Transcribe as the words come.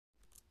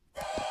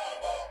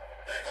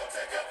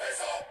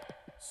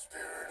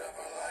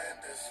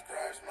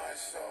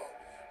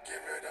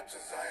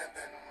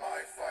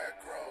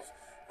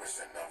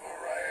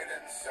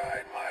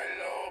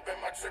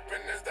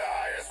tripping is the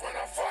highest when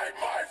I fight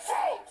my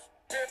foes.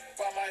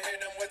 I'ma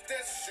hit him with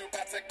this. You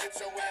about to get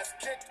your ass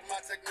kicked. My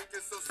technique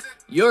is so sick.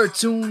 You're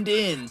tuned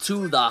in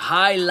to the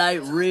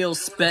Highlight Reel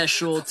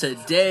special.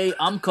 Today,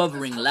 I'm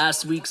covering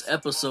last week's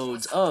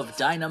episodes of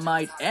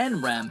Dynamite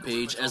and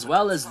Rampage, as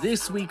well as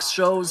this week's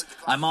shows.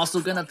 I'm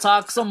also gonna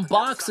talk some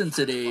boxing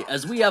today,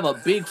 as we have a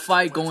big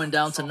fight going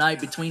down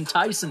tonight between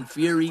Tyson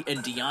Fury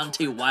and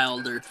Deontay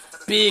Wilder.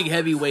 Big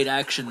heavyweight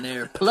action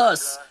there.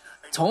 Plus,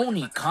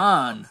 Tony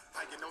Khan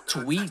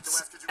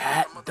tweets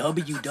at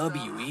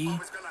WWE.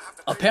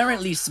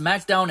 Apparently,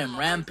 SmackDown and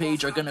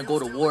Rampage are gonna go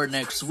to war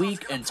next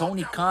week, and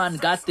Tony Khan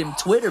got them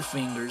Twitter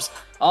fingers.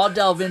 I'll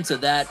delve into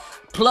that.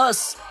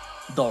 Plus,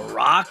 The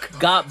Rock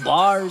got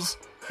bars.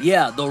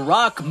 Yeah, The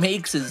Rock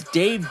makes his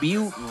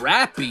debut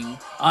rapping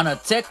on a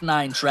Tech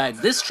 9 track.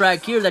 This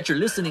track here that you're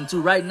listening to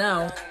right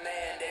now,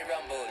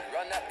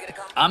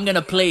 I'm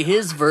gonna play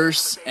his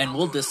verse, and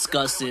we'll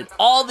discuss it.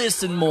 All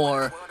this and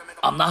more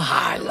on the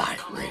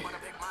Highlight Reel.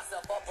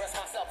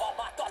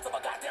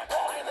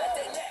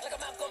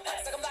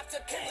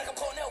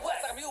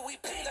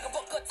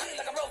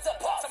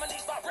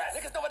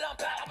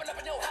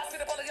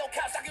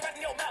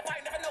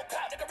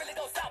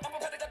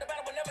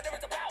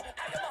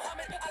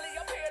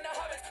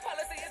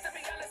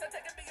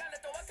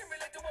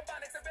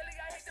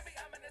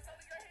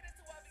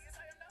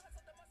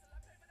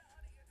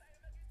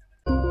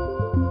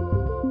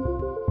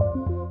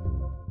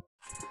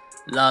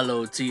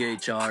 Lalo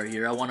THR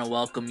here. I want to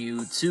welcome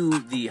you to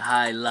the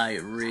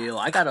Highlight Reel.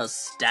 I got a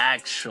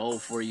stacked show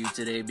for you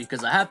today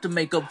because I have to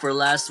make up for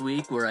last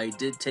week where I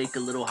did take a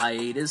little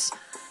hiatus.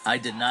 I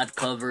did not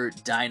cover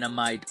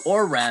Dynamite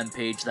or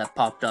Rampage that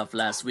popped off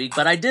last week,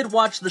 but I did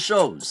watch the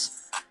shows.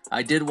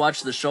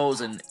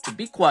 And to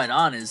be quite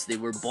honest, they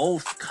were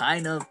both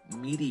kind of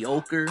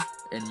mediocre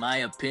in my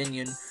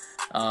opinion,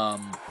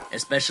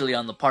 especially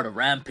on the part of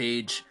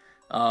Rampage.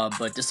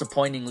 But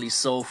disappointingly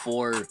so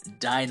for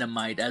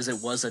Dynamite, as it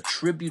was a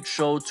tribute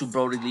show to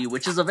Brody Lee,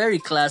 which is a very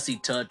classy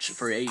touch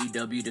for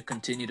AEW to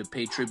continue to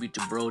pay tribute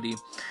to Brody.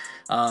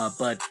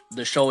 But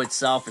the show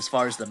itself, as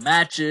far as the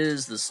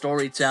matches, the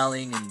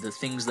storytelling, and the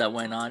things that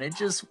went on, it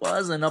just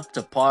wasn't up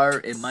to par,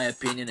 in my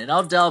opinion. And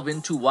I'll delve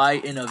into why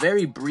in a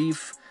very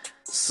brief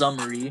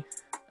summary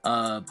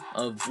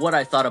of what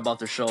I thought about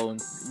the show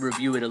and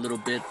review it a little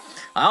bit.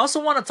 I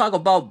also want to talk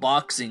about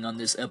boxing on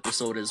this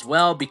episode as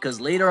well, because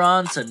later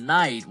on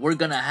tonight, we're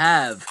going to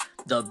have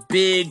the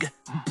big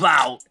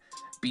bout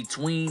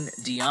between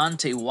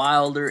Deontay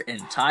Wilder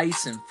and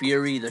Tyson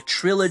Fury, the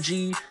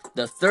trilogy,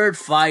 the third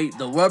fight,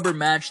 the rubber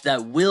match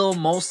that will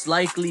most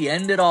likely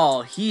end it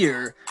all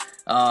here.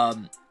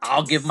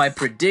 I'll give my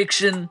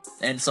prediction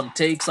and some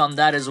takes on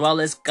that, as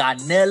well as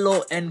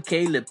Canelo and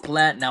Caleb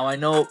Plant. Now, I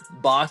know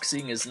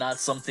boxing is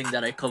not something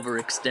that I cover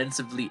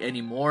extensively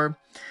anymore.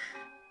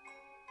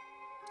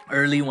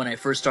 Early, when I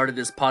first started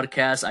this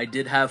podcast, I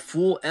did have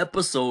full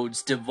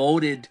episodes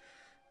devoted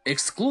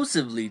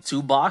exclusively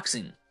to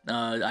boxing.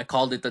 I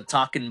called it the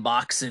Talkin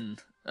Boxin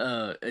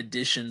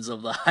editions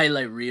of the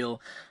Highlight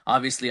Reel.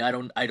 Obviously, I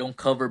don't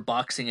cover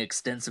boxing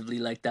extensively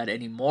like that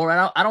anymore.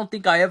 I don't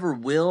think I ever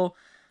will.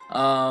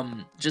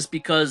 Just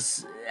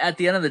because at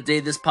the end of the day,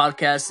 this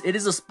podcast, it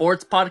is a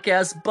sports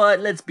podcast, but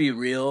let's be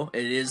real,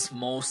 it is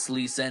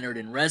mostly centered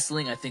in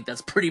wrestling. I think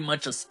that's pretty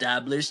much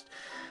established.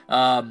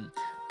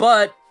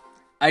 But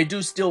I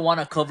do still want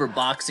to cover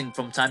boxing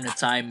from time to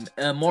time,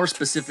 more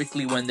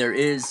specifically when there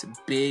is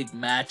big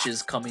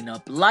matches coming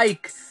up,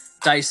 like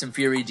Tyson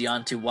Fury,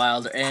 Deontay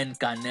Wilder, and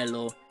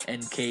Canelo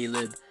and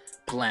Caleb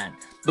Plant.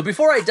 But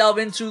before I delve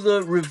into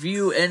the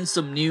review and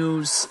some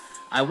news,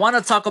 I want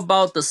to talk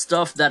about the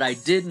stuff that I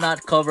did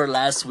not cover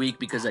last week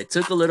because I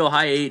took a little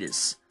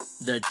hiatus.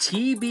 The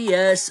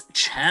TBS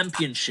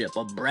Championship,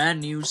 a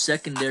brand new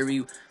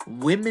secondary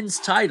women's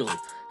title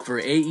for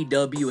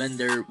AEW and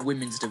their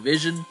women's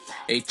division.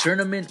 A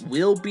tournament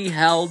will be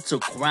held to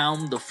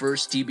crown the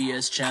first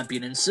TBS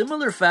champion in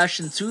similar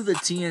fashion to the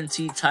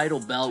TNT title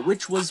belt,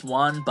 which was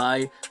won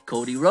by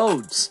Cody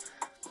Rhodes.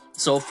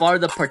 So far,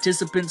 the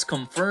participants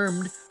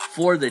confirmed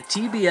for the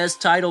TBS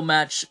title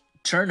match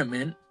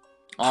tournament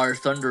are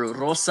Thunder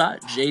Rosa,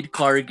 Jade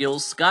Cargill,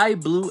 Sky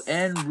Blue,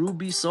 and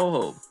Ruby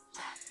Soho.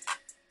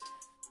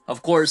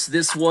 Of course,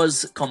 this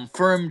was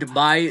confirmed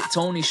by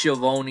Tony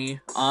Schiavone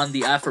on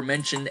the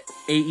aforementioned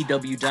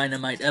AEW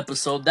Dynamite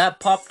episode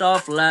that popped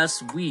off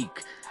last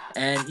week.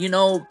 And, you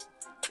know,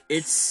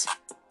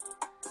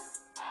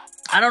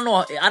 I don't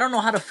know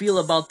how to feel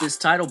about this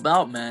title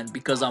bout, man,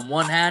 because on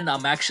one hand,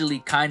 I'm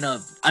actually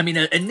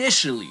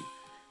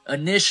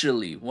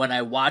initially, when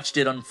I watched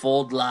it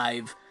unfold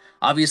live,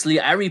 obviously,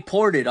 I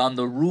reported on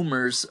the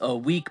rumors a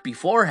week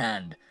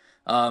beforehand.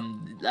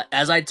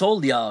 As I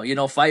told y'all,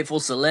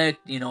 Fightful Select,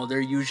 they're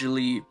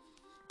usually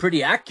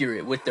pretty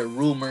accurate with their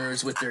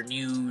rumors, with their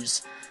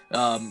news.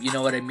 You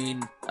know what I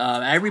mean?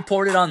 I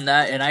reported on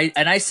that, and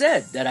I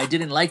said that I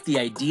didn't like the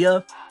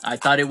idea. I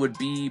thought it would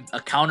be a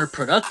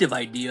counterproductive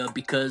idea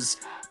because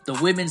the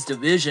women's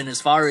division,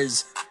 as far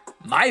as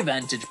my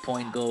vantage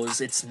point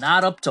goes, it's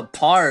not up to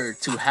par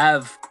to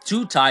have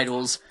 2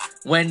 titles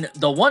when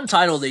the one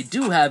title they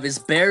do have is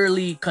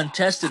barely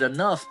contested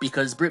enough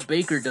because Britt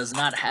Baker does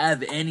not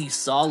have any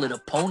solid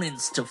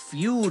opponents to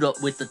feud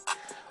with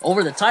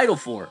over the title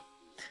for.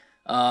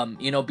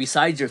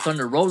 Besides your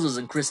Thunder Rosas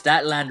and Chris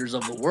Statlanders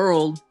of the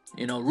world,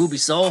 Ruby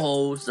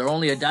Soho's, there are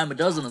only a dime a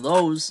dozen of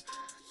those.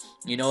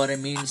 You know what I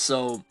mean?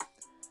 So,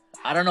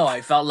 I don't know,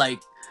 I felt like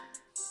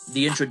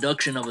the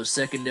introduction of a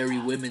secondary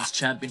women's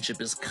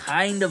championship is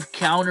kind of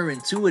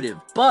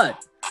counterintuitive,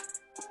 but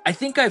I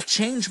think I've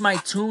changed my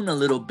tune a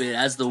little bit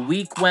as the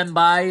week went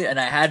by and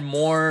I had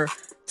more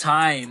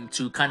time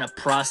to kind of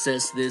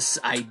process this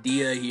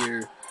idea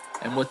here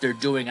and what they're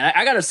doing.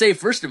 I gotta say,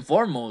 first and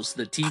foremost,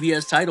 the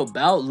TBS title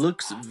bout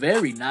looks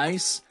very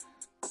nice.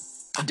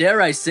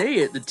 Dare I say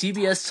it, the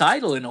TBS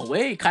title in a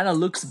way kind of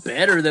looks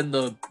better than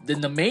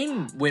the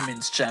main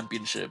women's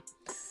championship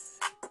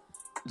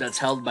that's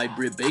held by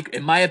Britt Baker,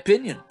 in my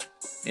opinion.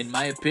 In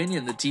my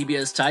opinion, the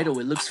TBS title,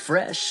 it looks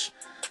fresh.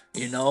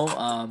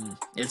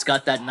 It's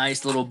got that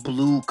nice little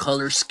blue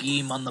color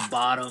scheme on the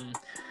bottom,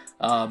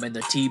 and the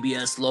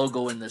TBS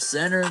logo in the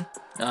center,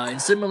 in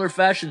similar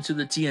fashion to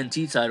the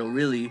TNT title,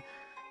 really.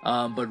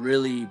 But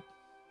really,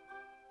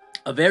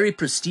 a very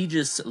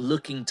prestigious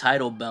looking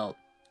title belt,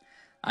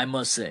 I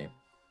must say.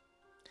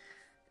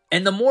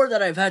 And the more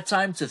that I've had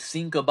time to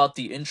think about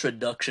the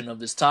introduction of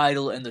this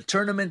title and the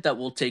tournament that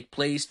will take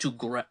place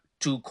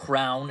to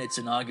crown its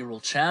inaugural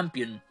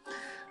champion,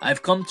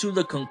 I've come to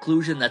the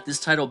conclusion that this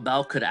title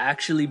bout could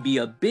actually be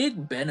a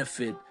big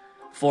benefit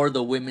for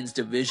the women's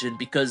division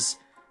because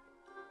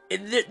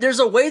there's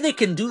a way they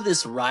can do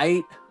this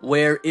right,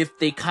 where if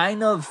they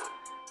kind of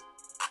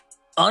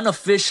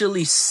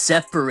unofficially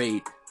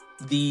separate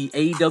the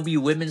AEW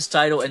women's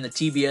title and the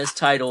TBS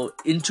title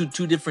into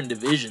 2 different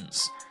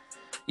divisions.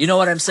 You know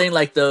what I'm saying?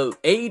 Like, the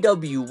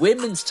AEW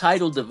women's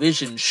title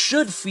division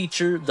should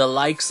feature the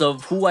likes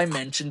of who I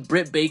mentioned,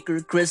 Britt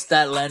Baker, Chris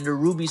Statlander,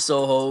 Ruby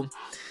Soho,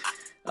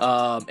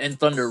 and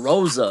Thunder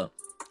Rosa.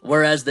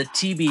 Whereas the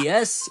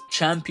TBS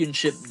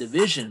championship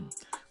division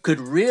could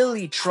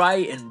really try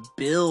and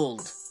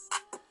build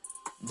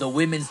the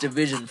women's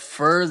division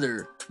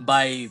further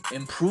by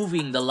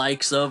improving the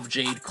likes of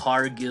Jade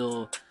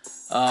Cargill,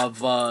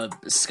 of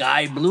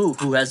Sky Blue,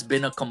 who has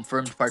been a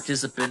confirmed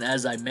participant,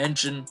 as I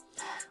mentioned.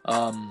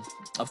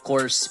 Of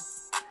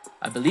course,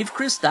 I believe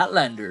Chris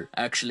Statlander,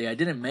 actually, I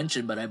didn't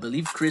mention, but I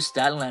believe Chris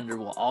Statlander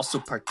will also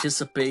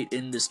participate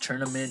in this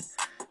tournament.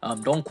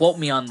 Don't quote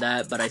me on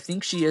that, but I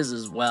think she is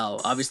as well.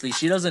 Obviously,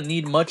 she doesn't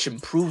need much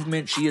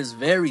improvement. She is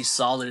very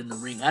solid in the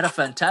ring. Had a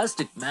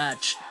fantastic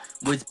match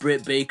with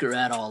Britt Baker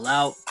at All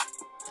Out.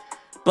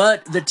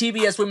 But the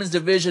TBS women's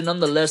division,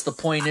 nonetheless, the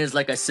point is,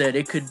 like I said,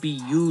 it could be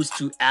used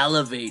to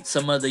elevate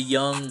some of the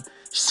young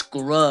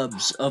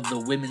scrubs of the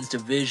women's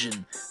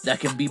division that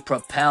can be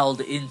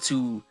propelled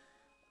into,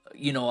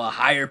 a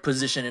higher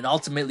position and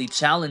ultimately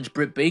challenge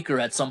Britt Baker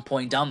at some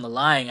point down the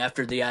line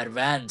after they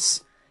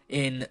advance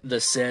in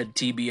the said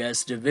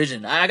TBS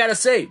division. I gotta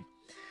say,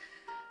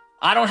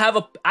 I don't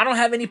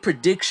have any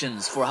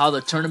predictions for how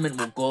the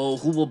tournament will go,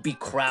 who will be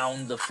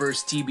crowned the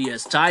first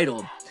TBS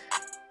title.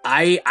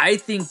 I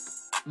think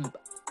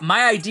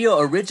my idea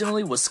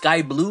originally was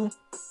Sky Blue.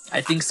 I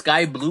think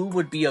Sky Blue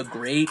would be a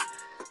great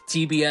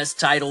TBS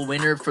title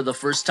winner for the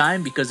first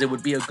time because it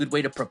would be a good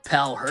way to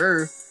propel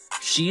her.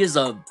 She is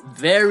a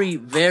very,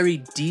 very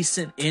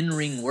decent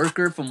in-ring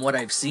worker from what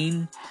I've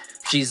seen.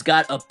 She's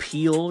got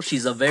appeal.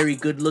 She's a very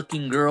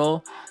good-looking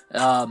girl.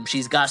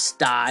 She's got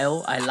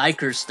style. I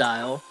like her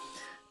style.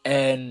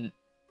 And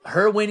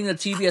her winning the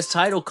TBS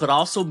title could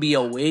also be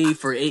a way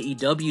for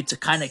AEW to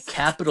kind of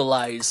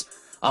capitalize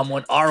on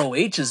what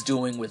ROH is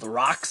doing with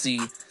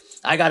Roxy.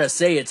 I gotta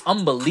say, it's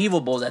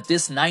unbelievable that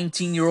this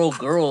 19-year-old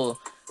girl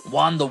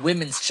won the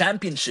women's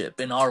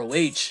championship in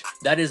ROH.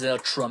 That is a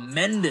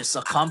tremendous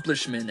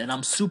accomplishment, and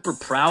I'm super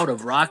proud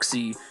of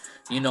Roxy.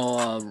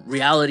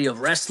 Reality of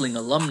Wrestling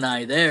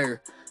alumni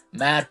there.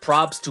 Mad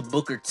props to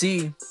Booker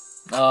T.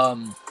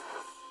 And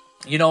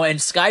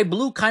Sky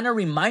Blue kind of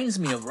reminds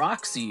me of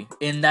Roxy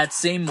in that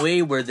same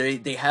way where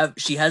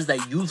she has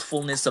that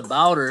youthfulness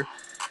about her.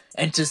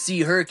 And to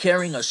see her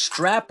carrying a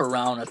strap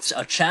around,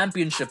 a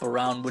championship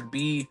around, would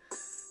be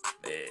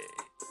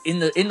in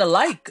the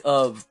like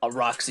of a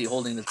Roxy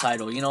holding the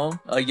title.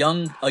 A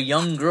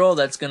young girl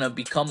that's gonna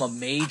become a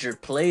major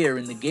player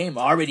in the game,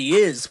 already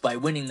is by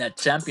winning that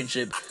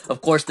championship.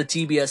 Of course, the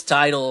TBS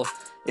title,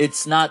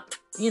 it's not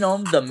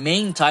the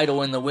main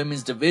title in the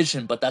women's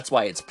division, but that's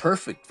why it's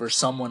perfect for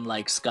someone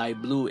like Sky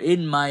Blue,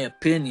 in my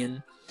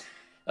opinion.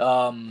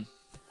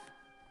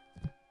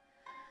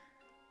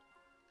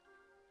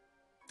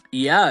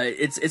 Yeah,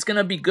 it's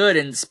gonna be good.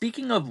 And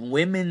speaking of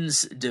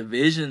women's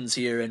divisions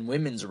here and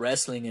women's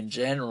wrestling in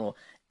general,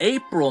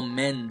 April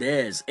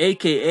Mendez,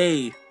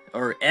 aka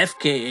or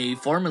FKA,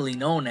 formerly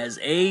known as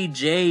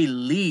AJ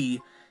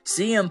Lee,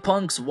 CM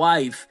Punk's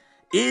wife,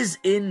 is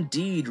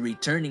indeed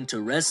returning to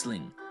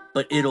wrestling.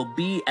 but it'll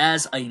be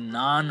as a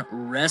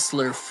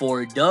non-wrestler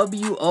for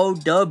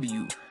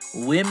WOW,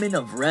 Women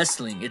of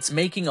Wrestling. It's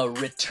making a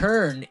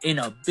return in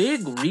a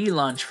big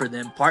relaunch for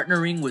them,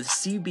 partnering with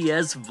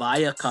CBS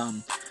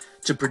Viacom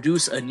to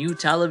produce a new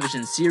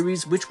television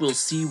series, which will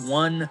see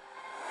one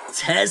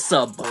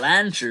Tessa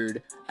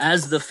Blanchard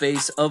as the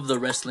face of the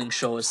wrestling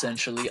show,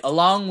 essentially,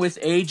 along with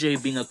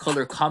AJ being a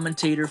color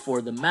commentator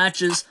for the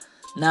matches.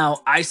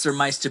 Now, I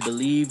surmise to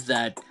believe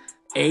that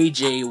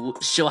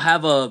AJ,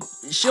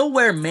 she'll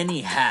wear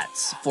many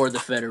hats for the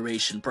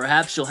Federation.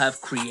 Perhaps she'll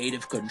have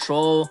creative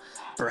control.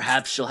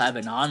 Perhaps she'll have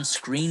an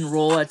on-screen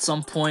role at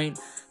some point.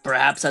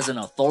 Perhaps as an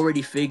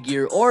authority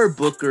figure or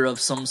booker of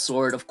some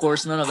sort. Of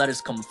course, none of that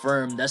is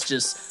confirmed. That's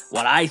just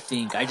what I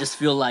think. I just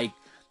feel like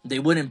they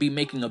wouldn't be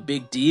making a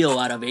big deal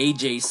out of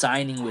AJ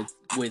signing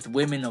with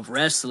Women of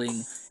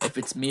Wrestling if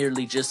it's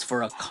merely just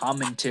for a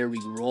commentary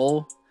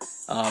role.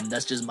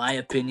 That's just my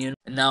opinion.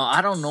 Now,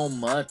 I don't know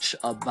much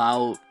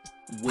about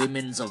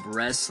Women's of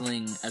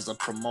Wrestling as a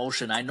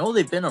promotion. I know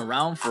they've been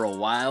around for a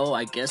while.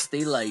 I guess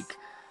they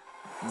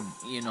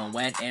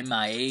went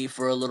MIA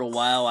for a little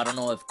while. I don't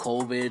know if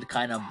COVID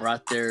kind of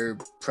brought their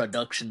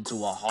production to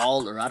a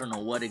halt, or I don't know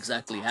what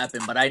exactly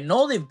happened, but I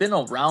know they've been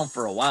around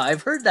for a while.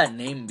 I've heard that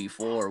name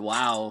before.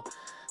 Wow,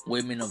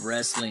 Women of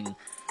Wrestling.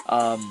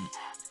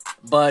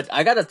 But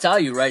I gotta tell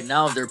you right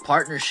now, their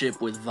partnership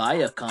with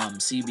Viacom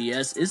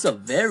CBS is a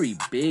very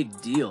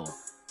big deal.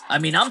 I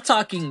mean, I'm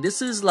talking,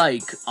 this is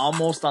like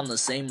almost on the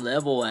same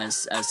level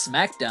as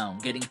SmackDown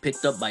getting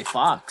picked up by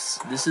Fox.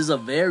 This is a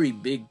very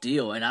big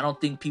deal, and I don't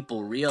think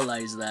people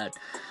realize that.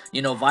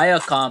 You know,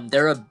 Viacom,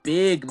 they're a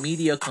big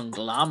media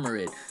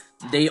conglomerate.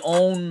 They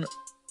own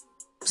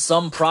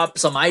some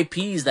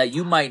IPs that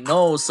you might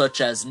know, such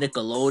as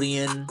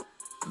Nickelodeon.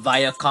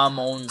 Viacom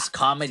owns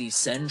Comedy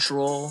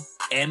Central,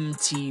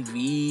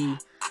 MTV,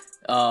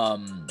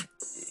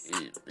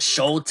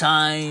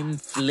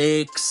 Showtime,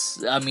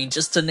 Flicks, I mean,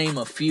 just to name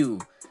a few.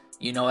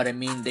 You know what I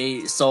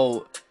mean?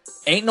 So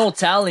ain't no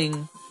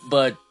telling,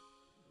 but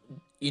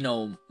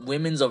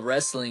Women's of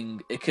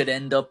Wrestling,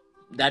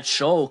 that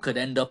show could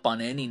end up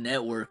on any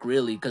network,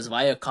 really, because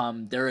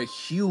Viacom, they're a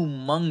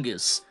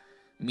humongous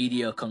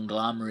media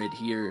conglomerate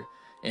here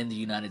in the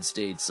United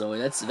States. So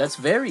that's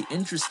very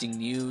interesting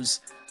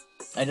news,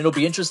 and it'll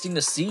be interesting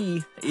to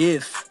see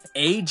if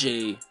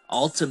AJ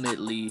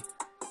ultimately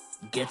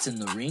gets in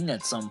the ring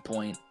at some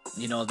point.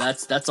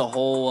 That's a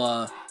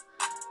whole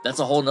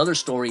nother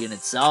story in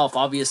itself.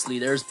 Obviously,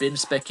 there's been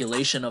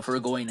speculation of her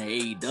going to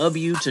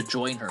AEW to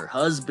join her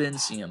husband,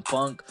 CM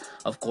Punk.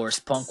 Of course,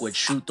 Punk would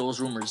shoot those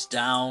rumors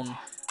down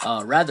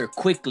rather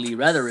quickly,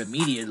 rather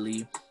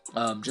immediately.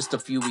 Just a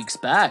few weeks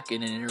back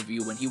in an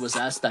interview, when he was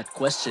asked that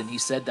question, he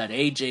said that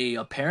AJ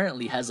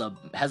apparently has a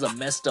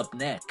messed up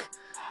neck.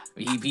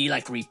 He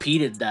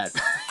repeated that.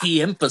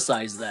 He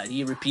emphasized that.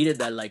 He repeated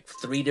that like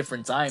 3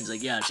 different times.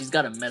 Like, yeah, she's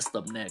got a messed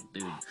up neck,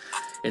 dude.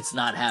 It's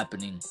not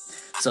happening.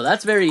 So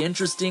that's very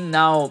interesting.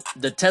 Now,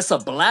 the Tessa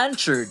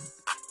Blanchard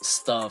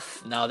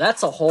stuff. Now,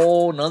 that's a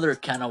whole nother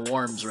can of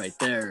worms right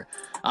there.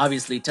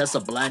 Obviously,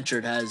 Tessa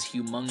Blanchard has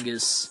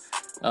humongous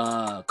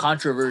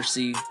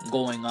controversy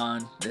going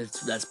on.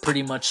 That's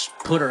pretty much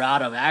put her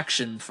out of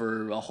action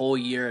for a whole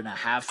year and a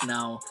half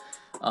now.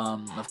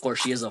 Of course,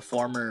 she is a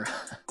former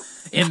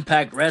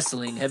Impact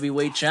Wrestling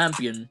heavyweight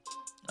champion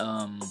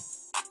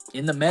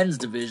in the men's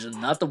division,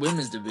 not the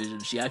women's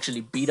division. She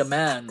actually beat a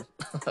man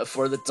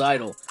for the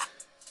title.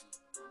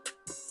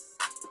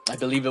 I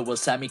believe it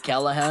was Sami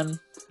Callihan,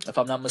 if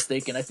I'm not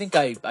mistaken. I think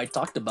I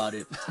talked about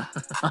it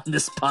on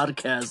this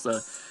podcast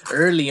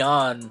early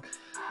on.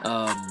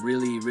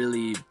 Really,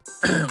 really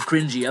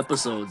cringy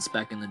episodes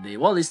back in the day.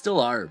 Well, they still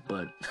are,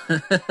 but...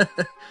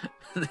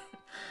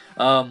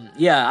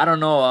 yeah, I don't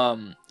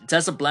know.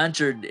 Tessa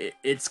Blanchard,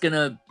 it's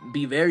gonna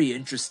be very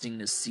interesting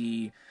to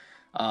see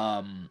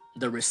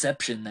the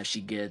reception that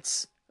she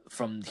gets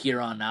from here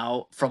on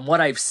out. From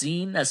what I've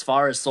seen, as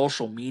far as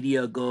social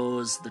media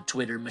goes, the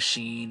Twitter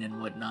machine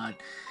and whatnot,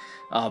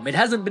 it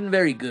hasn't been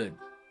very good.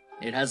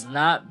 It has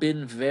not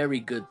been very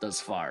good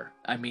thus far.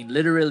 I mean,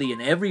 literally in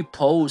every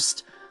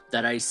post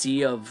that I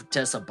see of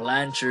Tessa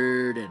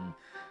Blanchard and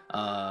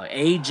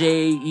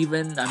AJ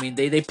even, I mean,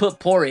 they put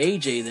poor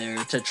AJ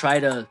there to try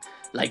to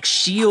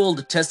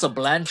shield Tessa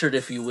Blanchard,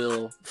 if you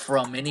will,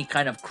 from any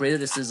kind of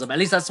criticism. At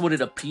least that's what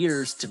it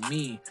appears to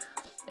me.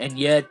 And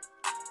yet,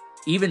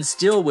 even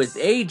still, with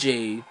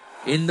AJ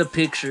in the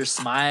picture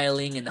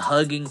smiling and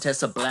hugging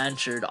Tessa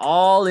Blanchard,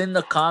 all in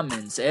the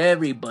comments,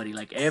 everybody,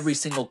 every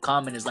single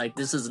comment is like,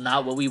 this is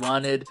not what we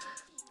wanted.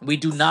 We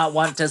do not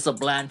want Tessa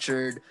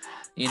Blanchard,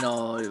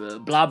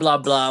 blah, blah,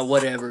 blah,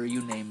 whatever,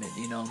 you name it,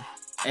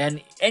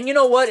 And you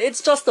know what?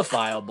 It's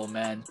justifiable,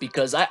 man,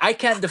 because I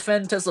can't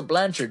defend Tessa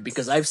Blanchard,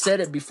 because I've said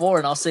it before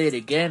and I'll say it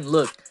again.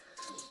 Look,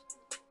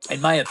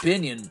 in my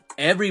opinion,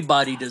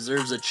 everybody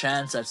deserves a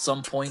chance at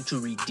some point to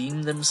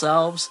redeem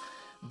themselves.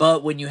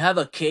 But when you have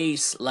a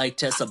case like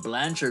Tessa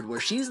Blanchard, where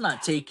she's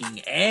not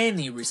taking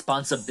any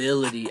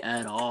responsibility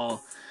at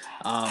all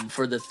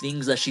for the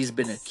things that she's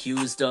been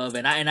accused of,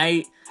 and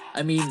I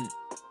mean,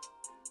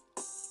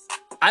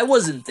 I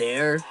wasn't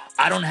there.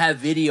 I don't have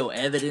video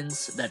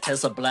evidence that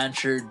Tessa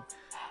Blanchard,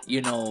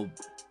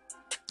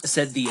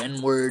 said the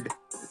N-word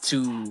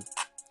to,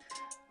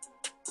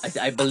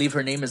 I believe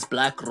her name is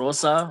Black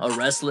Rosa, a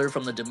wrestler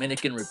from the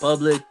Dominican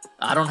Republic.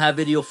 I don't have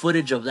video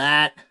footage of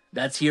that.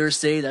 That's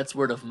hearsay. That's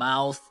word of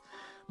mouth.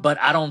 But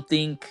I don't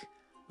think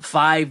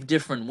 5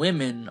 different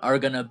women are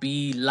gonna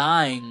be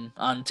lying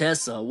on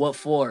Tessa. What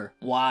for?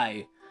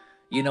 Why?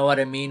 You know what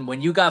I mean?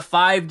 When you got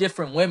 5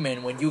 different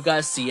women, when you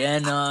got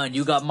Sienna, and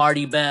you got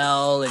Marty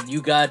Bell, and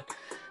you got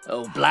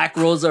Black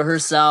Rosa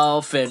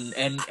herself,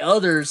 and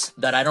others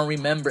that I don't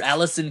remember,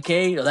 Allison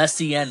Kay, that's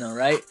Sienna,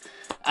 right?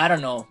 I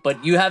don't know,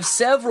 but you have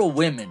several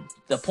women.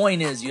 The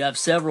point is, you have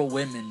several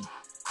women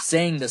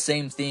saying the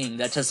same thing,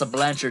 that Tessa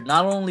Blanchard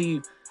not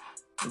only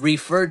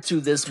referred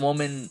to this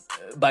woman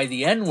by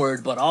the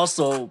N-word, but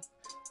also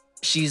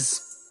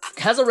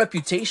has a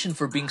reputation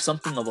for being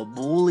something of a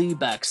bully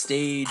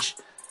backstage,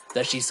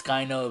 that she's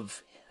kind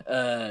of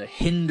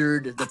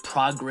hindered the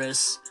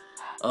progress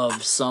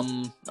of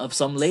some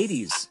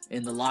ladies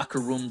in the locker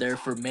room there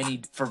for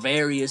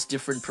various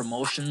different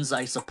promotions,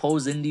 I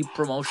suppose indie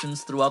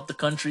promotions throughout the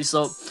country.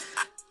 So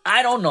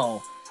I don't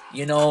know.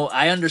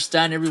 I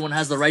understand everyone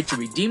has the right to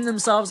redeem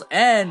themselves,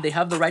 and they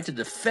have the right to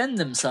defend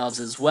themselves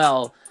as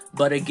well.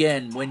 But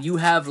again, when you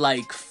have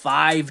like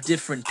 5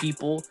 different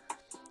people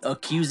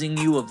accusing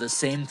you of the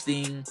same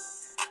thing,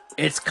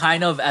 it's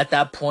kind of, at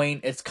that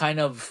point,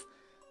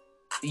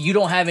 you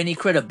don't have any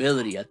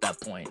credibility at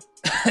that point.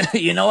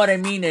 You know what I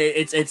mean?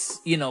 It's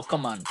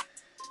come on.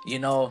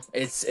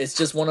 It's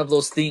just one of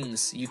those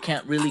things. You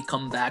can't really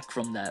come back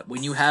from that.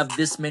 When you have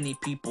this many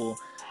people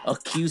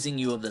accusing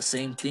you of the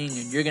same thing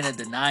and you're gonna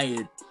deny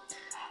it,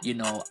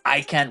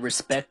 I can't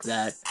respect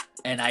that.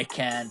 And I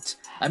can't.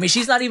 I mean,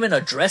 she's not even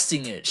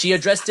addressing it. She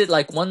addressed it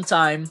like one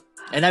time,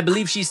 and I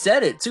believe she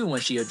said it too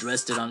when she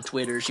addressed it on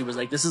Twitter. She was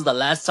like, this is the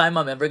last time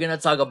I'm ever gonna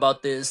talk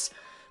about this,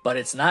 but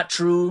it's not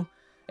true.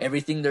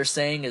 Everything they're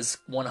saying is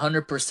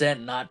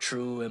 100% not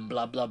true, and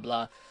blah, blah,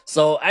 blah.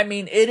 So, I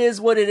mean, it is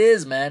what it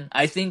is, man.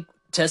 I think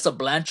Tessa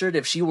Blanchard,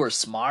 if she were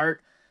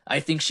smart, I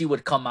think she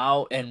would come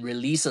out and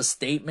release a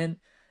statement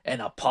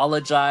and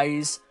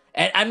apologize.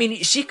 And, I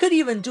mean, she could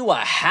even do a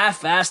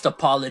half-assed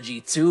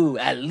apology, too.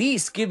 At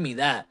least give me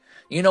that.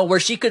 Where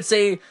she could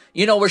say,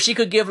 where she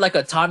could give like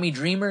a Tommy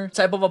Dreamer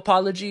type of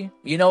apology.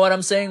 You know what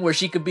I'm saying? Where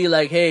she could be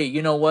like, hey,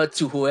 you know what?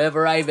 To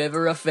whoever I've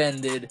ever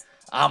offended,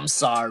 I'm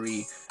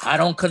sorry. I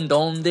don't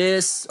condone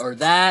this or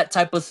that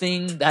type of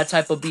thing, that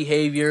type of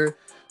behavior.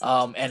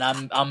 And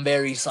I'm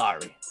very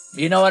sorry.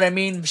 You know what I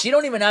mean? She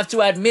don't even have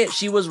to admit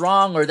she was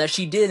wrong or that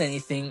she did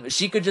anything.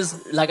 She could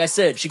just, like I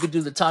said, she could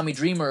do the Tommy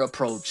Dreamer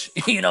approach.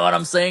 You know what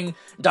I'm saying?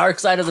 Dark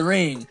side of the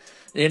ring.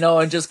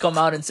 And just come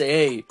out and say,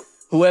 hey,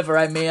 whoever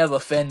I may have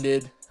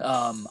offended,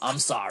 I'm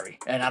sorry.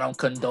 And I don't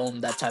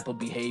condone that type of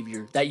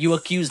behavior that you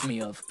accused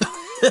me of.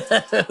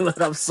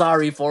 But I'm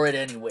sorry for it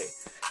anyway.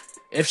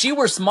 If she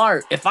were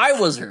smart, if I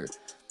was her,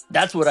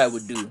 that's what I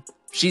would do.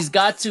 She's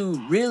got to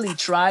really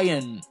try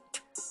and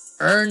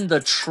earn the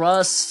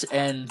trust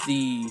and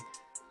the,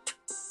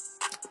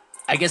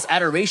 I guess,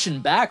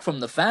 adoration back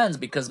from the fans,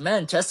 because,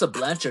 man, Tessa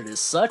Blanchard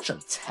is such a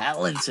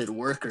talented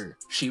worker.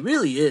 She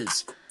really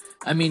is.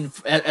 I mean,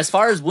 as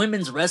far as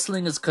women's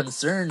wrestling is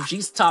concerned,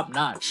 she's top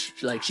notch.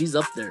 Like, she's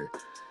up there.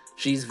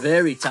 She's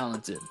very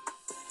talented.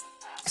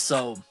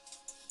 So,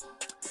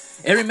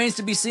 it remains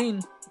to be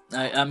seen.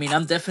 I mean,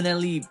 I'm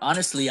definitely,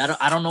 honestly,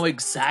 I don't know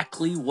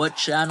exactly what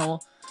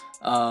channel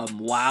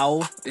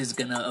WoW is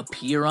gonna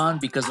appear on,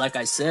 because like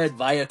I said,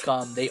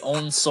 Viacom, they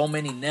own so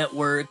many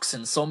networks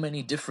and so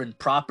many different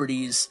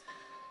properties.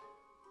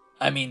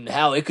 I mean,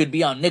 hell, it could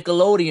be on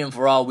Nickelodeon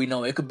for all we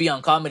know. It could be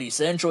on Comedy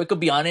Central. It could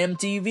be on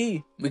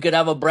MTV. We could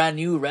have a brand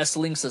new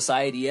Wrestling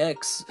Society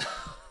X.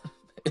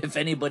 If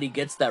anybody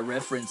gets that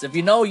reference. If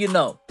you know, you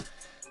know.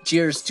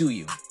 Cheers to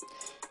you.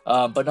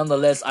 But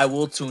nonetheless, I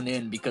will tune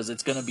in because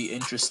it's going to be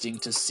interesting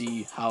to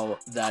see how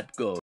that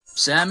goes.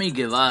 Sammy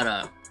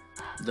Guevara,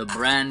 the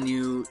brand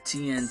new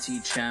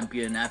TNT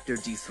champion after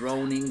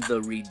dethroning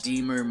the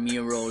Redeemer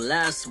Miro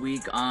last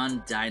week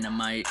on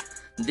Dynamite.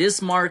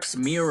 This marks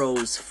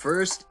Miro's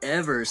first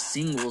ever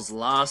singles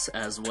loss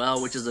as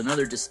well, which is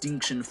another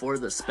distinction for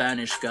the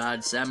Spanish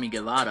god, Sammy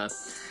Guevara.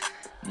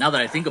 Now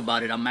that I think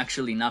about it, I'm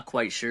actually not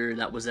quite sure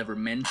that was ever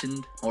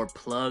mentioned or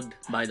plugged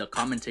by the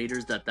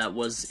commentators that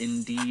was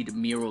indeed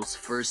Miro's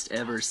first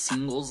ever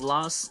singles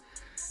loss.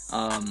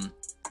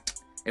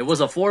 It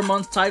was a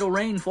 4-month title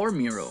reign for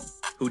Miro,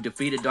 who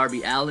defeated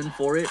Darby Allin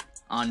for it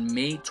on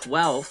May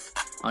 12th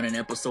on an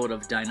episode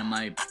of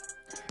Dynamite.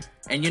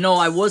 And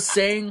I was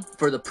saying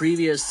for the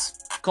previous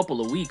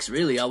couple of weeks,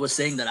 really, I was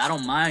saying that I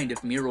don't mind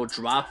if Miro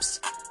drops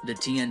the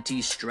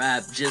TNT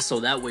strap, just so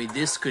that way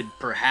this could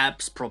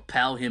perhaps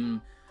propel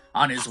him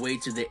on his way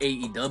to the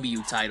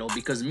AEW title.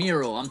 Because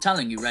Miro, I'm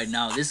telling you right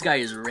now, this guy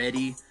is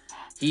ready.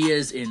 He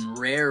is in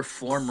rare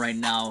form right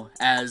now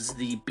as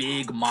the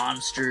big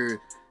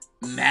monster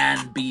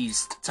man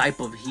beast type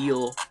of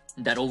heel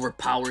that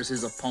overpowers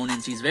his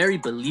opponents. He's very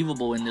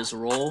believable in this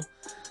role.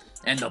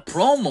 And the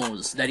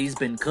promos that he's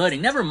been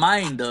cutting, never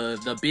mind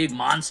the big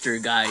monster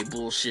guy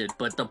bullshit,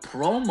 but the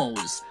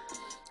promos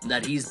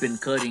that he's been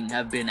cutting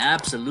have been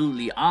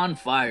absolutely on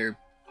fire.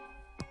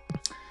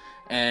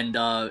 And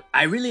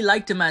I really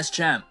liked him as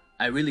champ.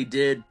 I really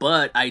did.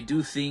 But I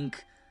do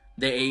think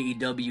the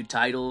AEW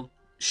title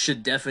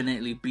should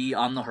definitely be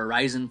on the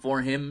horizon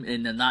for him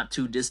in the not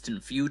too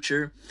distant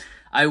future.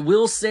 I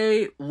will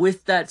say,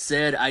 with that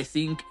said, I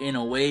think in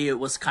a way it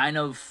was kind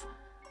of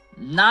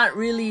not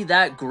really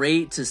that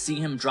great to see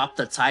him drop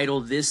the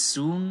title this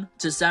soon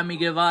to Sammy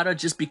Guevara,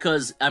 just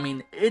because, I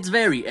mean, it's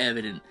very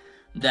evident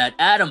that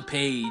Adam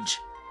Page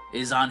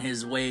is on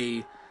his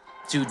way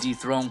to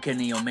dethrone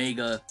Kenny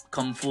Omega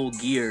come Full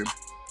Gear.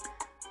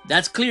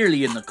 That's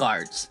clearly in the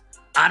cards.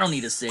 I don't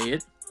need to say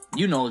it.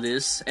 You know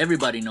this.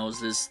 Everybody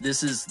knows this.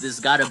 This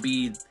gotta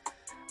be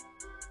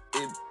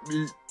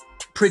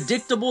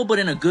predictable, but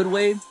in a good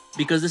way,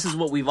 because this is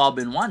what we've all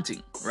been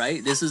wanting,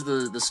 right? This is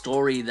the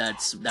story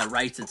that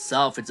writes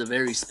itself. It's a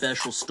very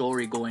special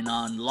story going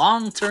on.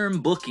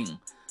 Long-term booking.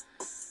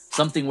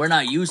 Something we're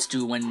not used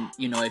to when,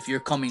 you know, if you're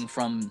coming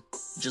from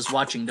just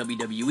watching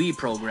WWE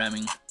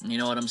programming, you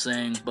know what I'm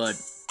saying? But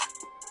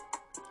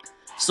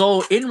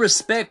so in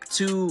respect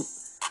to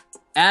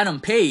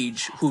Adam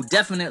Page, who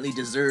definitely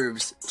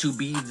deserves to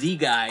be the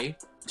guy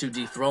to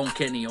dethrone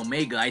Kenny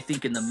Omega, I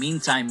think in the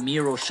meantime,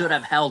 Miro should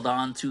have held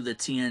on to the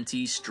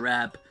TNT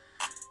strap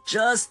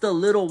just a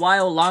little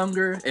while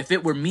longer. If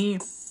it were me,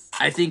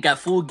 I think at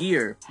Full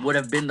Gear would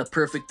have been the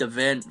perfect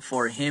event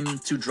for him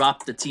to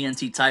drop the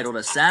TNT title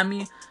to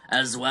Sammy,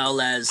 as well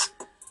as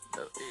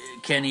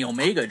Kenny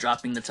Omega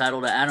dropping the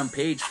title to Adam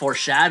Page,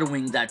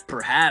 foreshadowing that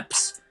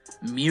perhaps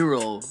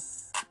Miro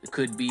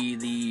could be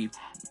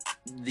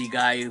the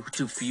guy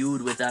to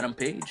feud with Adam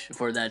Page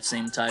for that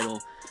same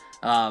title.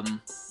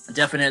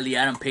 Definitely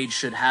Adam Page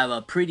should have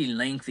a pretty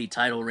lengthy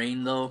title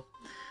reign though.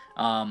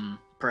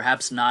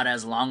 Perhaps not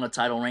as long a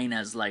title reign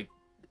as like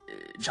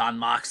Jon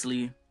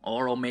Moxley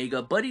or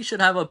Omega, but he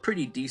should have a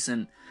pretty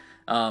decent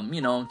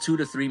 2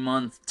 to 3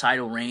 month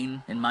title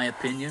reign, in my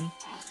opinion,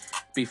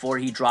 before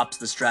he drops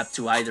the strap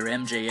to either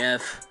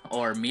MJF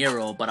or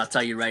Miro. But I'll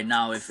tell you right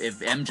now, if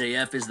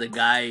MJF is the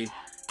guy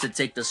to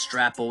take the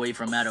strap away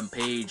from Adam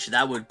Page,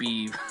 that would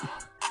be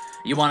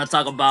you want to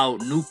talk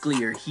about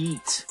nuclear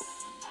heat.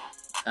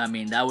 I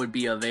mean, that would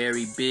be a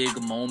very big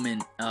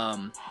moment,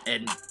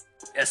 and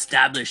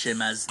establish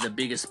him as the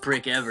biggest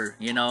prick ever,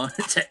 you know,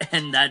 to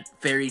end that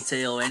fairy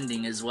tale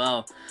ending as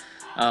well.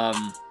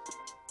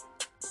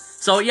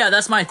 So yeah,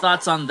 that's my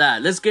thoughts on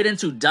that. Let's get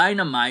into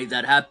Dynamite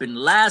that happened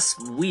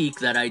last week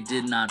that I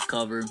did not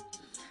cover.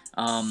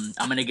 I'm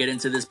gonna get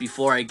into this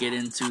before I get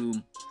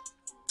into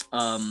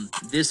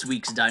this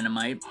week's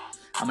Dynamite.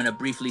 I'm gonna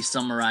briefly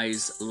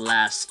summarize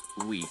last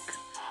week.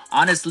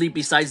 Honestly,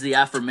 besides the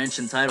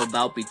aforementioned title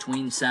bout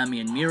between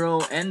Sammy and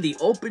Miro, and the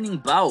opening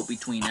bout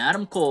between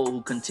Adam Cole,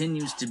 who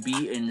continues to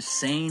be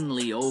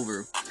insanely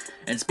over.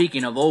 And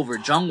speaking of over,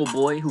 Jungle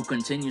Boy, who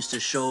continues to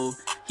show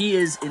he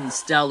is in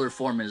stellar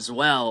form as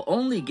well,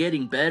 only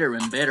getting better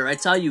and better. I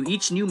tell you,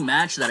 each new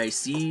match that I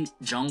see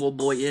Jungle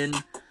Boy in,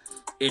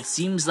 it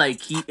seems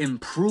like he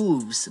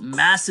improves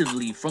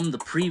massively from the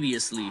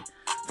previous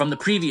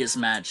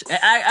match.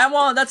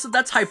 Well,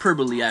 that's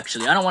hyperbole,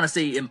 actually. I don't want to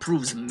say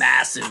improves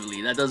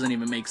massively. That doesn't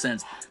even make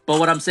sense. But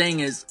what I'm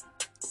saying is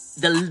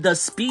the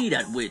speed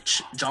at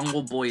which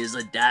Jungle Boy is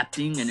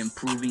adapting and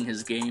improving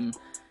his game,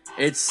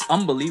 it's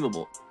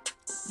unbelievable.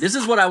 This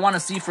is what I want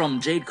to see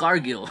from Jade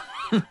Cargill.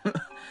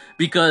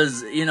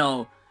 Because, you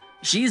know,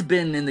 she's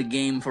been in the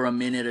game for a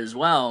minute as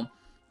well,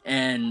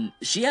 and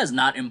she has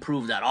not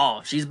improved at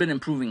all. She's been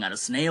improving at a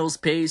snail's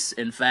pace.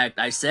 In fact,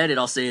 I said it,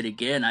 I'll say it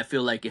again. I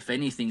feel like, if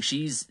anything,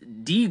 she's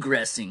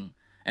degressing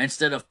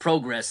instead of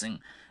progressing.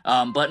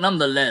 But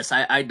nonetheless,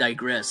 I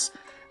digress.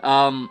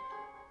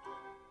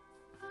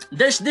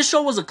 This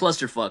show was a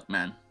clusterfuck,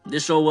 man.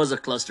 This show was a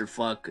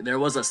clusterfuck. There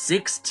was a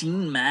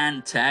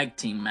 16-man tag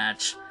team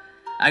match.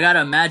 I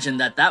gotta imagine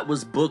that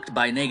was booked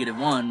by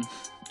 -1.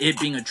 It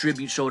being a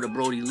tribute show to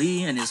Brody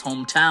Lee and his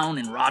hometown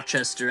in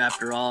Rochester,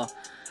 after all.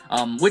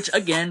 Which,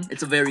 again,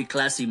 it's a very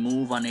classy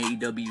move on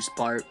AEW's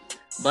part.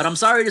 But I'm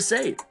sorry to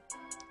say,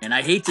 and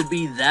I hate to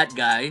be that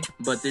guy,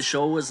 but this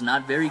show was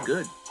not very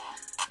good.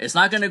 It's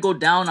not going to go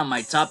down on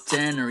my top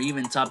 10 or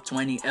even top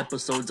 20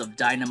 episodes of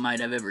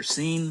Dynamite I've ever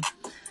seen.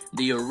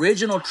 The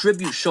original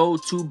tribute show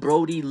to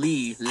Brody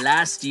Lee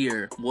last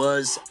year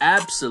was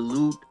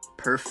absolute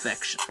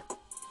perfection.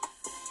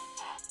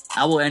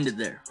 I will end it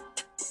there.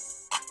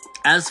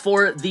 As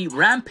for the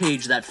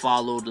rampage that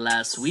followed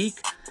last week,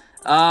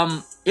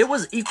 it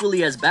was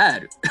equally as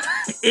bad,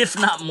 if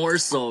not more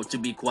so, to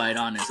be quite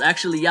honest.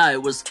 Actually, yeah,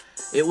 it was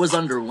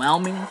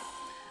underwhelming.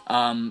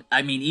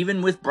 I mean,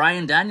 even with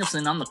Bryan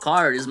Danielson on the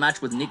card, his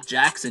match with Nick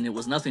Jackson, it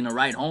was nothing to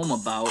write home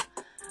about.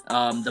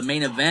 The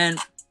main event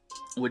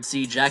would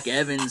see Jack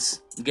Evans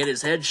get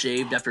his head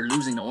shaved after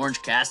losing to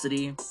Orange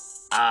Cassidy.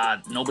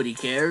 Nobody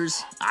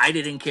cares. I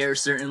didn't care,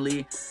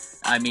 certainly.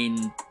 I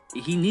mean,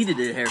 he needed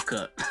a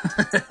haircut.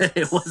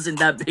 It wasn't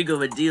that big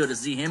of a deal to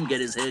see him get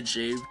his head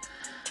shaved.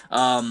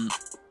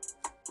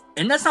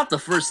 And that's not the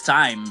first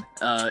time.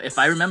 If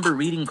I remember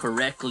reading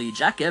correctly,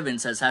 Jack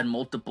Evans has had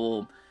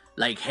multiple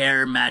like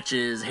hair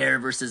matches, hair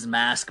versus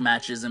mask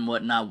matches and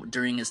whatnot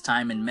during his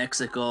time in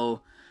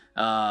Mexico.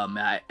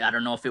 I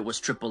don't know if it was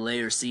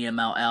AAA or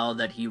CMLL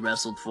that he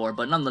wrestled for,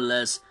 but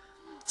nonetheless,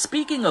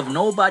 speaking of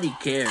nobody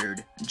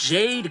cared,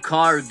 Jade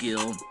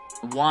Cargill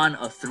won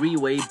a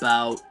 3-way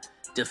bout,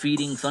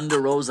 defeating Thunder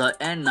Rosa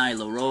and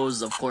Nyla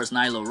Rose. Of course,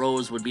 Nyla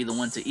Rose would be the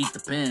one to eat the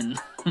pin.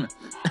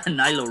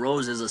 Nyla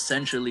Rose is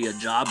essentially a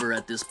jobber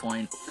at this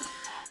point.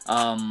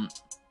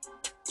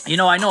 You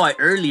know,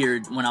 earlier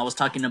when I was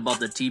talking about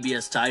the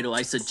TBS title,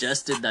 I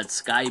suggested that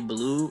Sky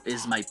Blue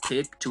is my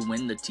pick to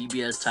win the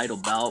TBS title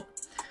bout.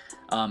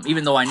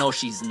 Even though I know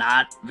she's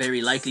not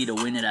very likely to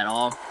win it at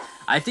all.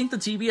 I think the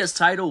TBS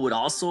title would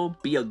also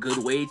be a good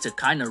way to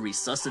kind of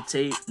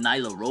resuscitate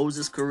Nyla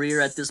Rose's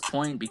career at this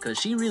point, because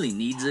she really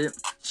needs it.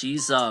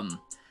 She's,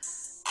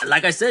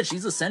 like I said,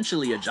 she's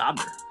essentially a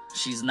jobber.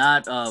 She's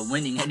not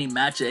winning any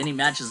match. Any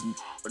matches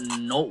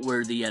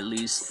noteworthy, at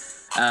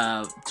least,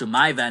 to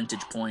my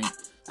vantage point.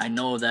 I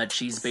know that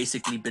she's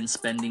basically been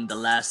spending the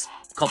last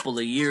couple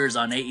of years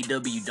on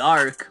AEW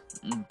Dark,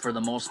 for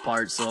the most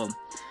part, so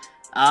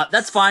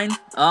that's fine.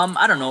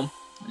 I don't know.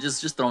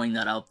 Just throwing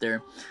that out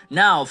there.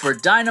 Now, for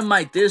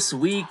Dynamite this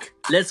week,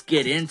 let's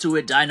get into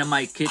it.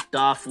 Dynamite kicked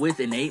off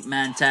with an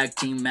 8-man tag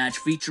team match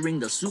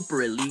featuring the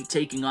Super Elite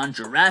taking on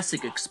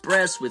Jurassic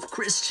Express with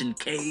Christian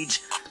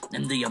Cage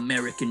and the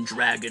American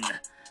Dragon,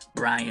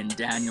 Bryan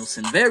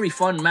Danielson. Very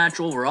fun match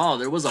overall.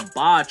 There was a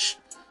botch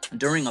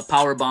during a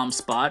powerbomb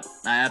spot.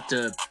 I have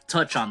to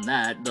touch on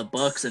that. The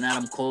Bucks and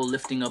Adam Cole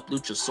lifting up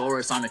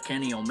Luchasaurus on a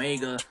Kenny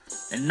Omega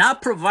and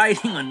not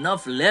providing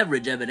enough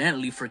leverage,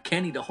 evidently, for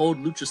Kenny to hold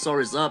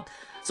Luchasaurus up.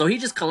 So he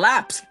just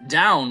collapsed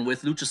down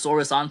with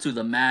Luchasaurus onto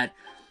the mat.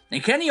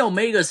 And Kenny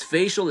Omega's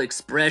facial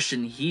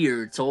expression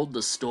here told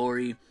the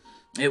story.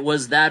 It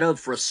was that of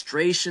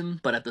frustration,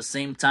 but at the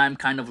same time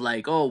kind of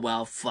like, oh,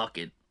 well, fuck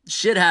it.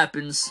 Shit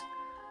happens.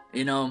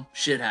 You know,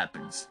 shit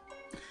happens.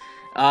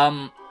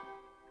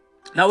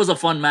 That was a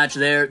fun match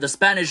there. The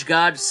Spanish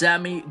God,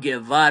 Sammy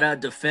Guevara,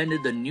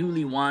 defended the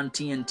newly won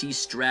TNT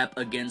strap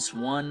against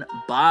one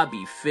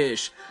Bobby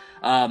Fish.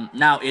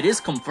 Now, it is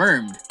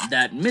confirmed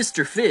that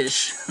Mr.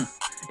 Fish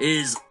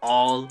is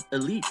all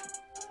elite.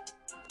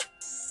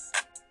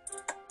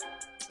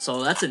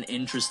 So that's an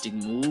interesting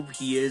move.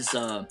 He's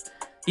a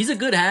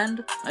good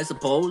hand, I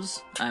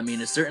suppose. I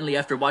mean, certainly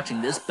after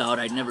watching this bout,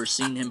 I'd never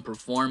seen him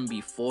perform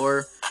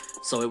before.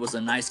 So it was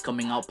a nice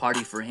coming out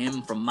party for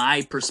him from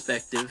my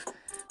perspective.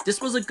 This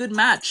was a good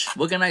match.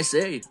 What can I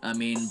say? I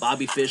mean,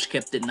 Bobby Fish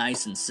kept it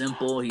nice and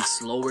simple. He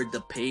lowered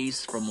the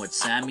pace from what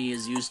Sammy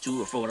is used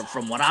to, or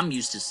from what I'm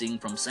used to seeing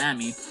from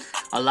Sammy.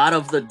 A lot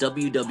of the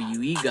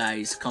WWE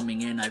guys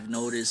coming in, I've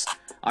noticed,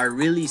 are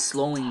really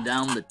slowing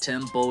down the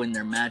tempo in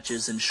their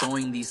matches and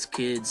showing these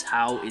kids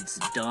how it's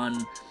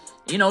done.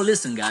 You know,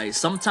 listen, guys,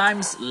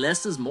 sometimes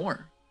less is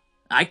more.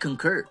 I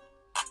concur.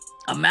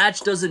 A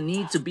match doesn't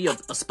need to be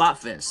a spot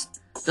fest.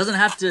 Doesn't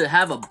have to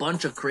have a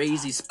bunch of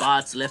crazy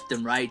spots left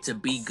and right to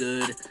be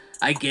good.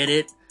 I get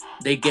it.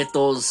 They get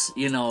those,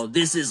 you know,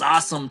 this is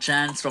awesome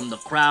chants from the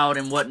crowd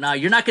and whatnot.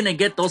 You're not going to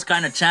get those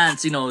kind of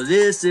chants, you know,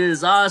 this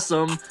is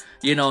awesome,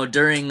 you know,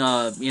 during,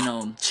 you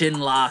know, chin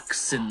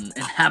locks and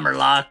hammer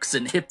locks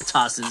and hip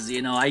tosses,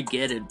 you know, I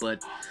get it.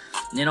 But,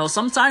 you know,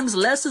 sometimes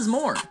less is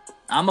more.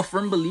 I'm a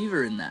firm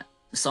believer in that.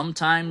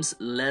 Sometimes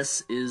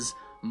less is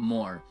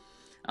more.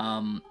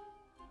 And,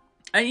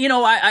 you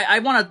know, I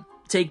want to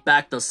take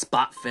back the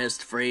spot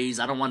fest phrase.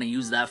 I don't want to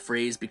use that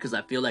phrase because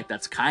I feel like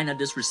that's kind of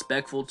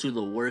disrespectful to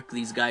the work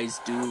these guys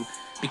do,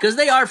 because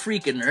they are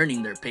freaking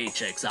earning their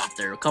paychecks out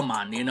there. Come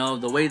on, you know,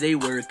 the way they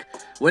work,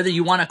 whether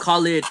you want to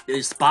call it a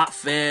spot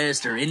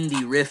fest or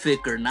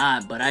indie-rific or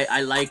not, but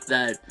I like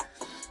that,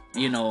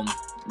 you know,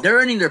 they're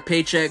earning their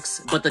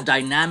paychecks, but the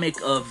dynamic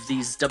of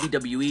these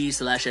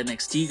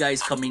WWE/NXT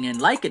guys coming in,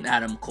 like an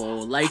Adam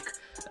Cole, like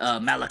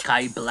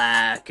Malachi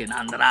Black and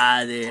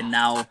Andrade, and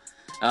now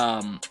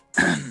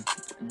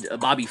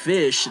Bobby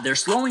Fish, they're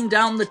slowing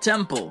down the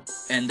tempo,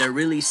 and they're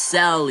really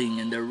selling,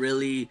 and they're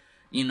really,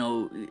 you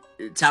know,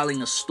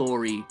 telling a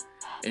story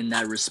in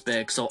that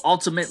respect. So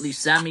ultimately,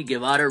 Sammy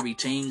Guevara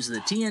retains the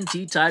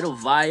TNT title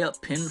via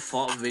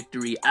pinfall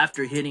victory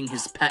after hitting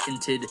his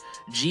patented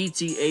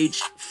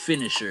GTH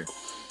finisher.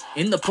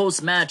 In the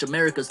post-match,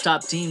 America's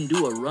Top Team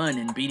do a run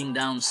in beating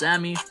down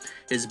Sammy.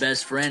 His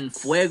best friend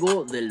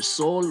Fuego del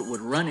Sol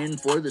would run in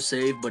for the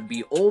save, but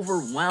be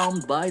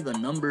overwhelmed by the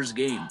numbers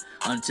game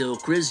until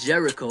Chris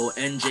Jericho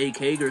and Jake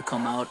Hager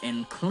come out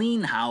and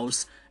clean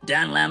house.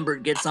 Dan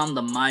Lambert gets on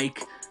the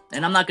mic,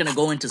 and I'm not going to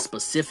go into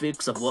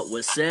specifics of what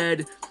was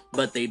said,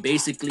 but they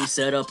basically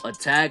set up a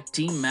tag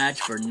team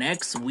match for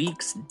next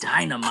week's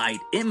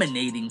Dynamite,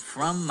 emanating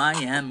from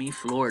Miami,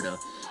 Florida.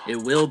 It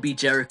will be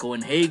Jericho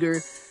and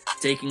Hager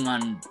taking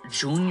on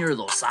Junior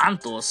Dos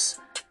Santos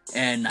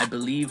and I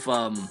believe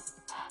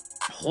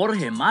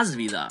Jorge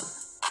Masvidal.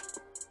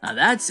 Now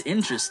that's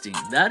interesting.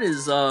 That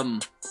is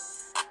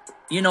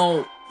you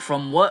know,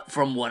 from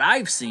what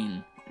I've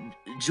seen,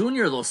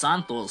 Junior Dos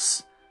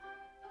Santos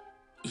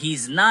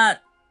he's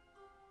not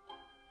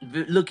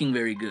looking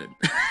very good.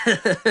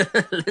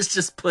 Let's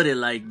just put it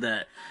like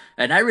that.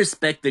 And I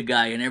respect the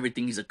guy and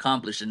everything he's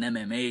accomplished in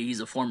MMA. He's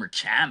a former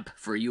champ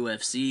for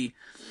UFC.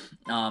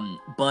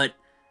 But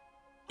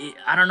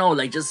I don't know,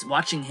 like just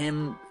watching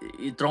him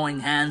throwing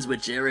hands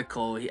with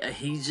Jericho,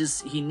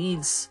 he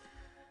needs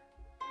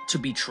to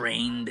be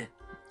trained.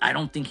 I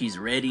don't think he's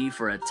ready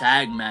for a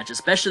tag match,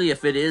 especially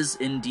if it is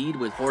indeed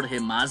with Jorge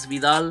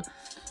Masvidal.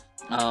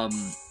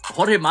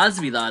 Jorge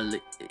Masvidal,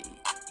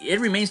 it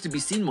remains to be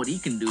seen what he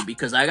can do,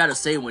 because I gotta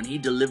say, when he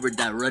delivered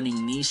that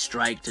running knee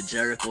strike to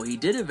Jericho, he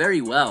did it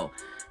very well.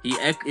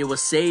 It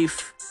was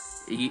safe.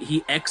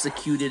 He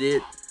executed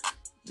it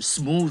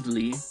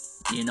smoothly.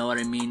 You know what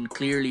I mean?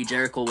 Clearly,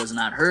 Jericho was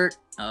not hurt.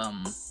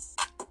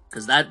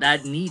 Because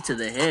that knee to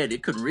the head,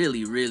 it could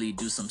really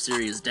do some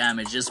serious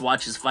damage. Just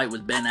watch his fight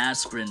with Ben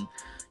Askren.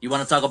 You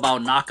want to talk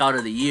about knockout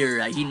of the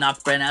year? He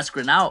knocked Ben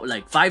Askren out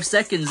like 5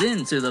 seconds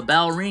into the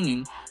bell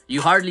ringing.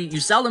 You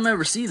seldom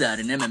ever see that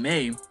in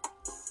MMA.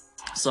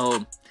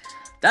 So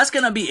that's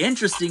going to be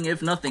interesting,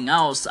 if nothing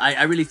else.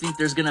 I really think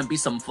there's going to be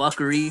some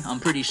fuckery. I'm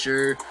pretty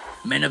sure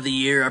Men of the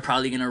Year are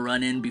probably going to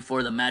run in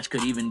before the match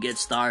could even get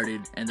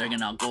started. And they're going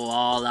to go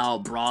all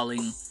out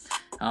brawling.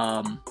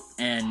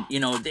 And,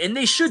 you know, and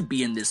they should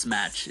be in this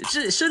match.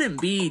 It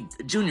shouldn't be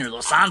Junior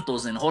Dos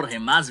Santos and Jorge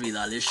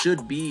Masvidal. It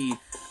should be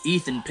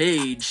Ethan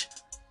Page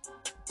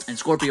and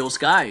Scorpio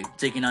Sky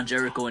taking on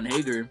Jericho and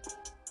Hager.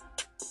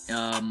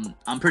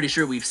 I'm pretty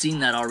sure we've seen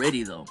that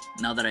already, though,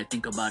 now that I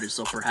think about it.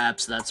 So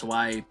perhaps that's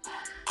why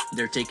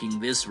they're taking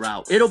this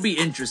route. It'll be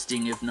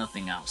interesting, if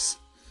nothing else.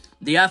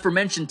 The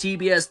aforementioned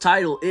TBS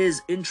title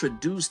is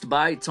introduced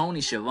by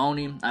Tony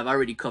Schiavone. I've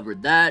already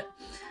covered that.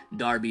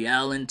 Darby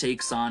Allin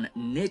takes on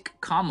Nick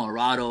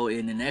Comoroto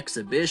in an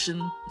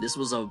exhibition. This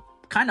was a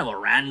kind of a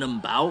random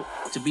bout,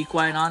 to be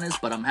quite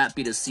honest, but I'm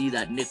happy to see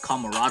that Nick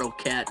Comoroto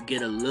cat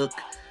get a look.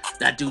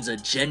 That dude's a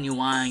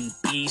genuine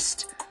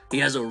beast. He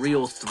has a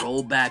real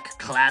throwback,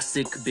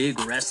 classic, big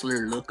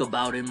wrestler look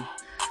about him.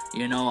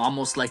 You know,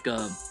 almost like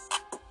a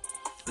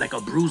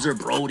Bruiser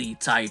Brody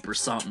type or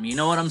something. You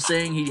know what I'm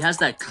saying? He has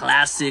that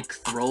classic,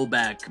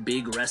 throwback,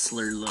 big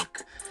wrestler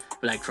look,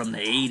 like from the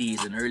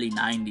 80s and early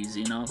 90s,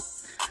 you know?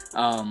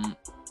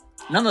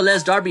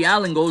 Nonetheless, Darby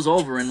Allin goes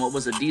over in what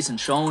was a decent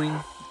showing.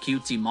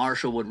 QT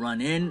Marshall would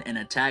run in and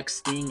attack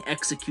Sting,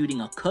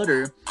 executing a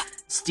cutter.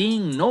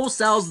 Sting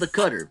no-sells the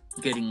cutter,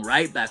 getting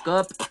right back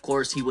up. Of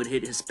course, he would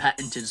hit his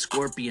patented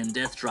Scorpion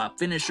Death Drop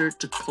finisher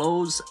to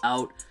close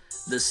out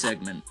the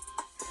segment.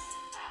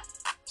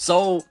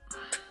 So,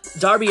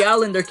 Darby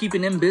Allin, they're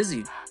keeping him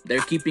busy.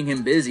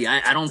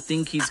 I don't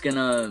think he's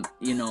gonna,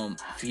 you know,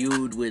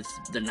 feud with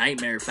the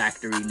Nightmare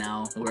Factory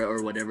now,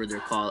 or whatever they're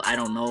called. I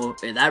don't know.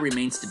 That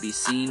remains to be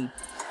seen.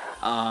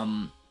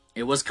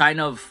 It was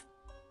kind of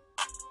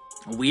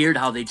weird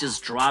how they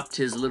just dropped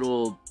his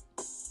little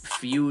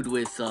feud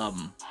with,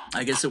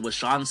 I guess it was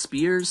Shawn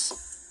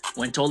Spears,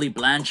 when Tully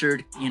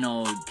Blanchard, you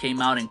know,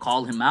 came out and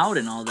called him out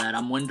and all that.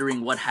 I'm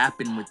wondering what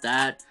happened with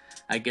that.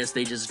 I guess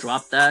they just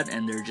dropped that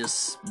and they're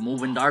just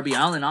moving Darby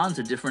Allin on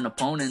to different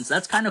opponents.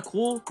 That's kind of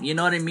cool. You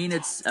know what I mean?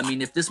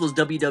 If this was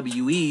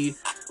WWE,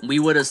 we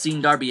would have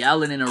seen Darby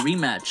Allin in a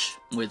rematch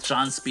with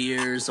Shawn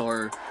Spears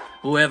or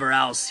whoever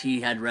else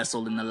he had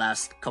wrestled in the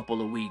last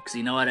couple of weeks.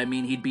 You know what I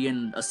mean? He'd be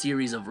in a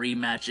series of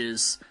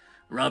rematches,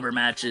 rubber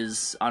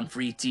matches on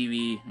free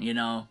TV, you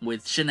know,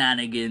 with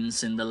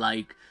shenanigans and the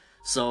like.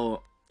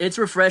 So it's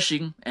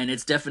refreshing, and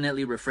it's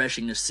definitely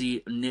refreshing to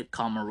see Nick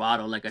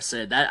Comoroto. Like I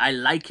said, that I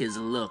like his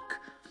look.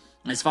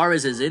 As far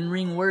as his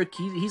in-ring work,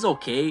 he's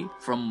okay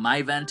from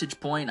my vantage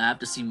point. I have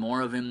to see more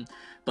of him,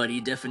 but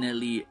he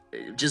definitely,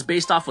 just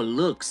based off of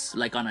looks,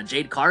 like on a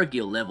Jade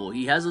Cargill level,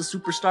 he has a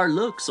superstar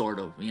look, sort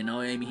of. You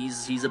know, I mean,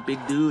 he's a big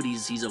dude.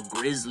 He's a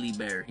grizzly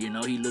bear. You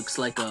know, he looks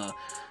like a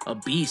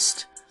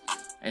beast.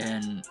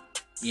 And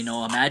you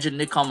know, imagine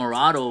Nick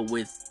Comoroto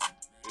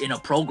in a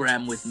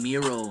program with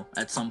Miro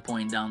at some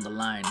point down the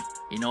line.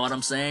 You know what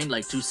I'm saying?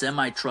 Like 2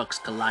 semi-trucks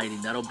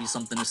colliding. That'll be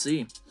something to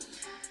see.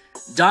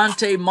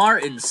 Dante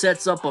Martin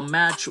sets up a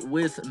match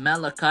with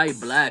Malachi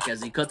Black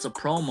as he cuts a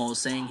promo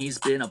saying he's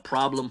been a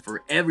problem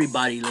for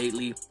everybody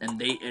lately,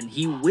 and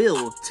he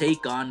will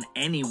take on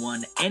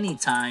anyone,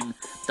 anytime.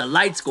 The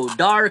lights go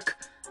dark,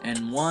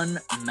 and one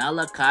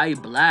Malachi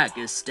Black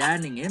is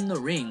standing in the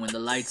ring when the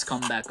lights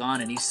come back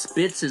on, and he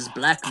spits his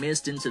black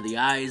mist into the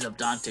eyes of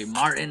Dante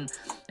Martin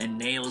and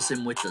nails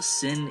him with the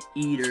Sin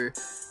Eater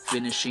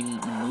finishing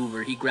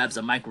maneuver. He grabs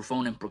a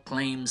microphone and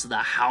proclaims, "The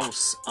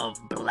House of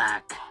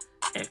Black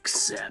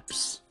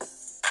accepts."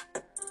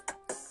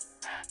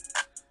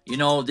 You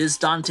know, this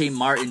Dante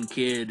Martin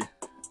kid,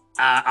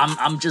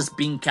 I'm just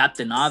being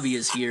Captain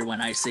Obvious here when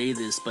I say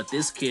this, but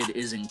this kid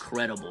is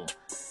incredible.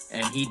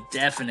 And he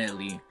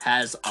definitely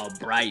has a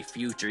bright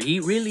future.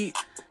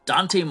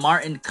 Dante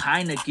Martin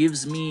kind of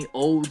gives me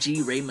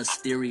OG Rey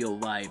Mysterio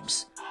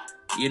vibes.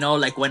 You know,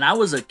 like when I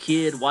was a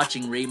kid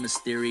watching Rey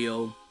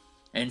Mysterio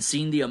and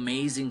seeing the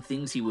amazing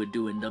things he would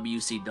do in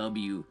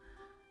WCW,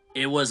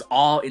 it was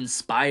all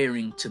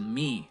inspiring to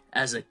me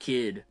as a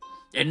kid.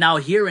 And now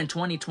here in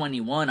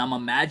 2021, I'm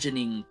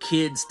imagining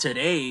kids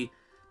today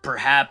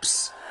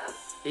perhaps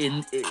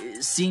in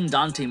seeing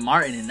Dante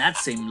Martin in that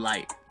same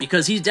light,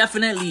 because he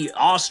definitely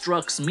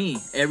awestrucks me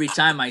every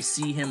time I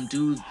see him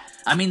do.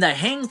 I mean, the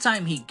hang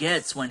time he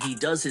gets when he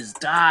does his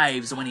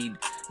dives, when he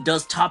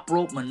does top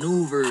rope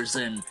maneuvers,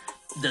 and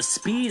the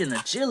speed and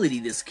agility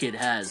this kid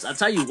has. I'll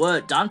tell you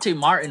what, Dante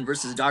Martin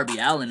versus Darby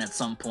Allin at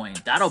some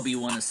point, that'll be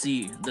one to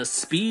see. The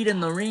speed in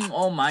the ring,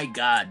 oh my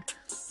god,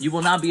 you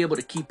will not be able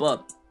to keep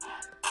up.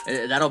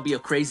 That'll be a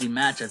crazy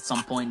match at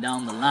some point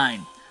down the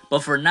line.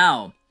 But for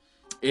now,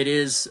 it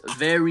is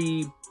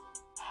very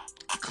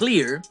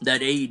clear that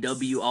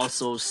AEW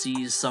also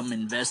sees some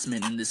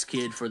investment in this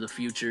kid for the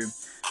future,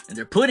 and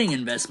they're putting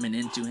investment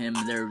into him.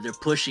 They're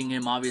pushing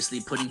him,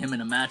 obviously putting him in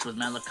a match with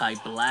Malachi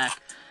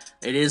Black.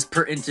 It is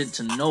pertinent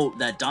to note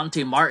that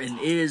Dante Martin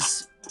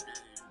is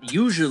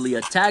usually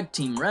a tag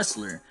team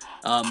wrestler.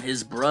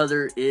 His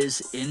brother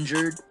is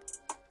injured.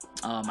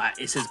 I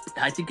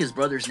think his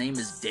brother's name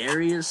is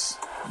Darius.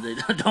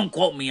 Don't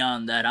quote me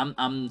on that.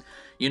 I'm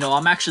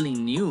actually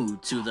new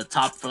to the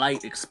Top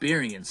Flight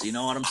experience. You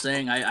know what I'm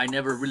saying? I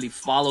never really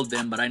followed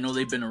them, but I know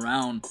they've been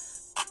around,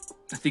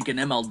 I think, in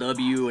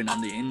MLW and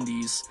on the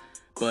indies.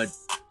 But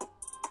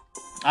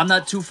I'm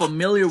not too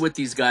familiar with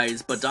these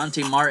guys, but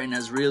Dante Martin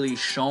has really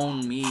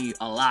shown me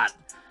a lot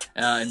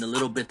in the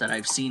little bit that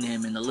I've seen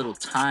him, in the little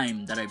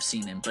time that I've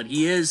seen him. But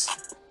he is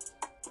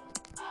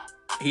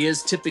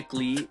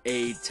typically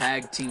a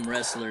tag team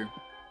wrestler.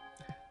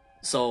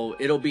 So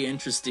it'll be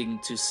interesting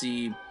to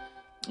see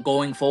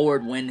going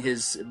forward when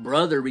his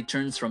brother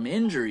returns from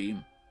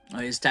injury,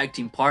 his tag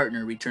team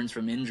partner returns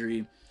from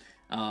injury,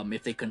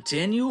 if they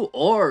continue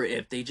or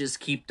if they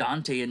just keep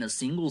Dante in a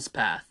singles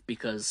path,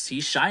 because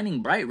he's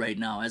shining bright right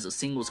now as a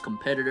singles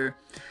competitor.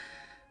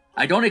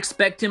 I don't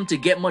expect him to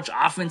get much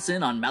offense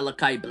in on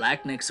Malachi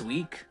Black next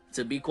week.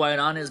 To be quite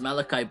honest,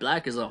 Malachi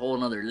Black is a whole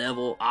nother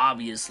level,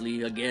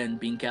 obviously, again,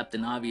 being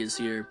Captain Obvious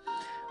here.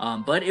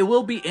 But it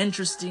will be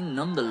interesting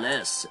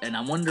nonetheless, and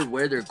I wonder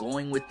where they're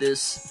going with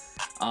this.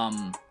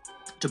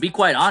 To be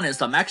quite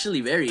honest, I'm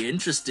actually very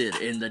interested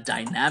in the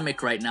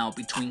dynamic right now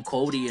between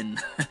Cody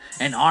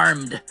and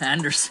Armed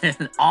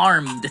Anderson.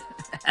 Armed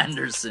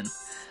Anderson.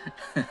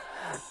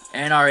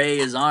 NRA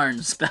is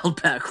armed,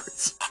 spelled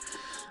backwards.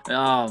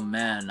 Oh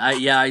man,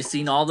 I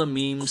seen all the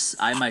memes.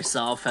 I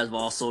myself have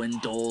also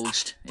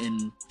indulged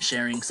in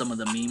sharing some of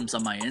the memes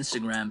on my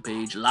Instagram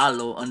page,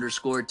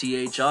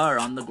 Lalo_THR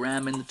on the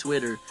gram and the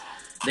Twitter.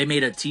 They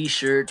made a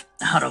t-shirt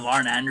out of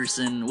Arn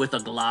Anderson with a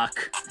Glock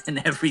and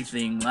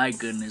everything. My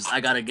goodness,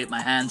 I gotta get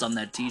my hands on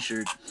that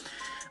t-shirt.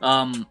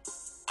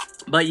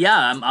 But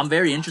yeah, I'm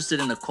very interested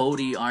in the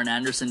Cody Arn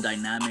Anderson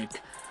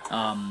dynamic,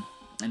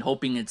 and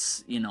hoping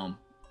it's,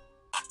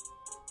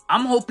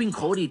 I'm hoping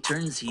Cody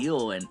turns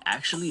heel and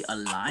actually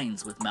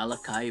aligns with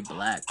Malachi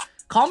Black.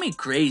 Call me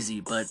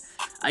crazy, but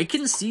I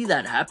can see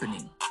that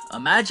happening.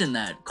 Imagine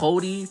that.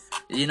 Cody,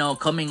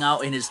 coming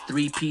out in his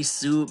three-piece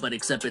suit, but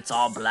except it's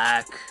all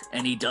black,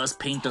 and he does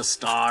paint a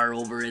star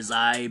over his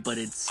eye, but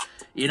it's,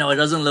 it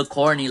doesn't look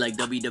corny like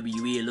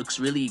WWE. It looks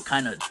really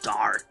kind of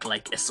dark,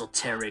 like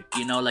esoteric,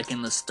 like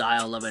in the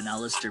style of an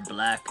Aleister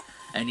Black.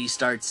 And he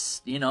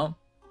starts,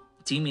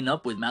 teaming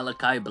up with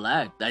Malachi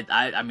Black.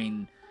 I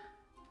mean,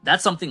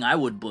 that's something I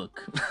would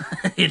book.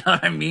 You know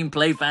what I mean?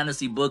 Play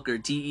Fantasy Book or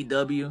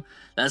TEW.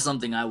 That's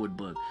something I would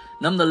book.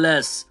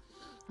 Nonetheless,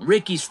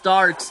 Ricky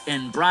Starks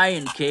and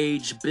Brian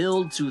Cage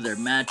build to their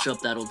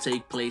matchup that'll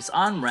take place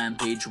on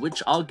Rampage,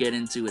 which I'll get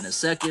into in a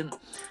second.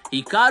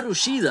 Hikaru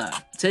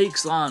Shida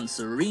takes on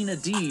Serena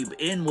Deeb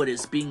in what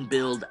is being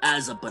billed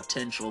as a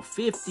potential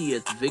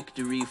 50th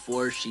victory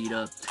for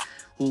Shida,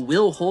 who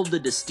will hold the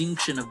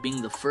distinction of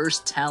being the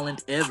first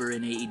talent ever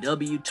in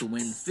AEW to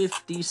win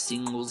 50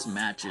 singles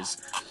matches.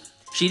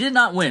 She did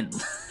not win.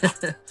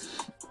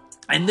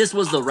 And this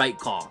was the right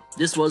call.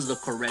 This was the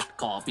correct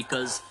call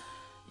because,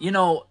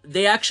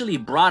 they actually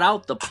brought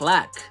out the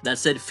plaque that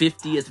said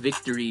 50th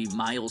victory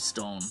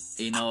milestone,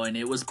 and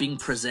it was being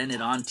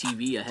presented on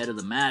TV ahead of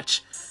the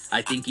match.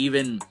 I think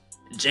even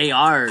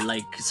JR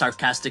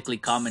sarcastically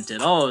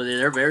commented, oh,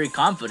 they're very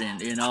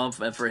confident,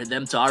 for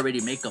them to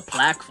already make a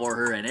plaque for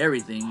her and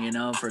everything,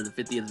 for the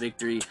 50th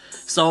victory.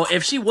 So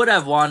if she would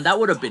have won, that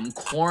would have been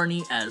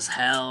corny as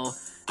hell.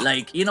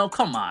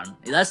 Come on,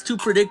 that's too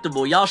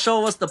predictable. Y'all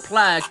show us the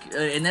plaque,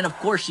 and then of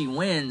course she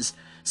wins.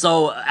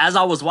 So as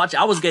I was watching,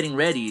 I was getting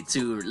ready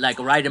to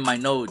write in my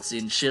notes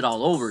and shit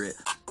all over it.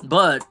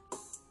 But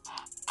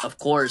of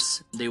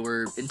course they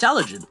were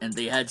intelligent and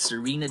they had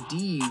Serena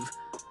Deeb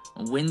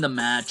win the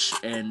match,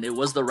 and it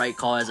was the right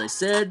call. As I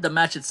said, the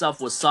match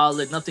itself was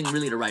solid, nothing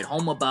really to write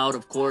home about.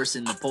 Of course,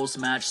 in the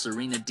post-match,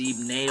 Serena Deeb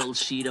nailed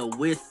Shida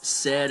with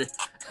said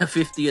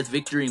 50th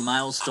victory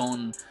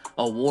milestone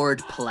award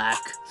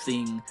plaque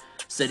thing,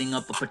 setting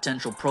up a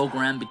potential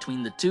program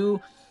between the two.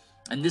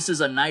 And this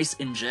is a nice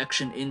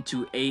injection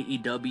into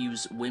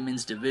AEW's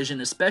women's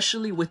division,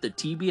 especially with the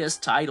TBS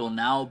title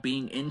now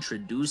being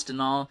introduced and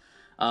all.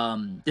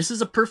 This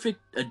is a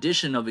perfect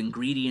addition of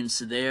ingredients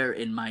there,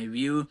 in my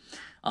view.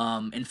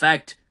 In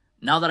fact,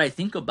 now that I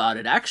think about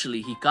it,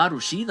 actually, Hikaru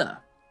Shida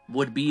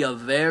would be a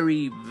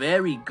very,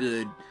 very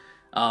good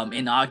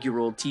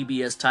inaugural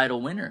TBS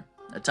title winner,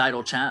 a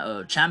title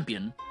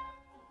champion,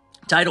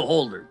 title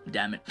holder,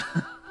 damn it.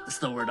 That's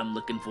the word I'm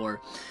looking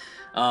for.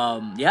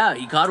 Yeah,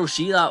 Hikaru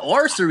Shida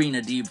or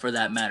Serena Deeb for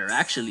that matter,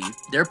 actually.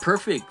 They're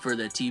perfect for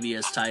the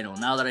TBS title,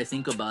 now that I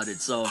think about it.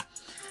 So,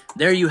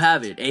 there you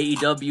have it.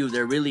 AEW,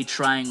 they're really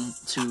trying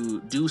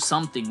to do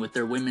something with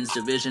their women's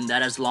division.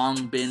 That has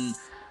long been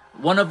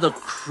one of the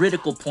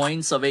critical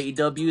points of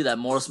AEW, that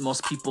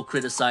most people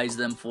criticize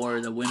them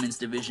for, the women's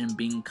division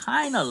being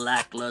kind of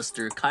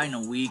lackluster, kind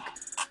of weak.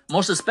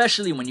 Most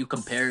especially when you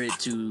compare it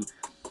to,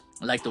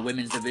 like, the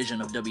women's division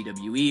of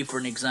WWE, for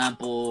an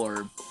example,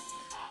 or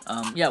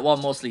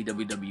mostly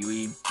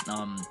WWE.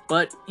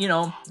 But, you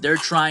know, they're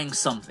trying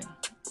something.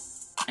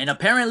 And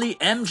apparently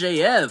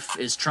MJF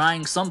is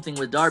trying something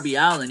with Darby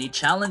Allin. He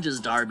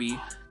challenges Darby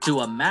to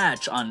a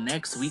match on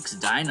next week's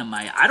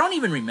Dynamite. I don't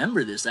even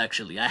remember this,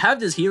 actually. I have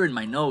this here in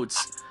my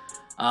notes,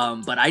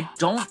 but I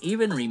don't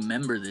even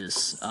remember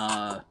this.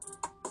 I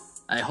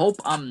hope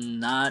I'm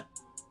not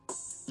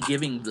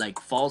giving, like,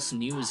 false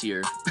news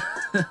here.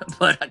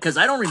 But because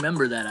I don't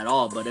remember that at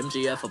all. But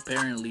MJF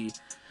apparently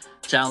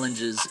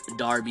challenges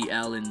Darby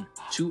Allin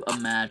to a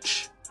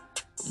match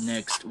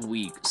next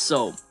week.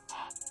 So,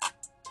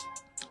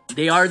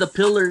 they are the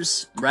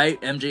pillars,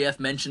 right? MJF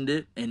mentioned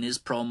it in his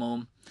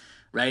promo,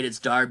 right? It's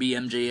Darby,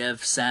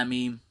 MJF,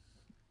 Sammy,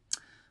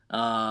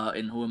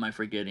 and who am I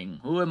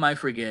forgetting?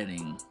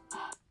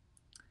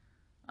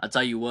 I'll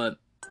tell you what.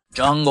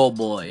 Jungle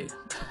Boy.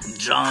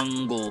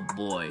 Jungle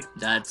Boy.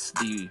 That's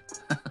the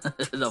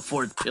the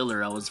fourth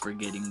pillar I was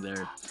forgetting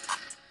there.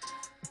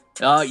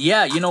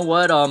 Yeah, you know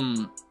what?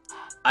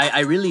 I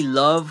really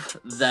love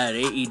that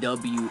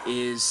AEW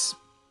is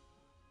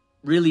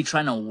really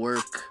trying to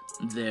work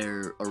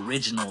their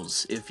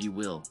originals, if you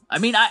will. I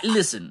mean,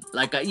 listen,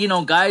 like, you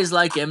know, guys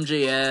like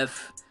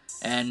MJF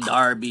and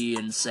Darby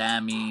and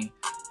Sammy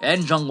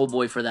and Jungle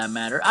Boy for that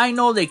matter, I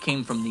know they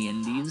came from the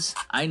indies.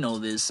 I know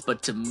this,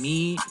 but to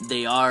me,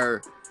 they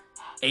are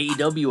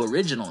AEW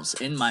originals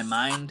in my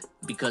mind,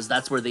 because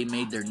that's where they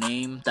made their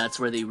name. That's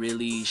where they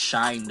really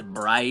shined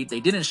bright. They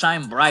didn't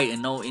shine bright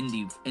in no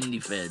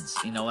indie feds.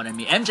 You know what I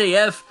mean?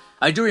 MJF,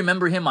 I do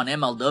remember him on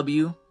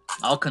MLW.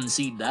 I'll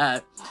concede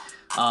that.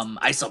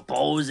 I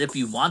suppose if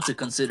you want to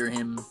consider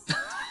him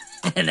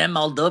an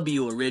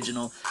MLW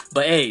original.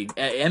 But hey,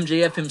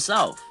 MJF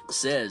himself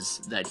says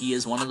that he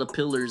is one of the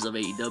pillars of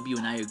AEW,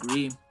 and I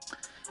agree.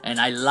 And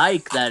I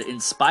like that in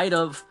spite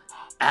of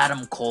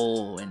Adam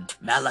Cole and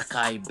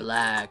Malachi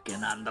Black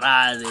and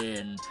Andrade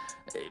and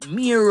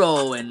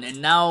Miro and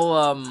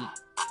now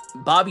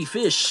Bobby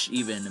Fish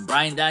even, and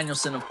Bryan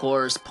Danielson, of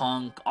course,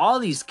 Punk, all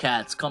these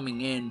cats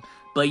coming in,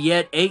 but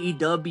yet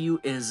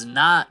AEW is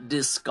not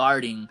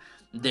discarding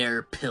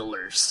their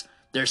pillars.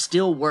 They're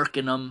still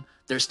working them.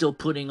 They're still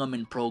putting them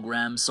in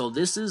programs. So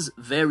this is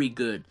very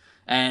good.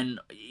 And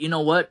you know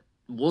what?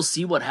 We'll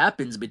see what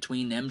happens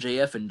between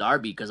MJF and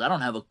Darby, because I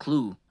don't have a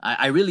clue.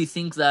 I really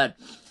think that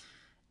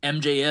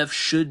MJF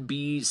should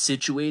be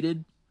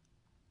situated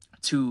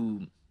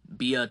to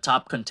be a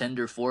top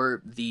contender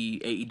for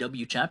the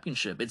AEW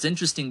championship. It's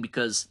interesting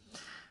because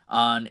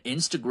on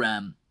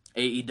Instagram,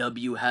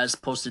 AEW has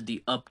posted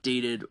the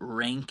updated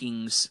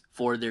rankings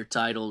for their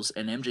titles,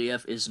 and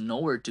MJF is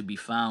nowhere to be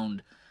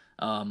found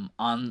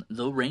on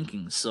the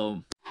rankings.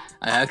 So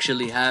I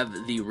actually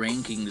have the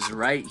rankings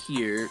right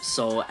here.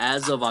 So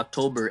as of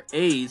October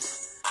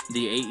 8th,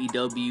 the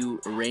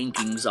AEW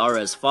rankings are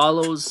as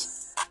follows.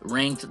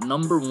 Ranked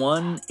number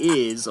 1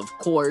 is, of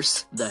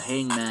course, the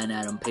Hangman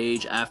Adam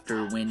Page,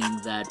 after winning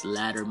that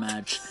ladder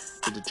match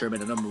to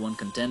determine a number 1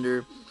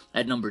 contender.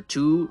 At number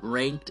 2,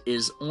 ranked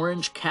is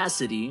Orange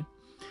Cassidy.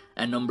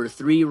 At number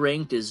 3,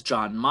 ranked is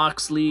Jon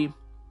Moxley.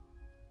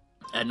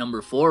 At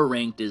number 4,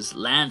 ranked is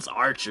Lance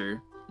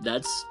Archer.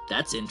 That's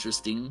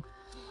interesting.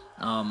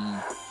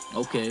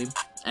 Okay.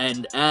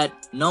 And at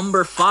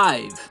number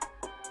 5,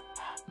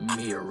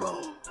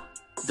 Miro,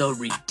 the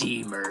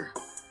Redeemer,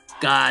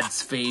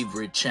 God's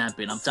favorite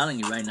champion. I'm telling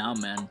you right now,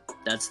 man.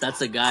 That's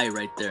the guy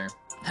right there.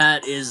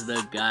 That is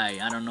the guy.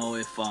 I don't know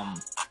if I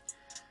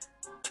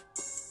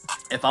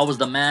was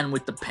the man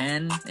with the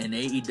pen in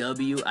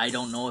AEW, I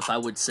don't know if I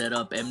would set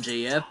up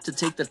MJF to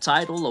take the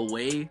title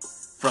away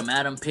from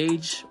Adam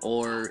Page,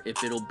 or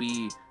if it'll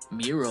be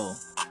Miro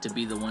to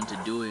be the one to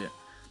do it.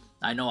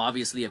 I know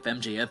obviously if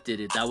MJF did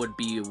it, that would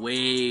be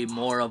way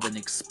more of an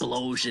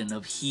explosion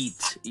of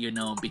heat, you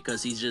know,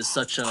 because he's just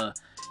such a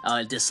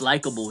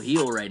dislikable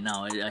heel right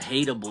now, a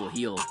hateable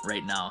heel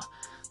right now.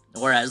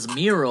 Whereas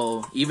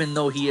Miro, even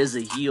though he is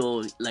a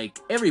heel, like,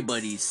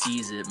 everybody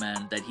sees it,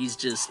 man, that he's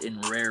just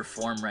in rare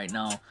form right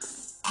now.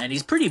 And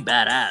he's pretty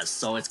badass,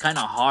 so it's kind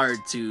of hard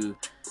to,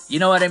 you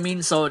know what I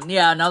mean? So,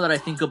 yeah, now that I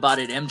think about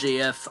it,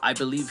 MJF, I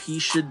believe he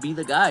should be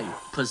the guy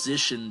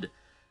positioned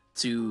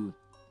to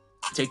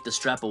take the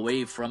strap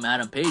away from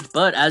Adam Page.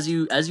 But as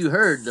you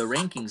heard, the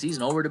rankings, he's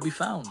nowhere to be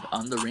found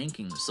on the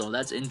rankings. So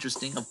that's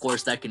interesting. Of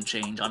course, that can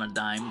change on a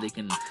dime. They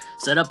can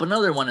set up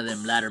another one of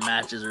them ladder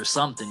matches or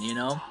something, you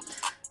know?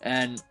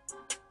 And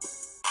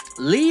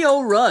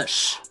Lio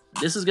Rush.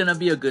 This is going to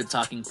be a good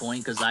talking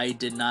point because I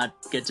did not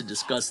get to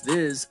discuss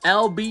this.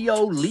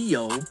 LBO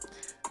Leo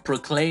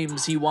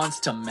proclaims he wants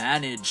to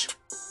manage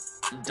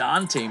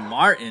Dante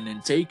Martin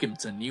and take him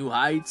to new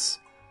heights.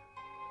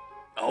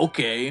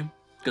 Okay,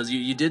 because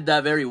you did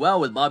that very well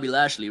with Bobby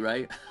Lashley,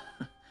 right?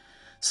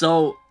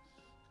 So,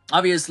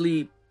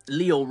 obviously,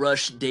 Lio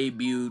Rush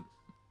debuted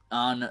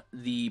on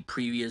the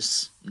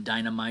previous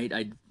Dynamite.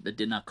 I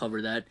did not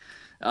cover that.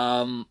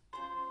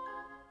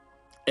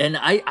 And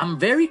I'm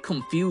very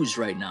confused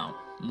right now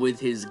with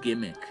his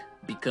gimmick.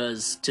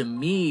 Because to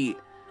me,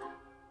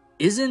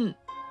 isn't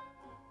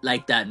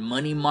like that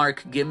Money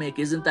Mark gimmick,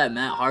 isn't that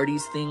Matt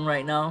Hardy's thing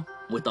right now?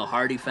 With the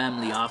Hardy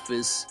Family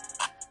Office.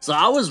 So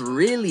I was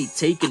really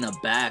taken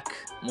aback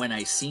when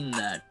I seen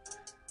that.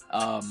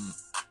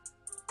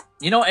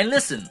 You know, and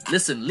listen,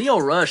 Lio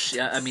Rush,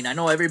 I mean, I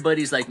know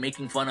everybody's, like,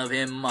 making fun of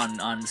him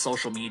on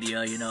social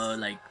media, you know,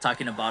 like,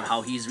 talking about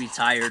how he's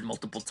retired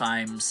multiple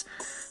times.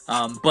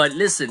 But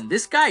listen,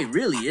 this guy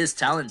really is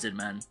talented,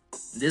 man.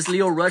 This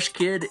Lio Rush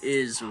kid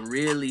is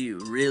really,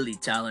 really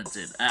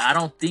talented. I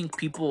don't think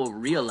people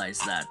realize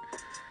that.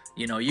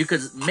 You know, you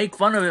could make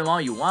fun of him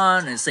all you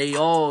want and say,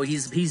 oh,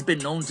 he's been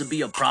known to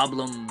be a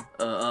problem,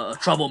 a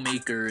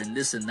troublemaker and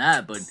this and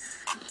that, but...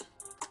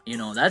 You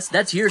know,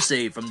 that's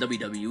hearsay from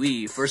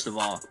WWE, first of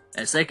all.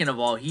 And second of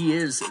all, he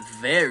is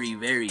very,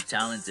 very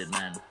talented,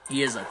 man.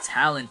 He is a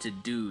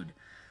talented dude.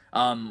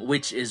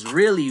 Which is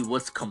really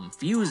what's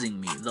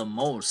confusing me the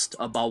most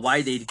about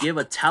why they'd give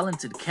a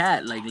talented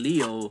cat like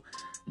Leo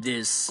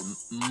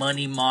this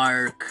Money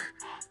Mark,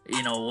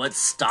 you know, what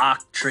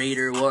stock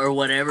trader or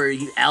whatever,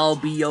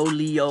 LBO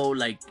Leo,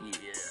 like,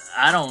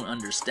 I don't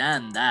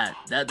understand that.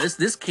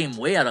 This came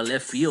way out of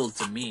left field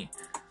to me.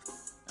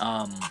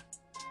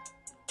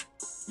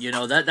 You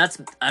know,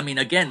 that's, I mean,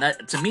 again,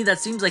 that to me, that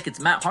seems like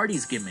it's Matt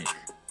Hardy's gimmick.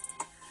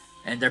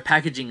 And they're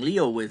packaging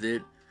Leo with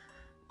it.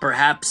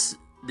 Perhaps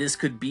this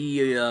could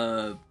be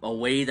a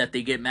way that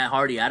they get Matt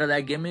Hardy out of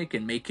that gimmick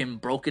and make him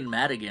Broken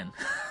Matt again.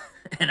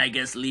 And I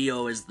guess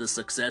Leo is the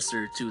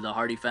successor to the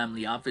Hardy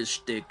Family Office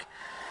shtick.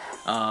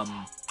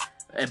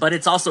 But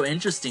it's also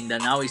interesting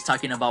that now he's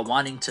talking about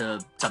wanting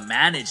to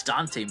manage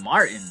Dante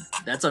Martin.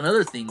 That's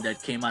another thing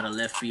that came out of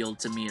left field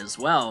to me as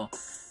well.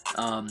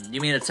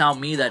 You mean to tell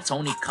me that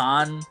Tony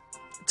Khan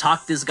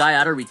talked this guy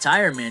out of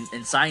retirement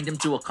and signed him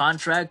to a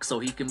contract so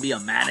he can be a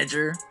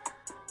manager?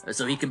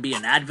 So he can be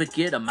an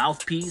advocate, a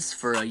mouthpiece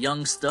for a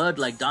young stud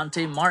like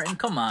Dante Martin?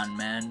 Come on,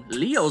 man.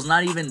 Leo's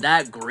not even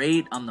that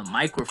great on the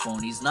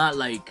microphone. He's not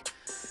like...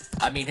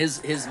 I mean,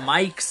 his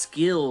mic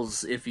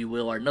skills, if you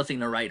will, are nothing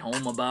to write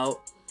home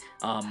about.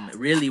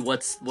 Really,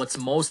 what's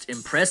most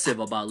impressive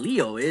about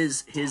Leo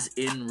is his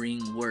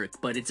in-ring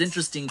work. But it's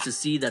interesting to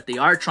see that they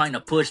are trying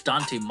to push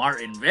Dante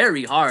Martin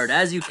very hard,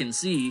 as you can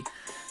see.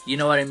 You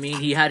know what I mean?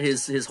 He had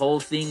his whole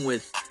thing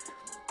with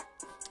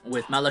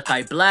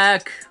Malachi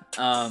Black,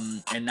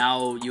 and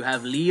now you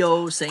have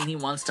Leo saying he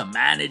wants to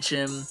manage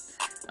him.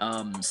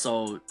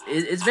 So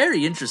it's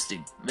very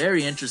interesting,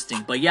 very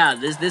interesting. But yeah,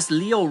 this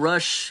Lio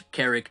Rush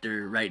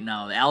character right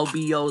now,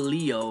 LBO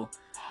Leo.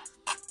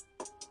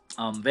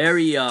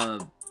 Very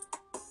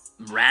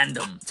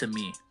random to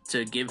me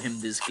to give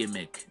him this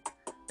gimmick.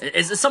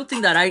 It's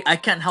something that I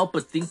can't help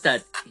but think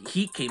that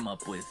he came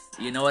up with.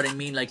 You know what I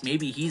mean? Like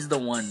maybe he's the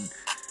one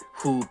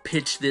who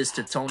pitched this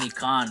to Tony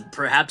Khan.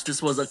 Perhaps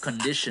this was a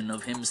condition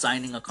of him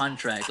signing a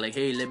contract. Like,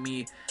 hey, let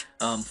me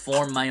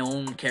form my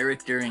own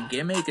character and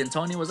gimmick. And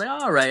Tony was like,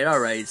 all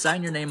right.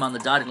 Sign your name on the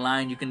dotted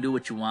line. You can do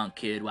what you want,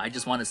 kid. I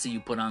just want to see you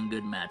put on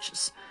good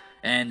matches.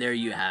 And there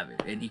you have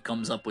it. And he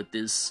comes up with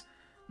this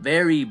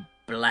very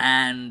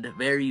bland,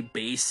 very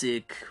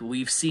basic.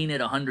 We've seen it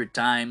 100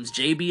 times.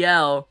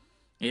 JBL,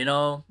 you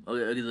know,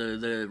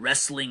 the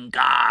wrestling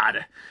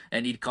god,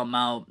 and he'd come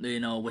out, you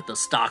know, with the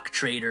stock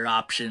trader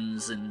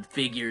options and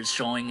figures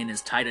showing in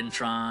his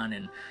Titantron,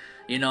 and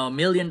you know, $1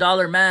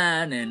 Million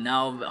Man, and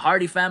now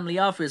Hardy Family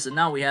Office, and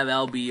now we have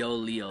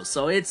LBO Leo.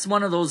 So it's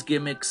one of those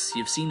gimmicks.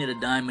 You've seen it a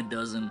dime a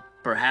dozen.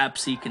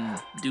 Perhaps he can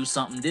do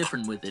something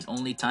different with it.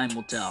 Only time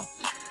will tell.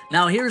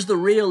 Now here's the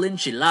real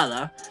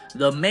enchilada,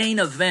 the main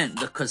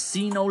event, the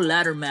Casino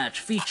Ladder Match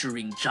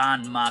featuring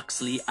Jon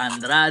Moxley,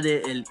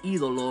 Andrade El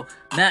Idolo,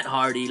 Matt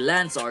Hardy,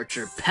 Lance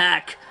Archer,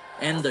 Pac,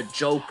 and the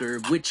Joker,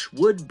 which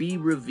would be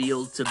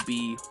revealed to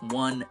be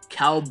one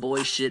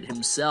cowboy shit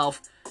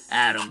himself,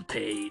 Adam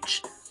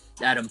Page.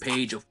 Adam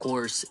Page, of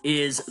course,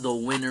 is the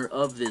winner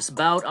of this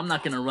bout. I'm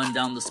not going to run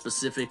down the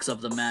specifics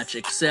of the match,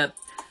 except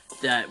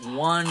that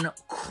one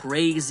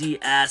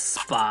crazy-ass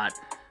spot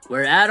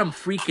where Adam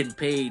freaking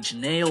Page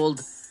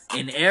nailed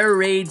an air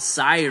raid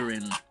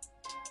siren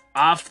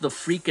off the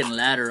freaking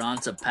ladder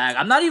onto Pac.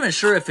 I'm not even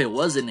sure if it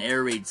was an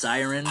air raid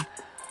siren.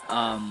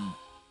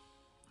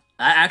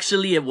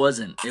 Actually, it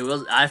wasn't.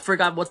 I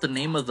forgot what the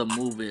name of the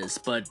move is,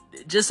 but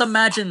just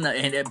imagine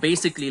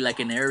basically like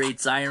an air raid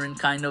siren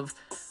kind of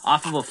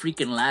off of a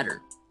freaking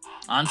ladder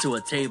onto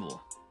a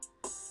table.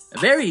 A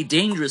very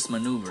dangerous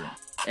maneuver.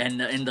 and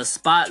the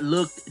spot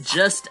looked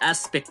just as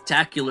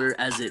spectacular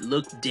as it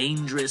looked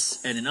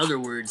dangerous, and in other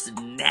words,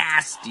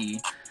 nasty.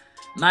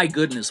 My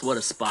goodness, what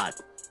a spot.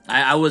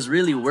 I was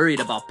really worried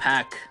about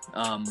Pac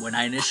when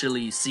I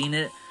initially seen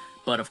it,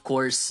 but of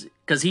course,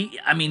 because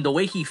the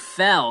way he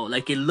fell,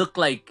 like, it looked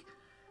like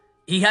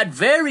he had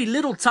very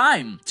little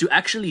time to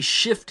actually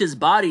shift his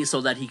body so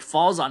that he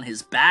falls on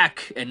his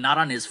back and not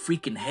on his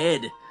freaking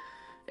head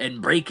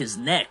and break his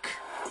neck.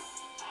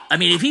 I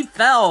mean, if he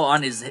fell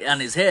on his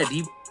head,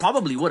 he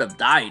probably would have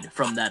died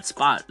from that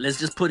spot. Let's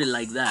just put it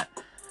like that.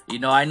 You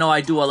know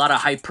I do a lot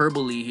of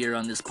hyperbole here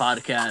on this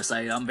podcast.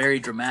 I'm very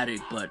dramatic,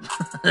 but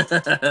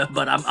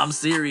but I'm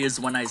serious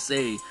when I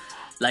say,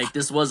 like,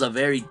 this was a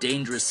very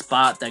dangerous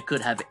spot that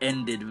could have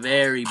ended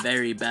very,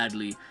 very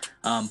badly.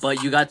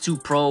 But you got two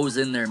pros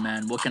in there,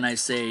 man. What can I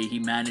say? He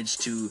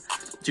managed to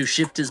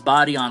shift his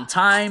body on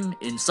time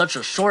in such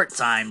a short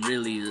time,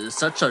 really.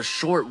 Such a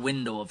short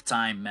window of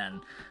time,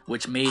 man.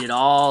 Which made it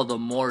all the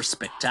more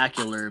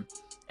spectacular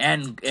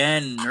and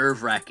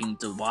nerve-wracking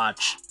to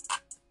watch.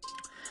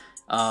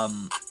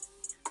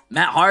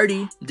 Matt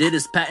Hardy did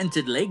his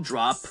patented leg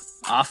drop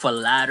off a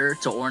ladder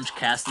to Orange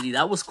Cassidy.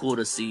 That was cool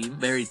to see.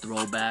 Very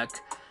throwback.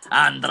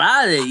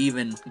 Andrade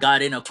even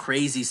got in a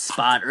crazy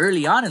spot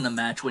early on in the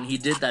match when he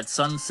did that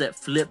sunset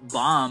flip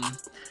bomb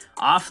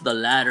off the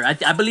ladder.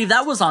 I believe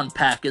that was on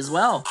Pac as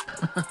well.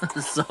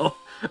 So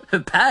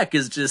Pac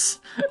is just,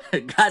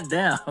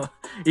 goddamn,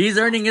 he's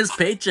earning his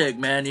paycheck,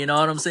 man. You know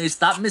what I'm saying?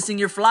 Stop missing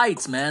your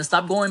flights, man.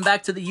 Stop going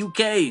back to the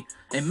UK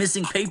and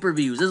missing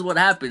pay-per-views. This is what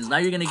happens. Now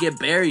you're gonna get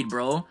buried,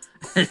 bro.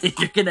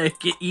 You're gonna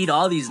eat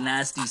all these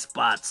nasty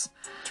spots.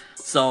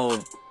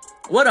 So,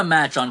 what a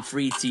match on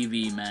free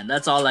TV, man.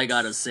 That's all I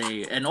gotta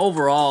say. And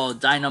overall,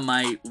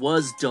 Dynamite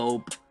was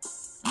dope.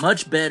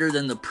 Much better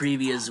than the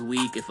previous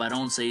week, if I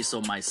don't say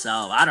so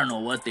myself. I don't know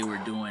what they were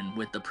doing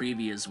with the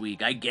previous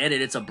week. I get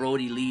it. It's a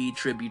Brody Lee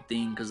tribute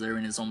thing because they're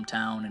in his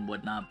hometown and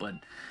whatnot. But,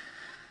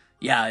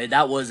 yeah,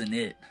 that wasn't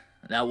it.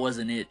 That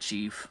wasn't it,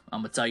 Chief.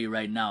 I'm going to tell you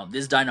right now.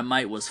 This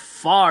Dynamite was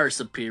far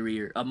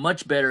superior. A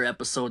much better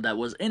episode that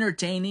was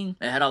entertaining.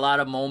 It had a lot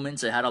of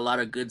moments. It had a lot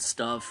of good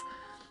stuff.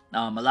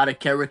 A lot of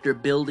character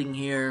building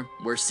here.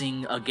 We're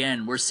seeing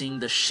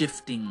the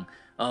shifting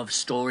of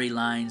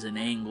storylines and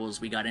angles.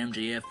 We got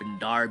MJF and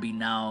Darby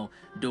now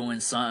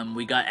doing something.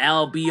 We got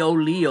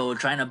LBO Leo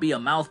trying to be a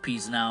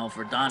mouthpiece now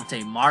for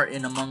Dante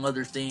Martin, among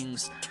other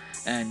things.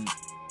 And,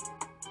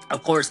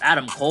 of course,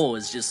 Adam Cole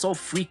is just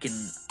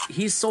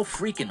he's so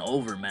freaking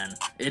over, man.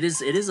 It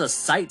is a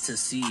sight to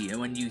see. And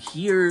when you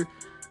hear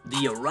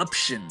the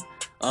eruption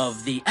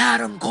of the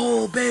Adam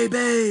Cole,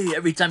 baby,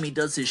 every time he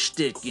does his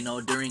shtick,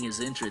 during his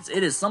entrance,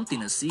 it is something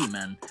to see,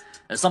 man.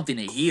 It's something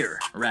to hear,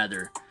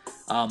 rather.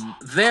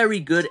 Very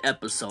good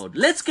episode.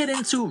 Let's get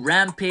into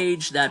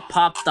Rampage that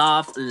popped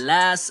off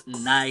last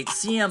night.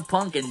 CM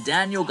Punk and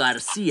Daniel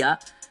Garcia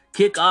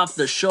kick off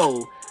the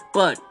show.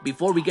 But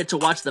before we get to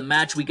watch the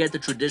match, we get the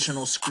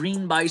traditional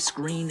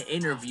screen-by-screen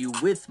interview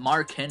with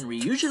Mark Henry,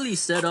 usually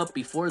set up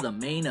before the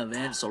main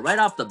event. So right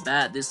off the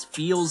bat, this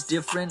feels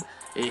different.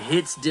 It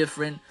hits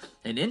different.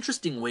 An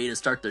interesting way to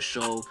start the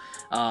show.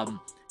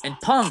 And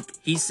Punk,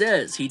 he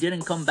says he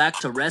didn't come back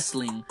to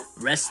wrestling.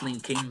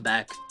 Wrestling came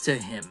back to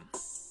him.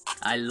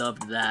 I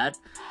loved that.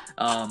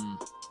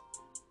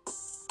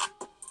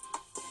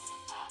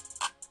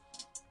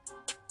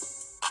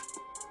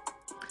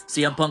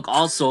 CM Punk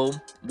also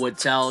would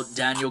tell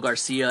Daniel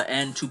Garcia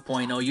and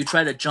 2.0, you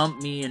try to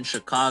jump me in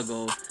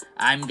Chicago,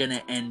 I'm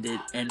gonna end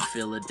it in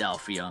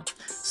Philadelphia.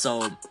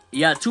 So,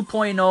 yeah,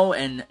 2.0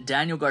 and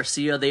Daniel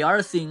Garcia, they are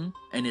a thing,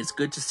 and it's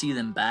good to see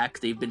them back.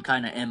 They've been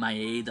kind of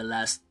MIA the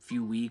last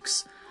few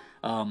weeks.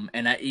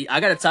 And I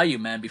gotta tell you,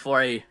 man,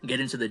 before I get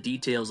into the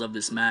details of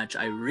this match,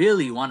 I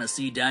really want to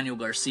see Daniel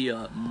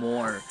Garcia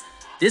more.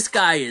 This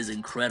guy is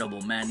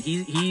incredible, man.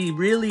 He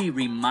really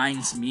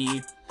reminds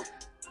me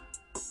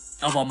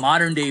of a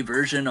modern day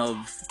version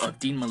of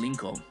Dean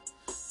Malenko.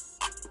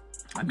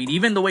 I mean,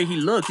 even the way he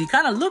looks, he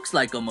kind of looks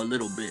like him a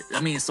little bit.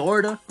 I mean,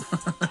 sorta.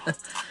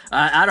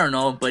 I don't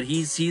know, but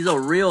he's a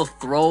real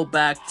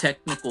throwback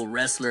technical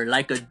wrestler,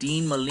 like a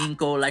Dean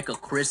Malenko, like a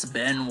Chris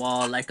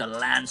Benoit, like a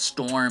Lance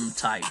Storm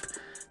type.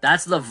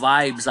 That's the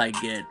vibes I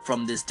get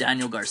from this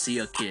Daniel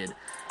Garcia kid.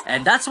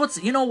 And that's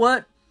you know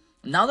what?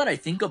 Now that I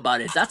think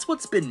about it, that's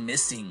what's been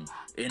missing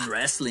in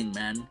wrestling,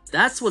 man.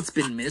 That's what's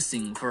been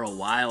missing for a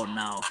while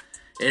now.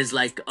 Is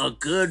like a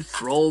good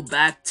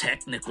throwback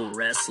technical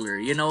wrestler.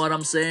 You know what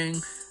I'm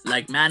saying?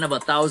 Like Man of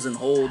 1,000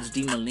 Holds,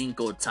 Dean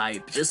Malenko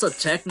type. Just a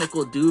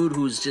technical dude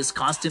who's just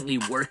constantly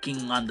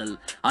working on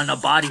the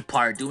body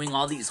part, doing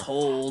all these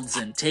holds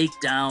and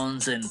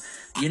takedowns, and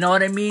you know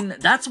what I mean?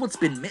 That's what's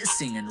been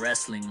missing in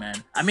wrestling,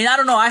 man. I mean, I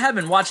don't know. I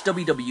haven't watched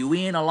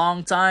WWE in a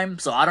long time,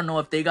 so I don't know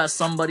if they got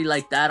somebody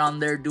like that on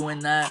there doing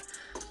that.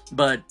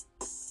 But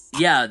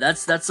yeah,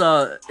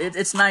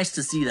 it's nice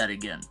to see that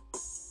again.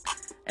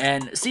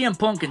 And CM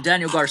Punk and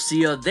Daniel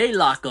Garcia, they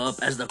lock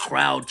up as the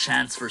crowd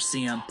chants for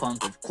CM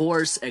Punk. Of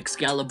course,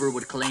 Excalibur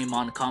would claim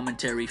on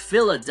commentary,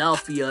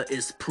 Philadelphia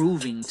is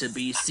proving to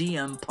be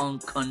CM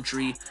Punk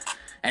country.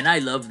 And I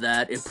love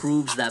that. It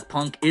proves that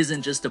Punk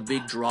isn't just a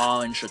big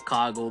draw in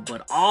Chicago,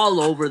 but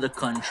all over the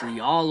country,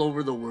 all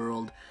over the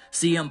world.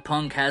 CM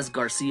Punk has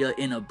Garcia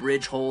in a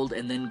bridge hold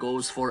and then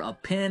goes for a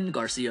pin.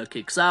 Garcia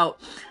kicks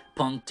out.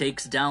 Punk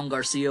takes down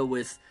Garcia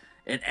with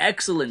an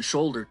excellent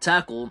shoulder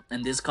tackle,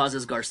 and this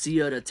causes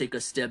Garcia to take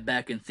a step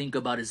back and think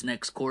about his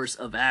next course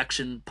of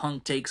action.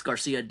 Punk takes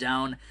Garcia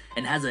down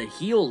and has a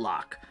heel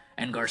lock,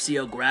 and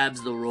Garcia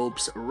grabs the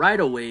ropes right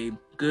away.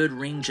 Good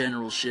ring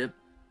generalship.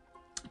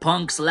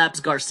 Punk slaps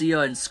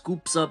Garcia and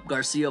scoops up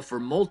Garcia for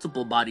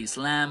multiple body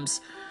slams.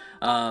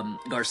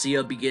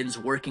 Garcia begins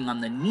working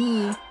on the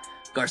knee.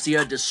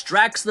 Garcia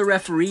distracts the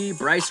referee,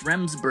 Bryce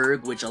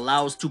Remsburg, which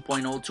allows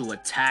 2.0 to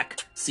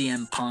attack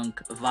CM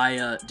Punk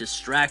via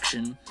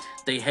distraction.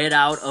 They head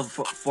out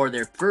for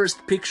their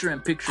first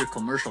picture-in-picture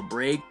commercial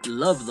break.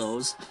 Love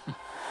those.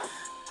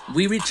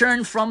 We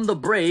return from the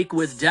break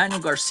with Daniel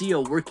Garcia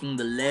working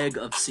the leg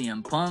of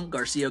CM Punk.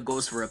 Garcia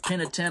goes for a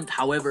pin attempt,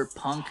 however,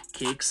 Punk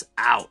kicks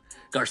out.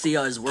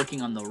 Garcia is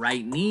working on the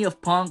right knee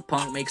of Punk.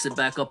 Punk makes it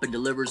back up and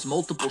delivers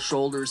multiple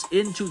shoulders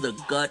into the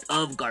gut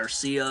of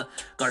Garcia.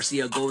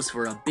 Garcia goes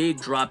for a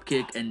big drop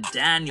kick and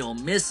Daniel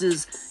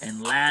misses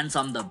and lands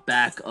on the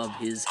back of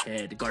his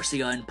head.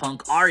 Garcia and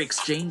Punk are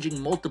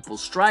exchanging multiple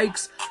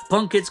strikes.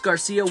 Punk hits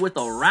Garcia with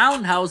a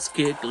roundhouse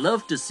kick.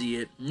 Love to see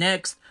it.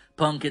 Next,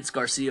 Punk hits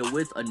Garcia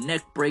with a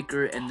neck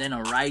breaker and then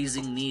a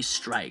rising knee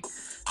strike.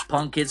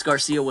 Punk hits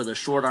Garcia with a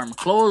short arm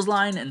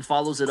clothesline and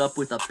follows it up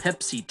with a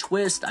Pepsi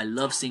twist. I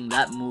love seeing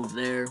that move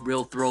there.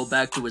 Real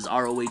throwback to his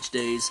ROH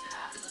days.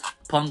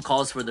 Punk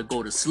calls for the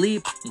go to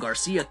sleep.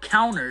 Garcia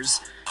counters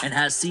and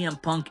has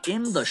CM Punk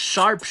in the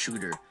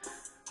sharpshooter.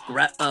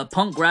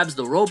 Punk grabs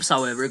the ropes,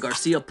 however.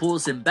 Garcia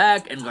pulls him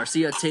back and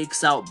Garcia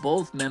takes out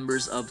both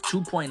members of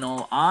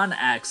 2.0 on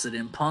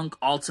accident. Punk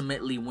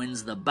ultimately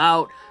wins the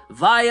bout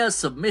via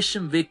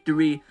submission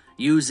victory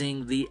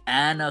using the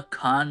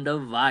Anaconda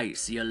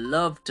Vice. You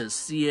love to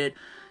see it.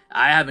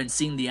 I haven't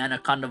seen the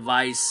Anaconda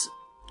Vice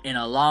in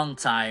a long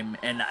time,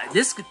 and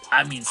some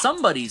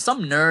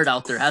nerd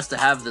out there has to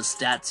have the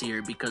stats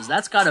here, because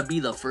that's gotta be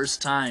the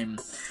first time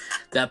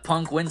that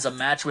Punk wins a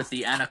match with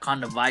the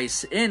Anaconda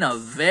Vice in a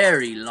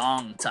very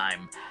long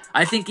time.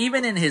 I think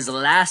even in his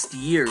last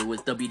year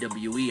with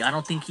WWE, I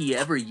don't think he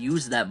ever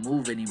used that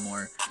move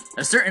anymore.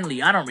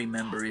 Certainly, I don't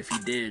remember if he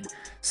did.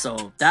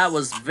 So, that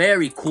was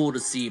very cool to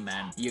see,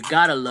 man. You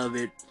gotta love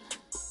it.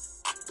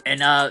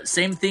 And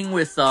same thing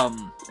with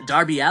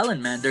Darby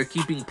Allin, man. They're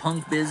keeping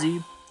Punk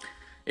busy.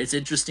 It's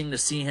interesting to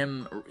see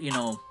him,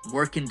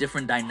 working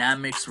different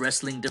dynamics,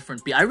 wrestling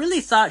different people. I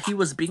really thought he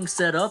was being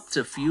set up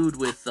to feud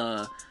with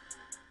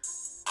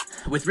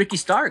Ricky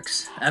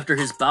Starks after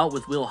his bout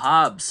with Will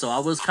Hobbs. So I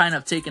was kind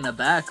of taken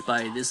aback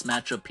by this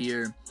matchup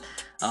here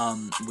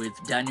with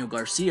Daniel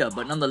Garcia.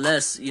 But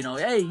nonetheless,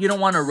 hey, you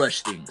don't want to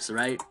rush things,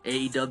 right?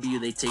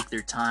 AEW, they take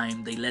their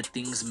time. They let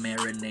things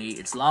marinate.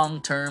 It's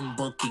long-term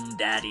booking,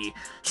 daddy.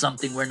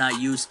 Something we're not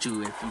used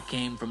to if you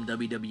came from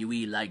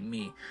WWE like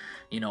me,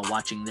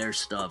 watching their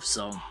stuff.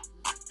 So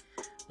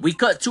we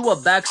cut to a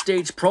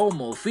backstage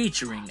promo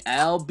featuring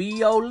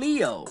Albio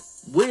Leo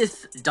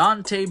with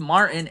Dante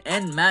Martin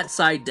and Matt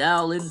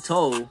Sydal in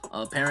tow.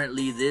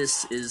 Apparently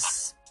this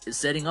is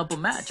setting up a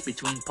match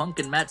between Punk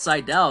and Matt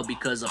Sydal,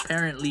 because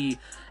apparently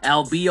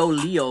Albio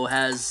Leo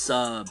has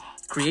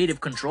creative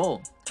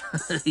control.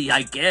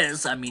 I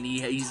guess. I mean,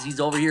 he's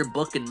over here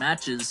booking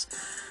matches.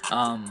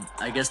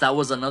 I guess that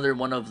was another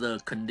one of the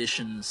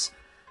conditions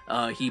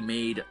he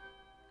made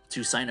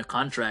to sign a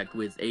contract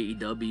with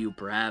AEW,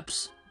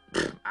 perhaps.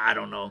 I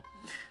don't know.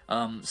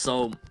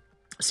 So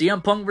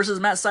CM Punk versus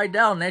Matt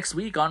Sydal next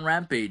week on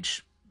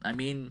Rampage. I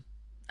mean,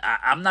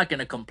 I'm not going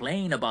to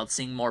complain about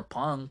seeing more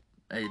Punk.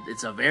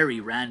 It's a very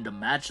random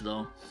match,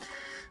 though.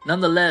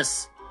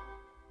 Nonetheless,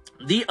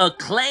 the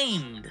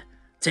Acclaimed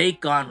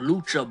take on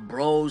Lucha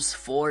Bros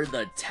for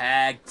the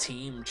Tag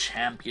Team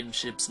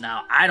Championships.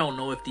 Now, I don't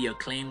know if the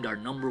Acclaimed are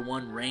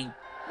 #1 ranked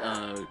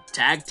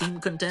tag team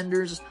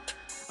contenders.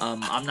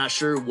 I'm not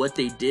sure what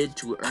they did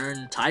to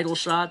earn title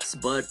shots,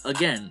 but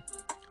again,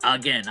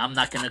 I'm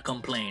not gonna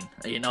complain.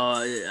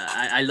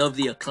 I love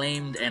the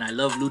Acclaimed and I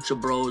love Lucha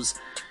Bros,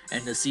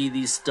 and to see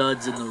these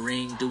studs in the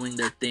ring doing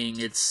their thing,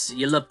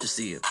 you love to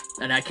see it.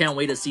 And I can't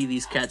wait to see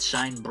these cats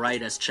shine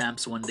bright as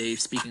champs one day,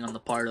 speaking on the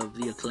part of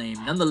the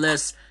Acclaimed.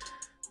 Nonetheless,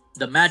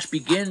 the match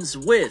begins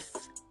with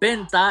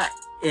Penta,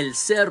 El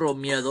Cerro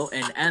Miedo,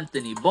 and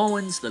Anthony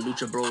Bowens. The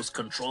Lucha Bros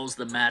controls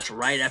the match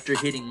right after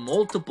hitting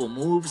multiple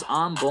moves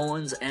on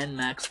Bowens and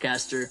Max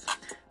Caster.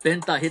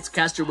 Penta hits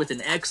Caster with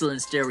an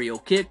excellent stereo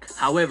kick.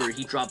 However,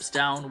 he drops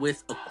down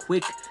with a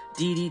quick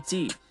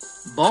DDT.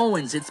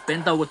 Bowens hits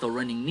Penta with a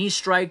running knee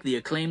strike. The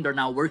Acclaimed are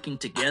now working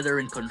together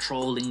and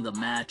controlling the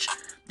match.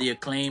 The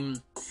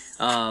Acclaimed,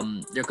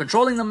 they're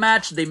controlling the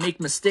match. They make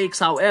mistakes,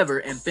 however,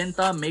 and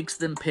Penta makes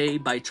them pay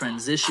by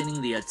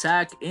transitioning the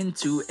attack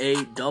into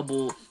a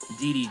double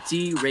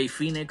DDT. Rey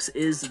Fenix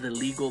is the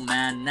legal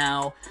man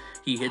now.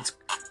 He hits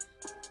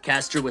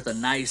Caster with a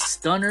nice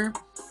stunner.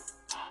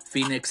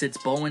 Phoenix hits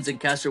Bowens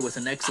and Caster with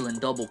an excellent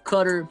double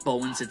cutter.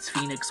 Bowens hits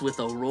Phoenix with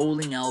a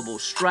rolling elbow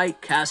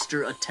strike.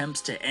 Caster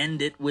attempts to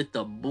end it with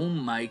the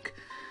boom mic.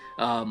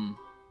 And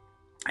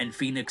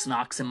Phoenix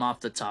knocks him off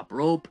the top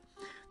rope.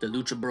 The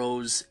Lucha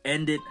Bros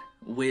end it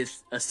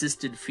with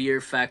assisted fear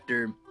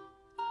factor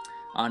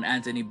on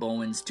Anthony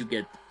Bowens to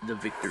get the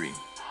victory.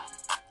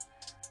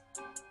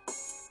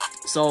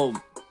 So,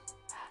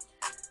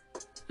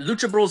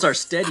 Lucha Bros are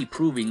steady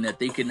proving that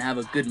they can have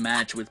a good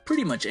match with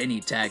pretty much any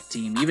tag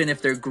team, even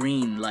if they're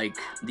green like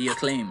the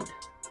Acclaimed.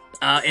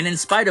 And in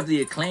spite of the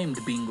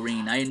Acclaimed being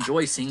green, I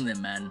enjoy seeing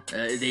them, man.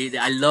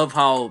 I love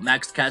how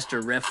Max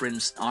Caster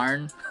referenced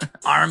Armed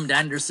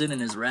Anderson in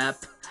his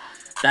rap.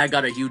 That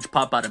got a huge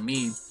pop out of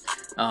me.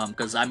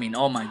 Because, I mean,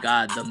 oh my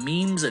god, the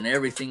memes and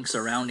everything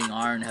surrounding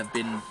Arn have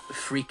been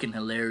freaking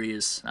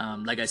hilarious.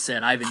 Like I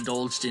said, I've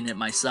indulged in it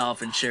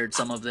myself and shared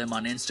some of them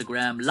on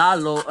Instagram.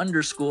 Lalo_THR,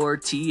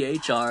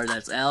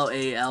 that's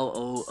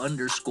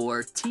LALO_THR.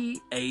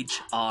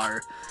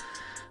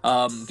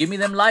 Give me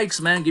them likes,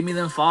 man, give me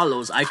them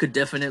follows. I could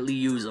definitely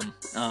use them.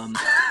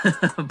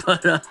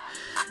 But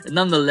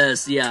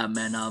nonetheless, yeah,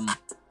 man,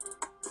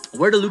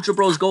 where do Lucha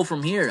Bros go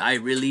from here?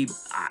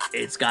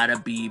 It's gotta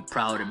be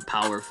Proud and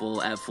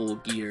Powerful at Full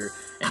Gear,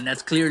 and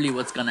that's clearly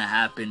what's gonna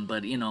happen.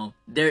 But you know,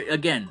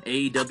 again,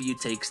 AEW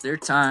takes their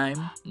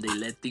time. They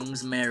let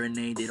things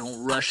marinate. They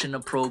don't rush into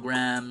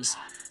programs.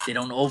 They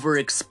don't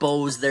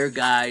overexpose their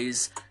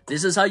guys.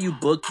 This is how you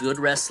book good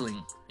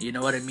wrestling. You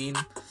know what I mean?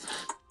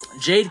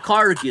 Jade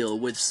Cargill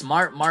with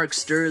Smart Mark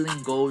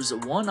Sterling goes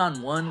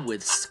one-on-one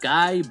with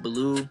Sky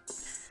Blue.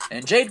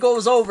 And Jade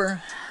goes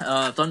over.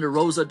 Thunder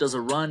Rosa does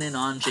a run-in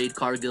on Jade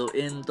Cargill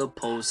in the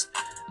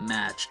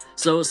post-match.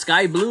 So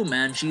Sky Blue,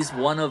 man, she's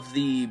one of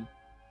the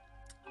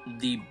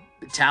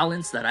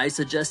talents that I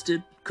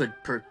suggested could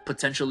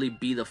potentially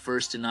be the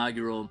first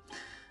inaugural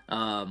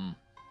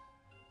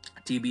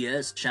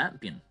TBS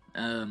champion.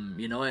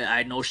 You know,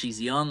 I know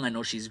she's young, I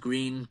know she's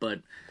green,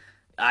 but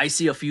I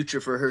see a future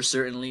for her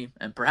certainly.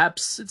 And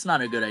perhaps it's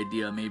not a good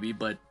idea, maybe,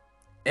 but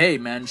hey,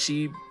 man,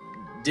 she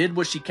did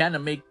what she can to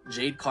make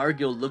Jade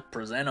Cargill look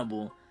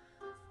presentable.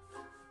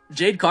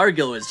 Jade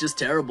Cargill is just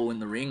terrible in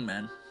the ring,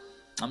 man.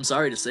 I'm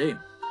sorry to say.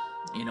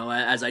 You know,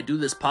 as I do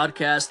this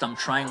podcast, I'm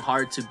trying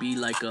hard to be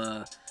like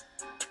an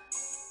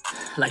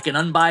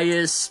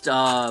unbiased,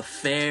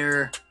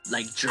 fair,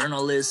 like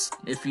journalist,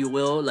 if you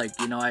will. Like,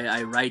 you know,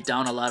 I write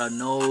down a lot of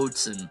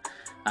notes and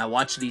I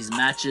watch these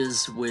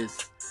matches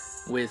with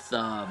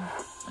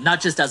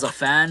not just as a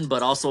fan,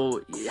 but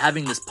also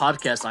having this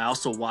podcast, I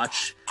also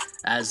watch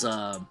as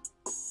a,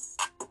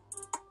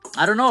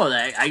 I don't know,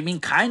 I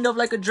mean, kind of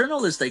like a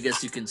journalist, I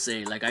guess you can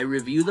say. Like, I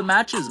review the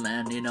matches,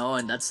 man, you know,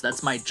 and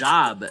that's my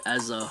job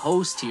as a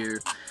host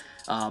here.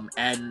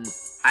 And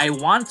I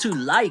want to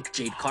like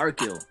Jade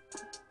Cargill.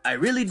 I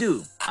really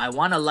do. I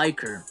want to like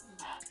her.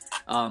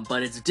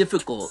 But it's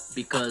difficult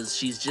because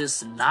she's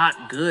just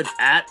not good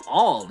at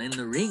all in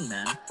the ring,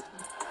 man.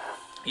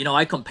 You know,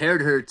 I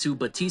compared her to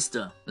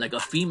Batista, like a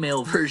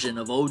female version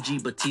of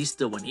OG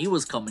Batista when he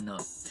was coming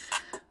up.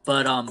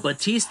 But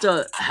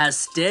Batista has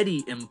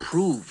steady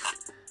improved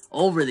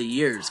over the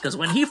years. Because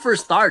when he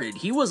first started,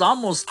 he was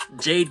almost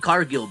Jade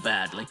Cargill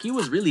bad. Like, he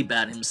was really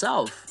bad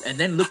himself. And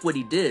then look what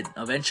he did.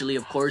 Eventually,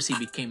 of course, he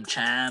became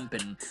champ.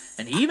 And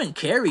he even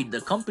carried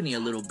the company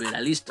a little bit.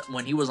 At least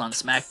when he was on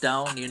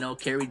SmackDown, you know,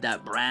 carried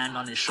that brand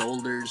on his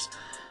shoulders.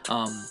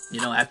 You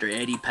know, after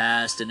Eddie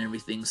passed and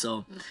everything.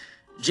 So,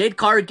 Jade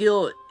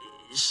Cargill,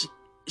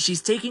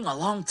 she's taking a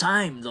long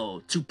time,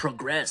 though, to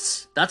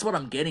progress. That's what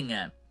I'm getting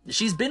at.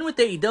 She's been with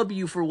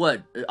AEW for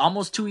what?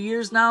 Almost 2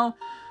 years now?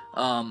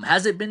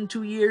 Has it been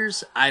 2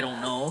 years? I don't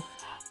know.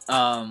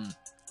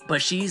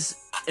 But she's,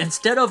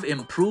 instead of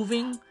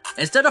improving,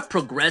 instead of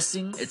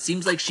progressing, it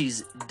seems like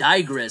she's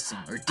digressing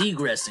or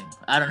degressing.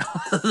 I don't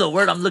know the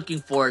word I'm looking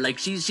for. Like,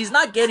 she's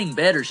not getting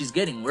better, she's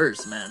getting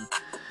worse, man.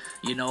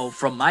 You know,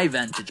 from my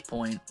vantage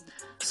point.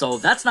 So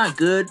that's not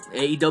good.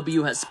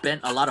 AEW has spent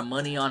a lot of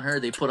money on her.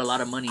 They put a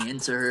lot of money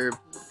into her.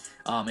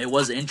 It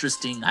was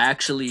interesting. I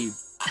actually...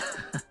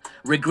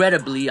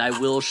 Regrettably, I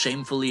will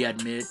shamefully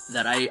admit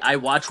that I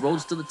watch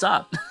Roads to the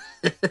Top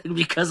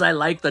because I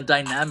like the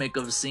dynamic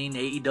of seeing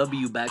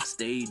AEW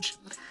backstage,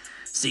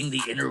 seeing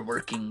the inner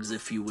workings,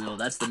 if you will.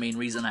 That's the main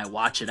reason I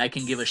watch it. I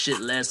can give a shit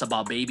less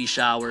about baby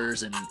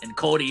showers and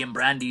Cody and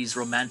Brandy's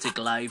romantic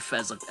life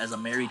as a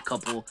married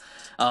couple.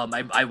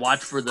 I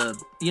watch for the,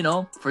 you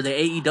know, for the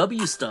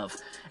AEW stuff.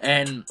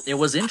 And it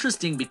was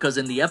interesting because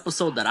in the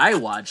episode that I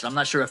watched, I'm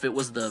not sure if it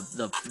was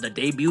the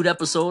debut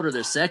episode or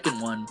the second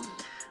one,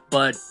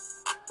 but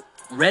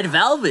Red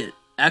Velvet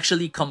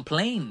actually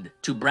complained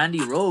to Brandy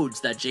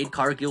Rhodes that Jade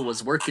Cargill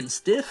was working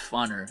stiff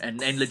on her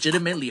and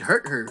legitimately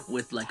hurt her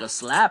with like a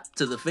slap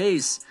to the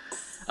face.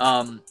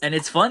 And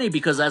it's funny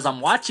because as I'm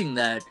watching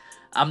that,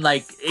 I'm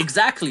like,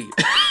 exactly.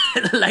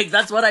 Like,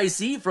 that's what I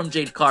see from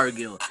Jade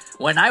Cargill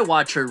when I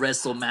watch her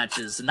wrestle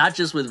matches, not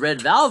just with Red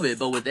Velvet,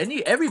 but with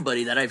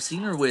everybody that I've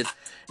seen her with.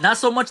 Not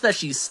so much that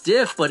she's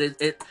stiff, but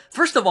it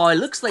first of all, it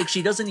looks like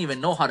she doesn't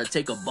even know how to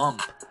take a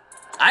bump.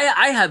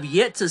 I have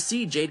yet to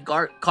see Jade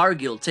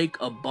Cargill take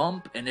a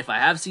bump, and if I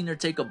have seen her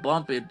take a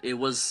bump, it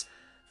was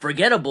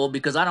forgettable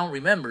because I don't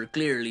remember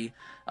clearly.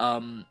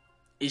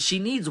 She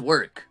needs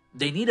work.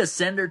 They need to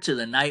send her to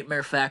the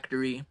Nightmare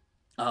Factory.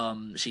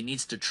 She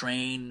needs to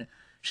train.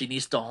 She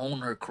needs to hone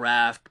her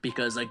craft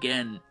because,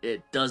 again,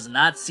 it does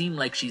not seem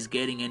like she's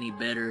getting any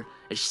better.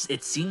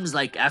 It seems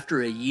like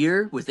after a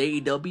year with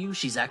AEW,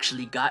 she's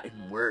actually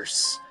gotten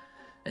worse.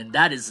 And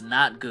that is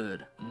not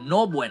good.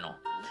 No bueno.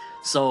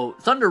 So,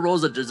 Thunder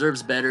Rosa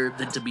deserves better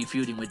than to be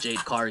feuding with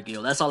Jade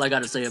Cargill. That's all I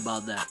gotta say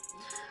about that.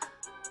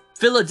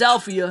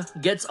 Philadelphia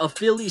gets a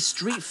Philly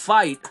street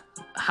fight,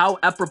 how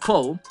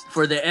apropos,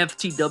 for the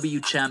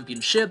FTW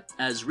Championship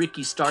as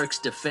Ricky Starks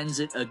defends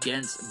it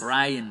against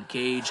Brian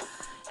Cage.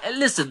 And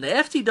listen, the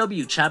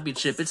FTW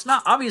Championship, it's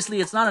not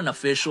an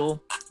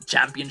official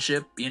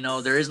championship, you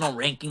know, there is no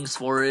rankings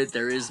for it,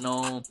 there is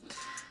no,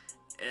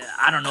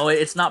 I don't know,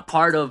 it's not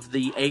part of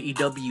the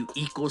AEW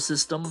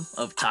ecosystem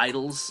of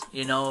titles,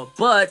 you know,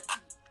 but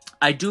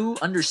I do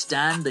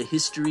understand the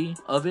history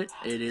of it.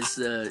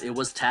 It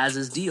was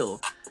Taz's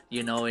deal,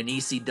 you know, in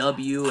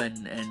ECW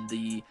and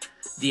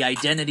the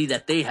identity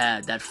that they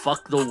had, that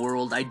fuck the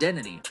world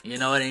identity. You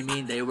know what I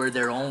mean? They were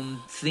their own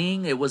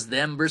thing. It was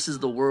them versus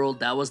the world.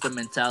 That was the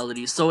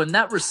mentality. So in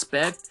that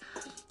respect,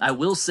 I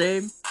will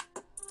say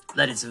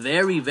that it's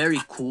very,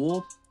 very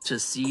cool to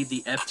see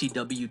the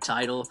FTW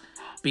title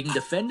being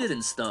defended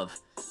and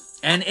stuff.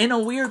 And in a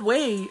weird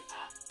way,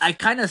 I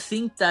kind of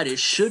think that it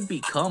should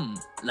become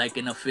like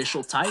an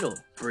official title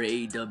for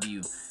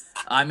AEW.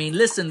 I mean,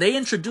 listen, they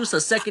introduced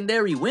a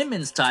secondary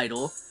women's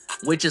title,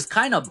 which is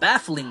kind of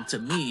baffling to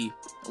me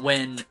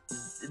when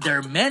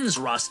their men's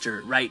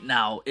roster right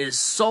now is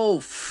so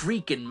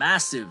freaking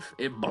massive.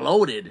 It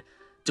bloated,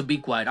 to be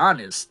quite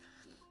honest.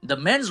 The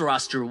men's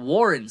roster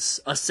warrants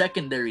a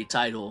secondary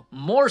title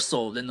more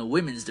so than the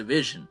women's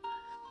division.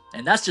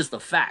 And that's just a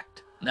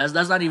fact.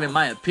 That's not even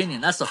my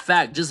opinion. That's a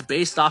fact just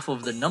based off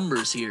of the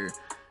numbers here.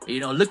 You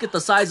know, look at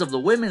the size of the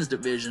women's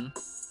division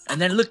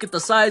and then look at the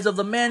size of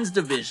the men's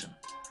division.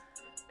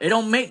 It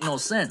don't make no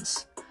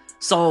sense.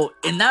 So,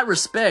 in that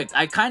respect,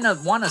 I kind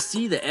of want to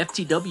see the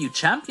FTW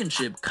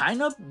Championship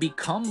kind of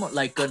become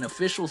like an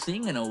official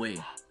thing in a way.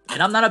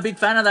 And I'm not a big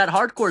fan of that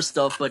hardcore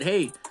stuff, but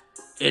hey,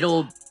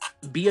 it'll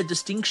be a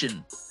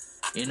distinction.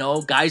 You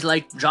know, guys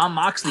like Jon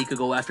Moxley could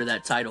go after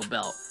that title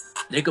belt.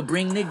 They could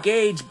bring Nick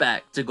Gage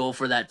back to go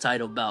for that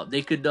title belt.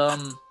 They could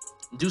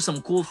do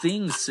some cool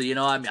things. So, you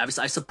know, I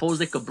suppose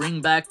they could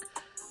bring back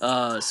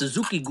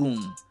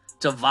Suzuki-gun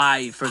to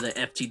vie for the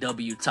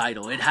FTW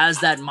title. It has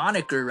that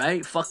moniker,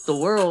 right? Fuck the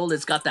world.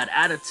 It's got that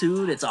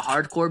attitude. It's a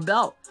hardcore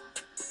belt.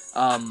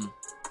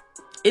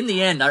 In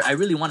the end, I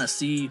really want to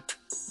see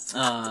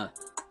the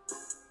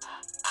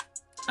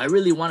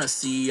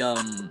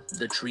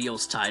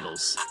trios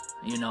titles,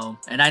 you know.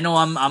 And I know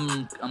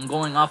I'm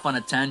going off on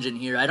a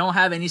tangent here. I don't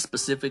have any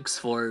specifics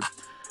for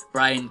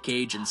Brian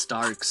Cage and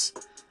Starks.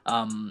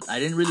 I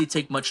didn't really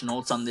take much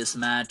notes on this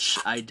match.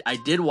 I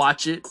did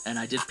watch it, and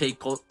I did pay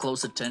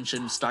close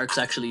attention. Starks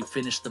actually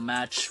finished the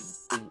match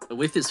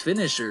with his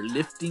finisher,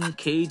 lifting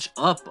Cage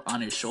up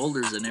on his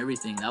shoulders and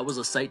everything. That was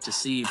a sight to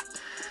see.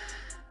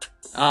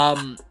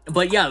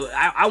 But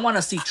yeah, I want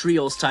to see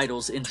trios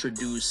titles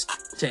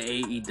introduced to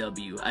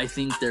AEW. I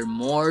think they're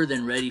more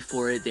than ready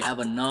for it. They have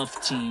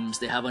enough teams.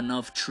 They have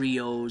enough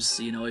trios,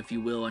 you know, if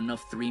you will,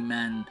 enough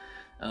three-man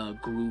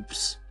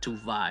groups to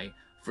vie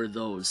for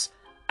those.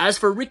 As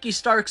for Ricky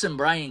Starks and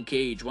Brian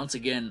Cage, once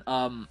again,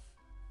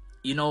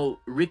 you know,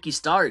 Ricky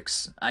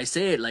Starks, I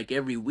say it like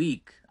every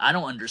week, I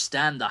don't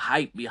understand the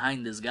hype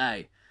behind this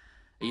guy.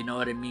 You know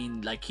what I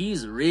mean? Like,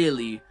 he's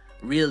really,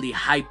 really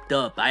hyped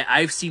up.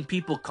 I've seen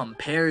people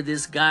compare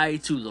this guy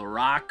to The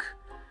Rock,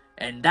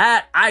 and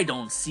that I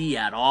don't see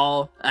at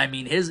all. I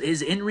mean,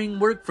 his in-ring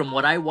work from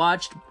what I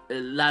watched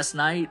last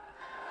night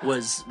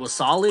was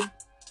solid.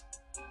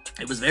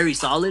 It was very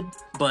solid,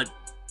 but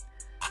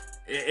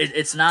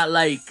it's not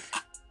like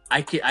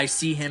I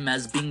see him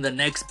as being the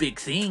next big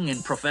thing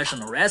in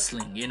professional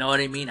wrestling. You know what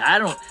I mean?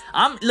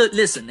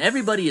 Listen,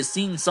 everybody is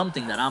seeing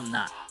something that I'm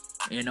not,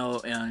 you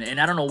know,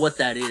 and I don't know what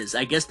that is.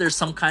 I guess there's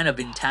some kind of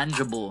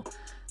intangible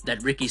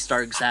that Ricky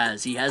Starks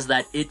has. He has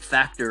that it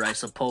factor, I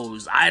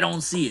suppose. I don't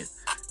see it.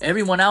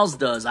 Everyone else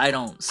does. I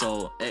don't.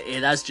 So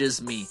that's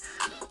just me.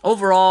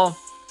 Overall,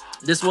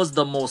 this was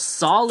the most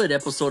solid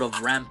episode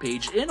of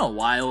Rampage in a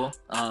while.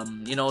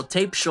 You know,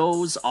 tape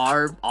shows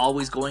are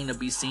always going to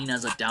be seen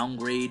as a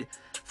downgrade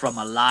from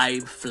a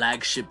live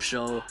flagship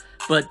show,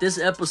 but this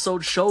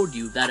episode showed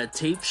you that a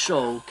tape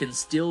show can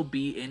still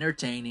be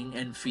entertaining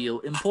and feel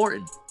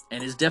important,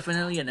 and is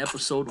definitely an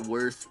episode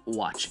worth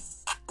watching.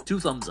 2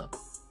 thumbs up.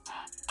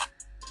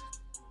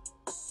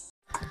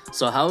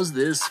 So how's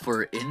this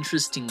for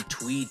interesting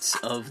tweets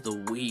of the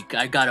week?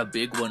 I got a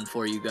big one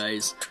for you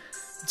guys.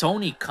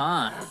 Tony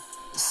Khan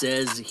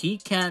says he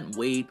can't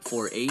wait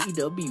for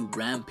AEW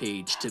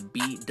Rampage to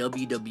beat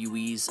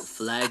WWE's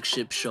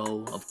flagship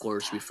show, of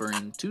course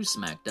referring to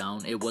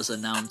SmackDown. It was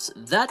announced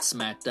that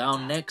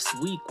SmackDown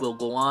next week will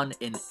go on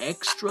an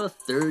extra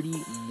 30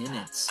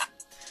 minutes.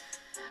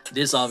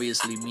 This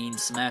obviously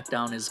means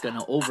SmackDown is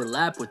gonna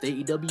overlap with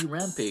AEW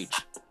Rampage.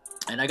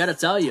 And I gotta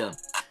tell you,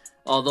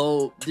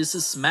 although this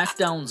is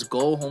SmackDown's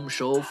go-home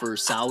show for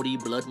Saudi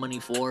Blood Money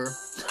 4,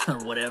 or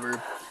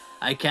whatever,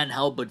 I can't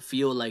help but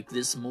feel like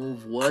this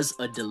move was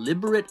a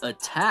deliberate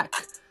attack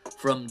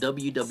from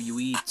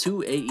WWE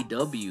to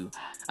AEW.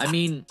 I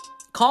mean,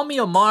 call me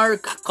a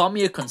mark, call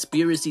me a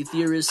conspiracy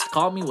theorist,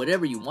 call me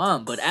whatever you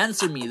want, but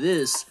answer me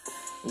this.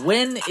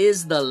 When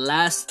is the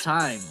last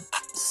time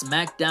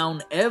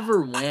SmackDown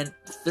ever went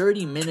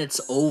 30 minutes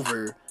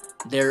over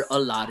their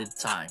allotted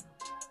time?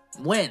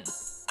 When?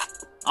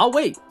 I'll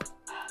wait.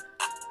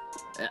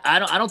 I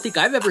don't think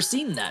I've ever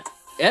seen that,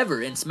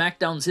 ever in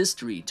SmackDown's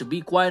history, to be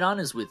quite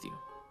honest with you.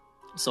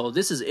 So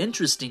this is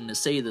interesting to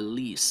say the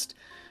least.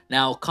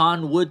 Now,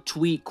 Khan would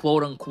tweet,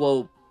 quote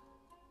unquote,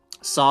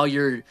 "Saw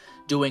you're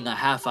doing a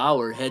half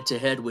hour head to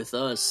head with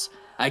us.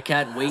 I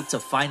can't wait to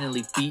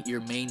finally beat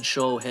your main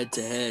show head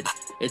to head.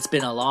 It's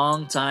been a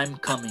long time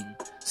coming.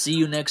 See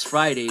you next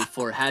Friday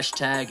for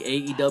hashtag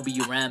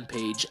AEW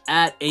Rampage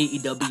at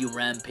AEW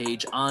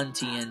Rampage on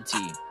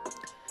TNT."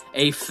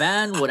 A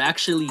fan would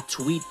actually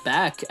tweet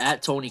back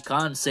at Tony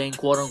Khan saying,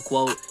 quote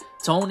unquote,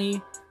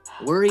 "Tony,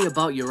 worry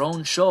about your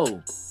own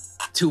show."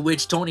 To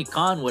which Tony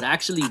Khan would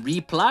actually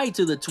reply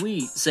to the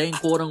tweet saying,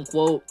 quote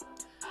unquote,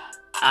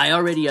 "I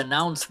already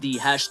announced the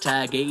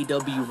hashtag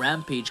AEW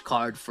Rampage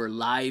card for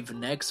live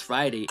next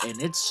Friday,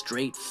 and it's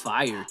straight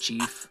fire,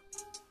 Chief."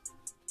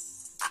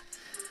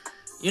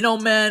 You know,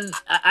 man,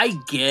 I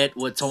get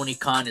what Tony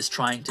Khan is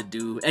trying to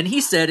do. And he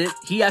said it.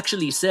 He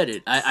actually said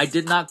it. I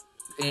did not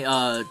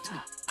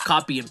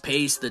copy and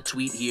paste the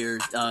tweet here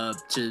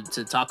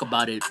to talk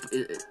about it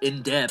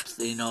in depth,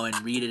 you know,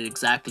 and read it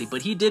exactly.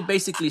 But he did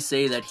basically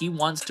say that he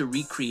wants to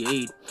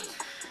recreate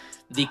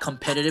the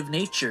competitive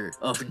nature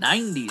of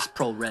 90s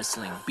pro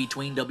wrestling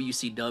between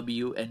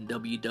WCW and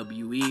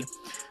WWE,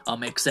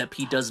 except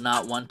he does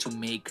not want to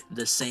make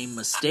the same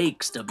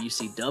mistakes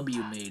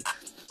WCW made.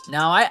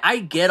 Now, I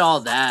get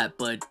all that,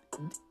 but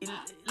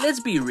let's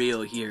be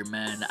real here,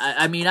 man.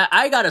 I mean,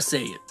 I gotta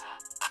say it.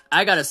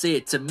 I gotta say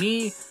it. To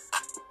me,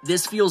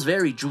 this feels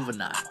very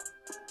juvenile.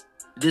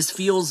 This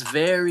feels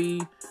very,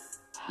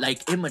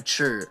 like,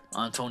 immature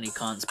on Tony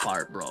Khan's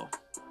part, bro.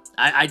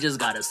 I just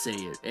gotta say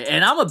it.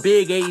 And I'm a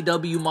big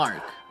AEW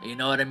mark. You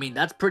know what I mean?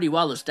 That's pretty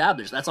well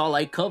established. That's all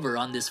I cover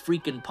on this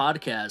freaking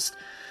podcast.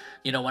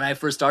 You know, when I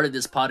first started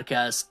this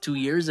podcast 2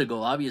 years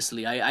ago,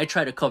 obviously, I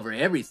try to cover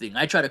everything.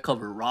 I try to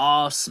cover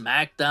Raw,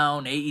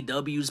 SmackDown,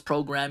 AEW's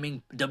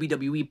programming,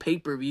 WWE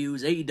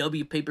pay-per-views,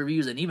 AEW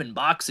pay-per-views, and even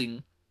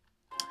boxing,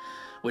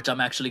 which I'm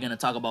actually going to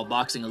talk about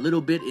boxing a little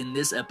bit in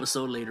this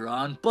episode later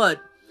on. But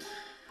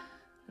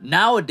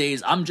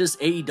nowadays, I'm just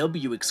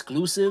AEW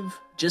exclusive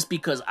just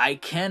because I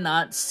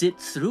cannot sit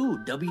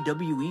through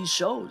WWE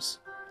shows.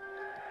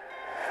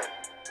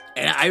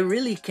 And I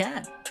really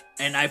can't.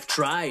 And I've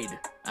tried,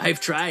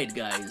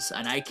 guys,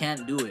 and I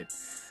can't do it.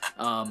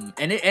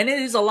 And it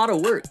is a lot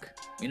of work.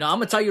 You know, I'm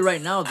gonna tell you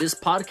right now, this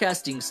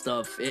podcasting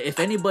stuff, if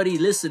anybody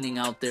listening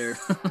out there,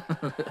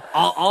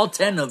 all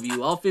 10 of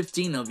you, all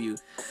 15 of you,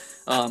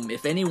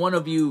 if any one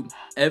of you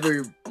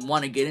ever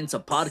want to get into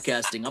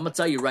podcasting, I'm gonna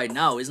tell you right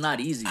now, it's not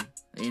easy.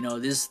 You know,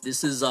 this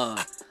is,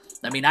 I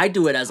mean, I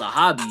do it as a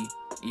hobby,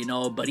 you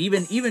know, but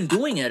even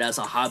doing it as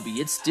a hobby,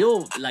 it's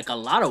still like a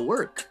lot of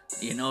work.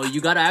 You know,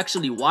 you gotta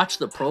actually watch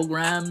the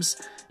programs,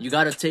 you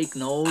gotta take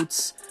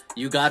notes,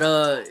 you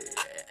gotta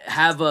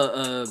have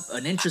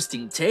an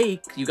interesting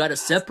take, you gotta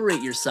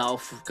separate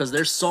yourself, because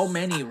there's so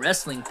many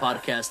wrestling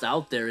podcasts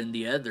out there in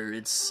the ether.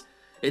 It's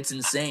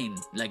insane.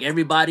 Like,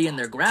 everybody and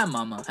their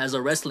grandmama has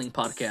a wrestling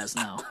podcast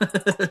now.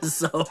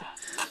 So,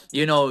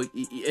 you know,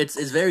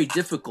 it's very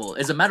difficult.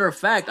 As a matter of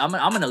fact, I'm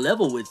gonna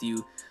level with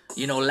you.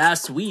 You know,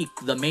 last week,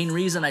 the main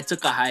reason I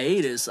took a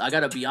hiatus, I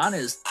gotta be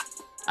honest,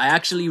 I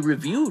actually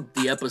reviewed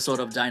the episode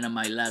of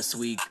Dynamite last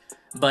week,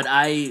 but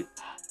I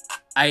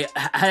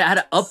had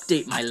to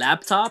update my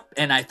laptop,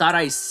 and I thought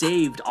I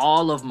saved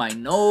all of my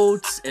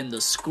notes and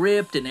the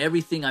script and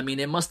everything. I mean,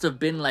 it must have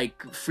been like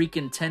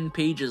freaking 10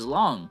 pages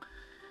long.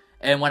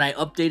 And when I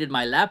updated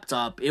my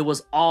laptop, it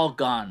was all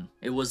gone.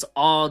 It was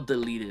all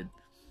deleted.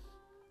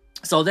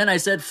 So then I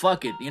said,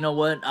 fuck it. You know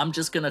what? I'm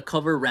just going to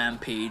cover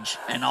Rampage,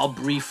 and I'll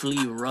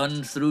briefly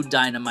run through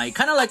Dynamite.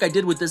 Kind of like I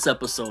did with this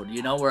episode,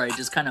 you know, where I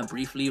just kind of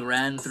briefly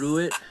ran through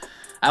it.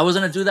 I was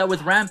going to do that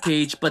with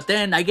Rampage, but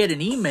then I get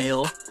an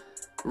email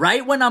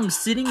right when I'm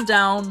sitting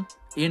down,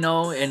 you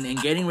know,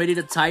 and getting ready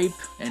to type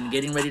and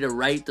getting ready to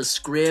write the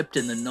script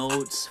and the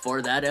notes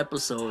for that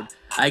episode.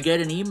 I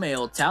get an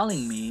email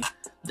telling me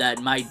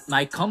that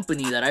my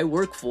company that I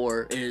work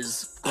for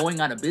is going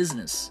out of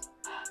business.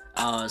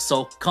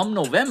 So come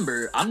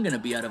November, I'm gonna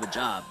be out of a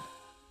job.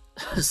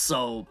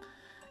 So,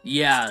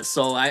 yeah,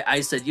 so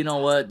I said, you know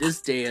what, this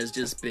day has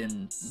just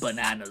been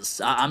bananas.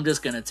 I'm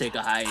just gonna take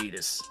a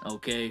hiatus,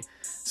 okay?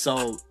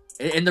 So,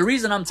 and the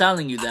reason I'm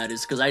telling you that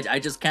is because I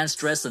just can't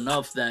stress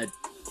enough that,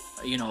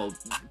 you know,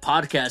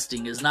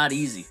 podcasting is not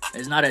easy.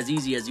 It's not as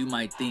easy as you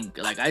might think.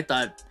 Like, I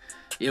thought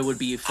it would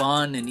be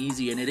fun and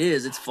easy, and it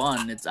is. It's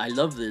fun. I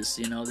love this,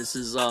 you know. This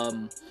is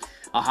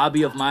a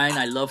hobby of mine.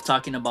 I love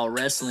talking about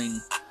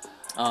wrestling.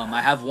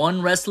 I have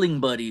one wrestling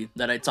buddy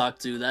that I talk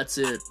to. That's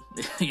it.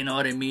 You know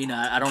what I mean?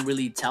 I don't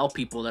really tell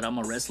people that I'm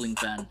a wrestling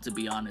fan, to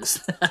be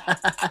honest.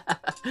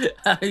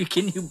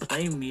 Can you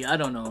blame me? I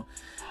don't know.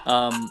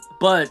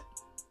 But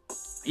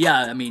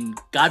yeah, I mean,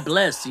 God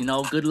bless, you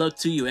know, good luck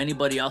to you.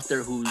 Anybody out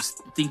there who's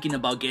thinking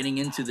about getting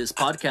into this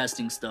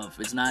podcasting stuff,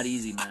 it's not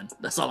easy, man.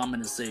 That's all I'm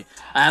going to say.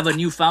 I have a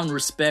newfound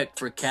respect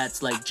for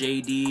cats like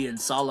JD and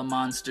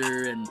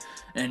Solomonster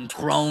and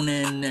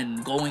Cronin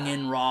and Going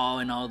In Raw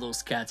and all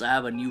those cats. I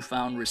have a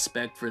newfound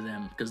respect for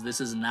them because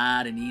this is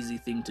not an easy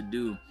thing to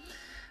do.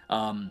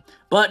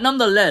 But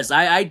nonetheless,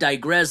 I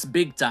digress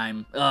big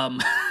time.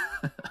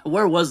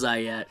 Where was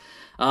I at?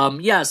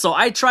 Yeah, so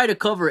I try to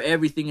cover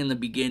everything in the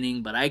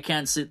beginning, but I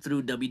can't sit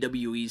through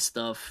WWE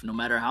stuff no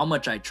matter how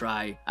much I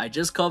try. I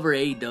just cover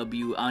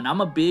AEW, and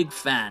I'm a big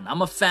fan.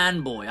 I'm a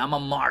fanboy. I'm a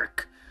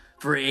mark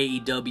for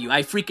AEW.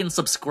 I freaking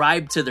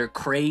subscribe to their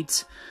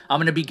crate. I'm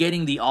gonna be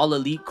getting the All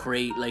Elite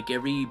crate like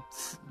every,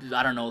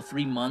 I don't know,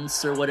 3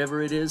 months or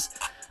whatever it is.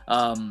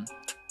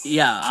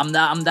 Yeah,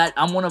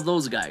 I'm one of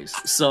those guys.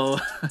 So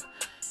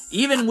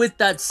even with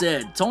that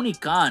said, Tony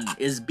Khan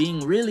is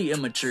being really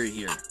immature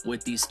here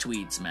with these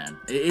tweets, man.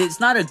 It's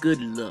not a good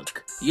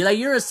look.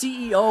 You're a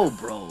CEO,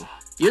 bro.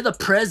 You're the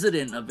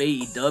president of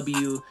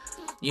AEW,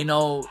 you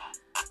know,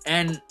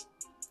 and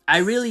I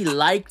really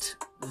liked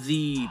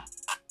the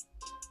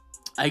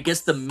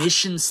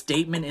mission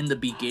statement in the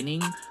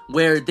beginning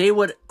where they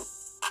would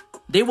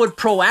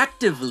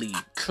proactively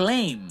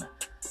claim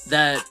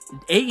that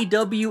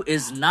AEW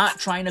is not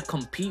trying to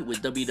compete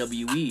with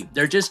WWE.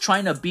 They're just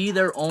trying to be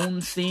their own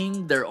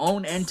thing, their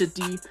own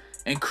entity,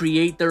 and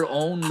create their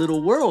own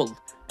little world.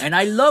 And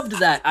I loved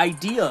that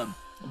idea.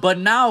 But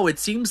now it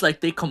seems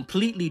like they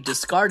completely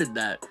discarded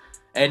that.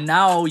 And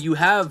now you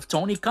have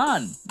Tony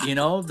Khan, you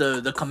know,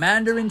 the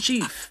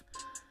commander-in-chief,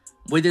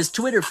 with his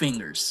Twitter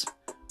fingers,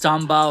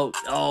 talking about,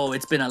 oh,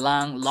 it's been a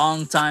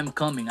long time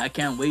coming. I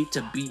can't wait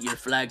to beat your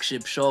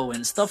flagship show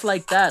and stuff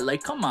like that.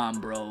 Like, come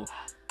on, bro.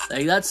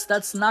 Like,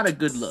 that's not a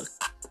good look,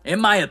 in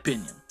my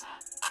opinion.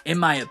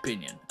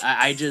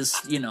 I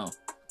just, you know,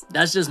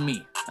 that's just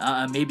me.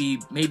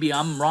 Maybe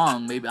I'm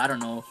wrong. Maybe, I don't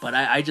know. But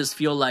I just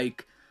feel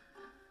like,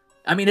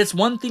 I mean, it's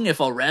one thing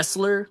if a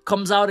wrestler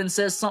comes out and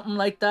says something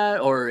like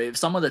that, or if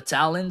some of the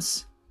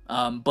talents,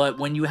 but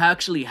when you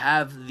actually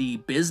have the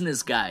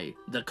business guy,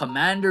 the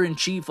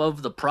commander-in-chief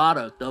of the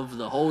product, of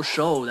the whole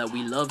show that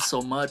we love so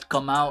much,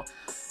 come out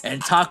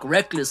and talk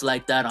reckless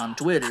like that on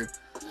Twitter,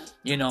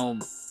 you know,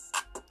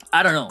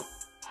 I don't know.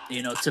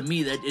 You know, to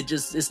me, that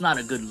it's not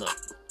a good look.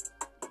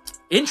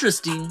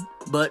 Interesting,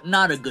 but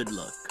not a good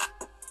look.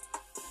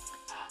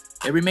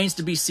 It remains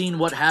to be seen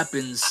what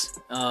happens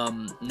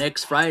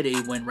next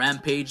Friday when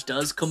Rampage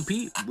does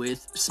compete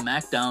with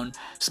SmackDown.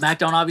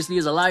 SmackDown obviously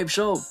is a live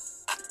show.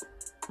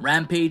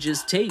 Rampage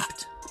is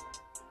taped.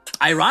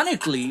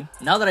 Ironically,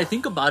 now that I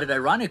think about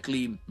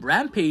it,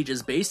 Rampage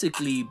is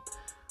basically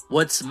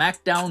what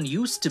SmackDown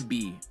used to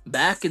be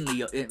back in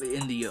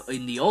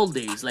the old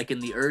days, like in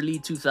the early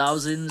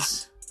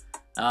 2000s,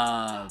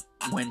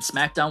 when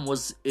SmackDown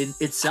was in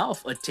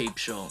itself a tape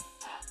show.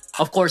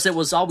 Of course, it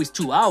was always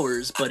 2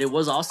 hours, but it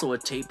was also a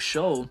tape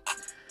show,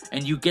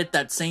 and you get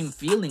that same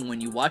feeling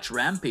when you watch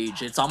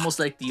Rampage. It's almost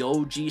like the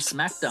OG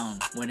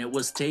SmackDown when it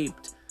was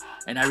taped.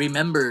 And I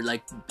remember,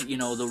 like, you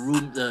know,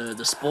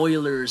 the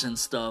spoilers and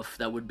stuff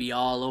that would be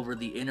all over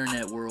the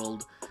internet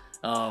world.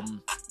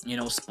 You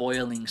know,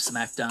 spoiling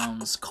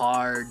SmackDown's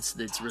cards,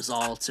 its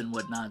results and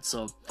whatnot.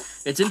 So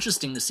it's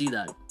interesting to see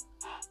that.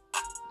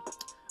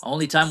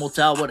 Only time will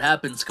tell what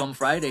happens come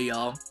Friday,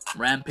 y'all.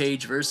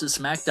 Rampage versus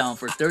SmackDown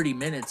for 30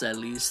 minutes at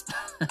least.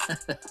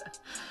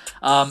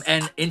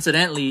 And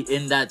incidentally,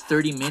 in that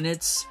 30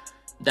 minutes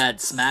that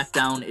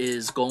SmackDown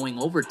is going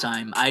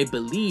overtime, I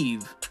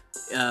believe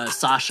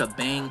Sasha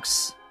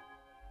Banks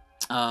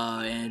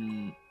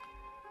and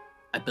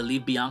I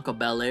believe Bianca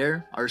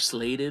Belair are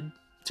slated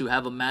to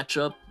have a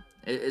matchup.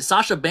 It's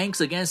Sasha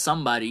Banks against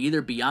somebody,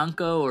 either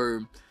Bianca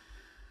or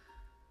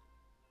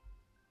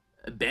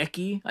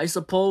Becky, I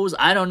suppose.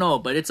 I don't know,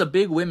 but it's a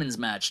big women's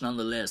match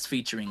nonetheless,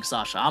 featuring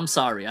Sasha. I'm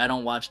sorry, I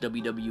don't watch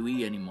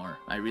WWE anymore.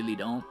 I really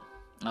don't.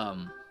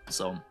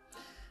 So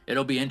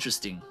it'll be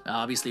interesting.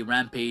 Obviously,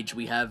 Rampage,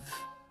 we have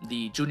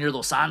the Junior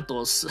Dos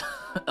Santos,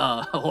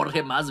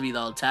 Jorge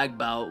Masvidal tag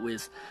bout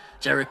with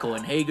Jericho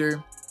and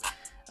Hager.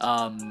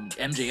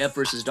 MJF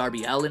versus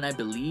Darby Allin, I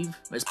believe,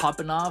 is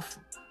popping off.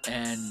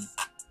 And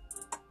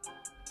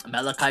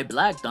Malachi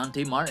Black,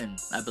 Dante Martin.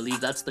 I believe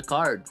that's the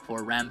card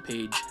for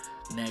Rampage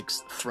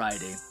next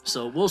Friday.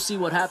 So we'll see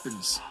what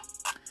happens.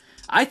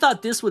 I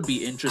thought this would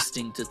be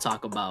interesting to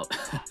talk about.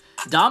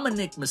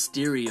 Dominic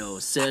Mysterio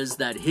says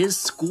that his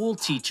school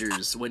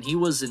teachers, when he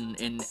was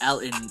in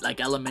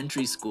like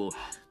elementary school,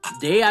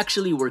 they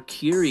actually were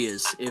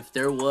curious if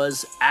there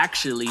was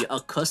actually a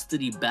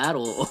custody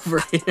battle over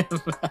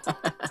him.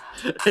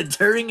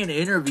 During an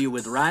interview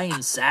with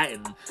Ryan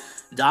Satin,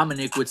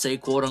 Dominic would say,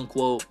 quote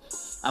unquote,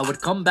 I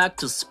would come back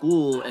to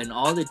school and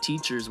all the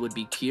teachers would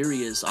be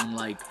curious on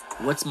like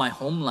what's my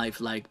home life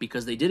like,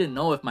 because they didn't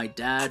know if my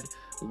dad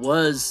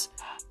was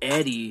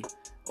Eddie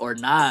or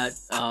not.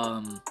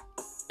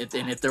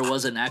 If there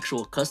was an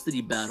actual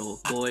custody battle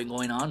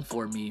going on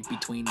for me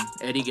between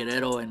Eddie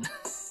Guerrero and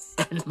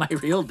and my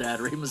real dad,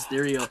 Rey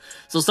Mysterio.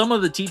 So some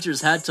of the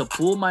teachers had to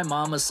pull my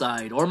mom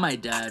aside or my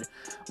dad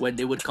when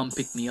they would come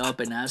pick me up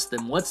and ask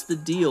them what's the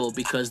deal,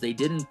 because they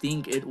didn't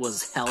think it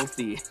was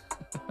healthy.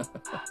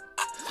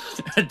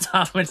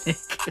 Dominic,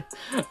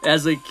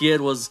 as a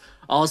kid, was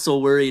also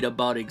worried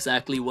about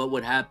exactly what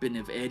would happen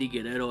if Eddie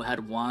Guerrero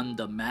had won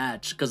the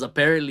match, because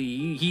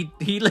apparently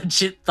he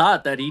legit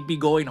thought that he'd be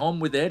going home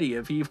with Eddie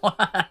if he won.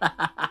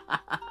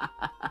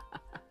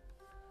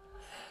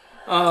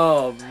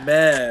 Oh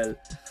man,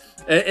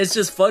 it's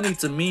just funny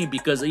to me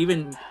because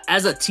even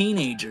as a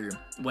teenager,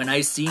 when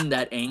I seen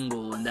that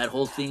angle and that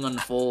whole thing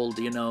unfold,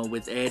 you know,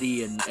 with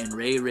Eddie and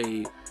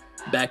Ray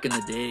back in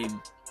the day,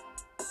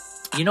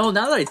 you know,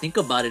 now that I think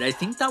about it, I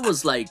think that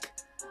was like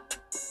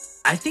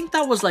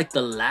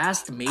the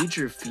last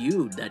major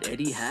feud that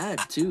Eddie had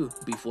too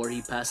before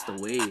he passed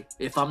away,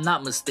 if I'm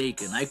not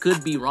mistaken. I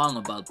could be wrong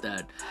about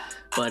that,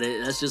 but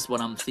that's just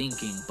what I'm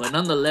thinking. But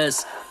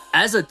nonetheless,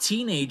 as a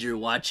teenager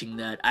watching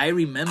that, I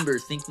remember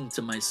thinking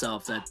to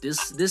myself that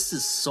this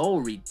is so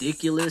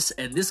ridiculous,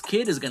 and this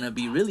kid is gonna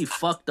be really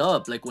fucked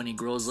up like when he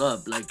grows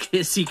up. Like,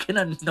 is he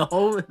gonna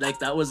know like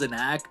that was an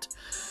act?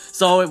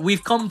 So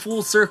we've come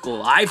full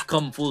circle. I've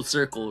come full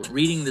circle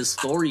reading this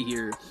story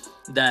here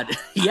that,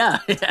 yeah,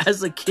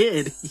 as a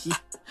kid,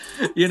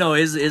 you know,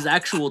 his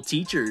actual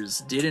teachers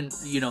didn't,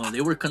 you know,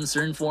 they were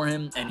concerned for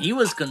him, and he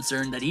was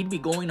concerned that he'd be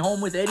going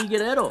home with Eddie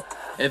Guerrero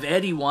if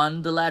Eddie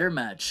won the ladder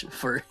match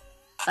for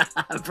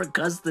for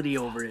custody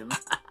over him.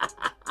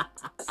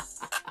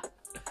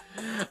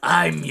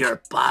 I'm your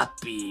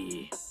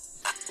papi.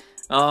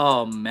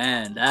 Oh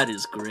man, that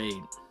is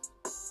great.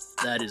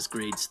 That is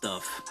great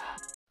stuff.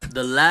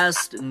 The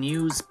last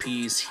news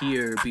piece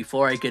here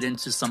before I get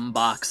into some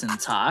boxing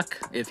talk,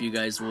 if you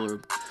guys will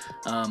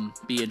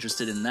be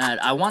interested in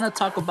that, I want to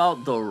talk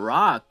about The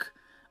Rock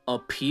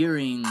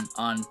appearing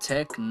on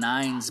Tech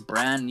N9ne's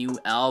brand new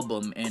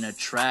album in a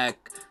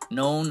track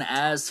known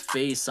as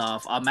Face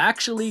Off. I'm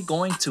actually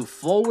going to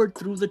forward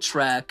through the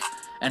track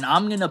and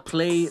I'm gonna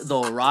play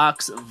The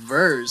Rock's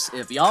verse.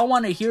 If y'all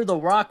want to hear The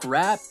Rock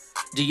rap,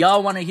 do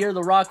y'all want to hear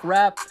The Rock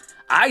rap?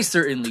 I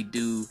certainly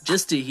do,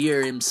 just to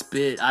hear him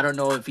spit. I don't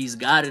know if he's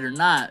got it or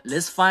not.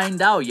 Let's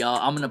find out, y'all.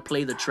 I'm gonna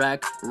play the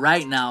track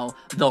right now.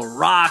 The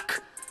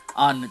Rock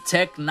on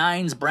Tech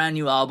N9ne's brand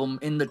new album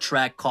in the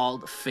track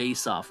called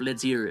Face Off.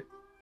 Let's hear it.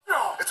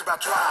 It's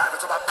about drive,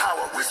 it's about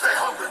power. We stay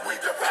hungry, we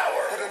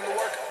devour. Put in the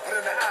work, put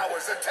in the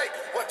hours, and take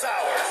what's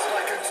ours.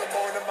 Like in some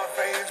more in my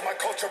veins, my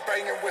culture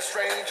banging with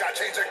strange. I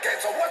change the game,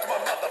 so what's my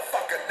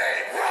motherfucking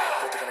name?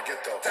 What they gonna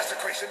get though?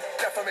 Desecration,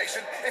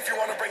 defamation. If you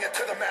wanna bring it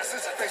to the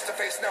masses, face to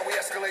face, now we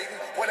escalating.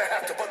 When I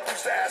have to put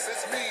loose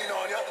asses, mean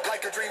on ya,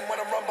 like a dream. When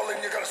I'm rumbling,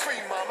 you're gonna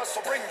scream, mama.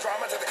 So bring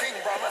drama to the king,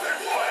 Brahma.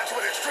 Watch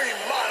with extreme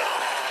mana.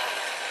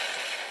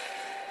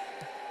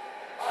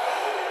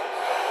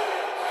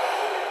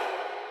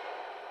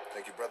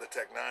 Thank you, brother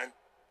Tech N9ne.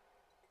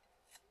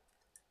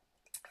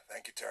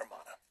 Thank you,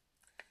 Terramana.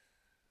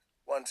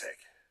 One take.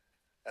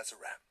 That's a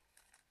wrap.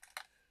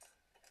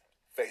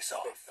 Face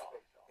off.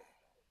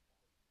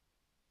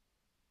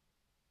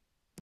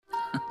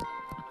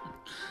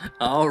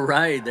 All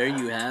right, there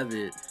you have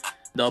it.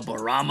 The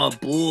Barama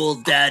Bull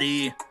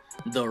Daddy,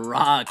 The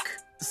Rock,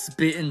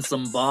 spitting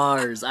some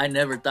bars. I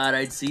never thought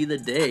I'd see the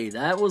day.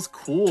 That was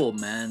cool,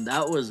 man.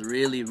 That was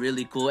really,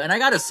 really cool. And I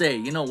gotta say,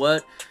 you know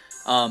what?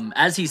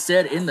 As he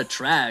said in the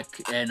track,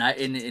 and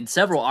in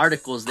several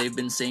articles they've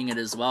been saying it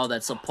as well,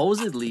 that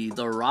supposedly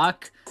The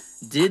Rock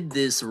did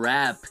this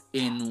rap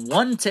in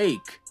one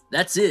take.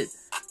 That's it,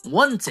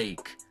 one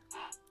take.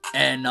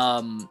 And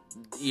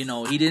you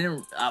know, he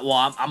didn't.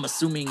 Well, I'm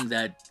assuming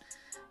that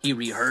he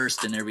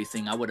rehearsed and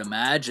everything, I would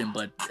imagine,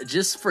 but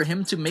just for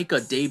him to make a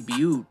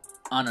debut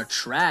on a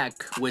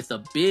track with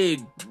a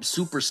big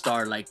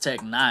superstar like Tech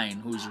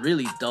N9ne, who's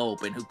really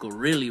dope and who could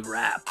really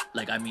rap.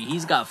 Like, I mean,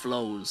 he's got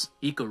flows.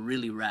 He could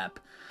really rap.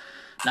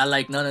 Not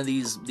like none of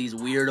these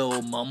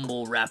weirdo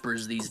mumble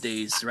rappers these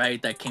days, right?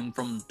 That came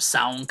from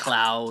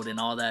SoundCloud and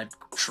all that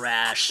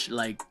trash.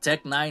 Like,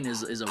 Tech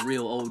N9ne is a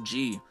real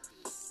OG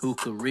who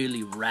could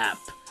really rap.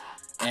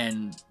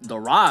 And The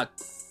Rock,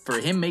 for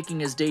him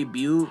making his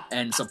debut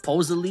and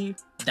supposedly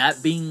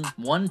that being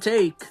one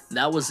take,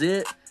 that was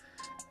it.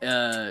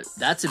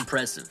 That's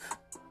impressive.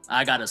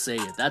 I gotta say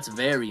it. That's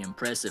very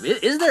impressive.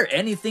 Is there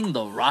anything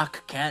The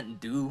Rock can't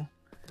do?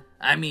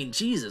 I mean,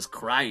 Jesus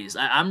Christ.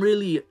 I'm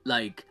really,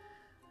 like,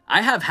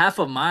 I have half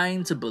a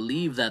mind to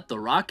believe that The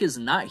Rock is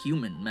not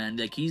human, man.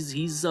 Like, he's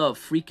a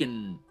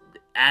freaking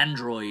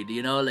android,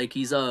 you know? Like,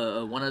 he's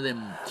one of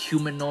them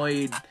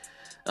humanoid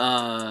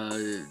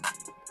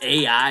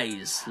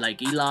AIs,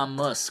 like Elon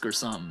Musk or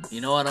something.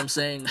 You know what I'm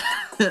saying?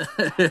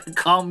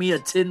 Call me a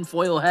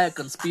tinfoil hat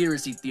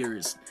conspiracy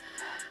theorist.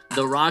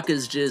 The Rock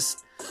is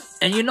just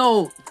And you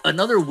know,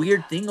 another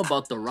weird thing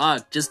about The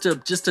Rock, just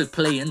to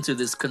play into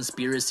this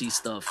conspiracy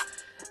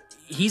stuff,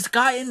 he's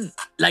gotten,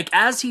 like,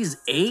 as he's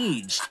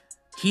aged,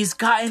 he's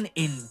gotten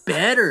in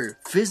better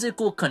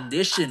physical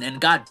condition and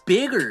got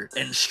bigger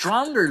and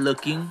stronger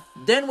looking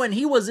than when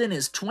he was in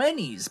his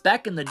 20s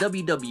back in the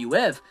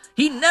WWF.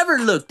 He never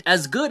looked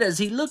as good as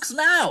he looks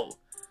now.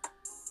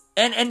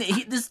 And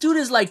this dude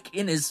is like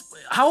in his,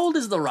 how old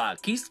is The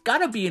Rock? He's got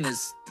to be in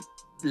his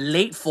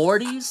late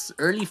 40s,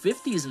 early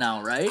 50s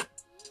now, right?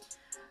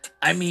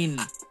 I mean,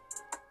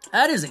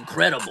 that is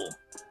incredible,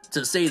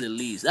 to say the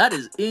least. That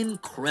is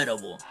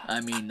incredible.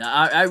 I mean,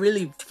 I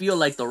really feel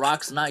like The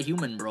Rock's not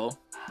human, bro.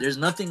 There's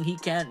nothing he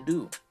can't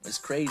do. It's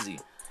crazy.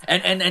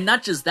 And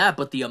not just that,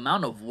 but the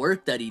amount of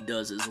work that he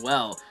does as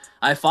well.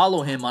 I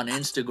follow him on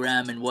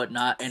Instagram and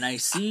whatnot, and I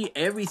see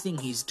everything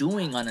he's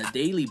doing on a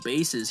daily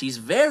basis. He's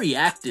very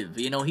active.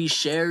 You know, he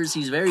shares,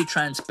 he's very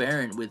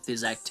transparent with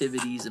his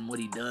activities and what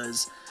he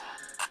does.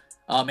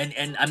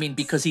 And I mean,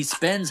 because he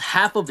spends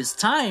half of his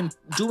time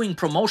doing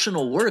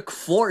promotional work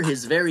for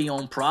his very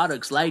own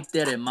products, like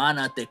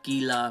Teremana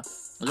Tequila,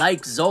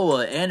 like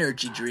Zoa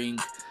Energy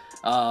Drink.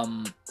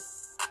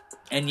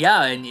 And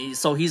yeah, and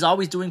so he's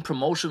always doing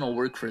promotional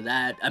work for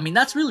that. I mean,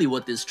 that's really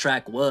what this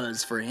track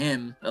was for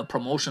him, a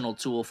promotional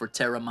tool for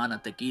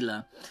Teremana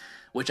Tequila,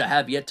 which I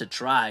have yet to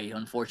try,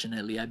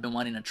 unfortunately. I've been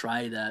wanting to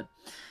try that.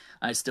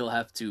 I still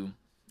have to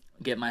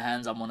get my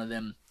hands on one of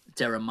them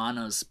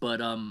Teremanas,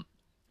 but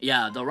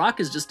yeah, The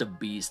Rock is just a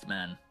beast,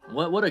 man.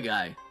 What a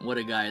guy. What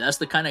a guy. That's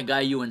the kind of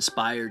guy you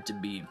inspire to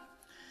be,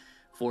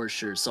 for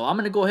sure. So I'm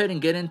going to go ahead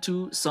and get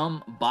into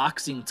some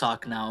boxing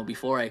talk now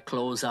before I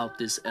close out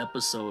this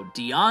episode.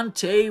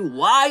 Deontay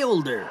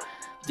Wilder.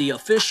 The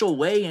official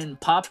weigh-in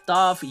popped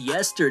off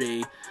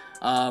yesterday.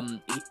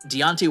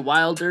 Deontay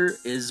Wilder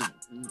is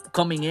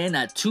coming in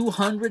at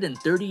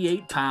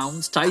 238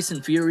 pounds.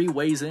 Tyson Fury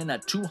weighs in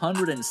at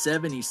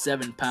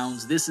 277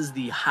 pounds. This is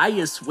the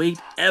highest weight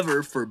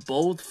ever for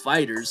both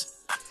fighters.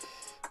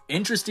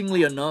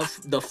 Interestingly enough,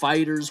 the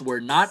fighters were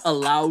not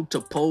allowed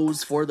to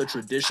pose for the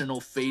traditional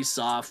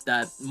face-off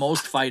that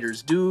most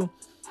fighters do.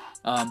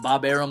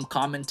 Bob Arum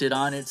commented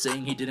on it,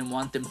 saying he didn't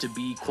want them to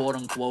be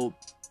quote-unquote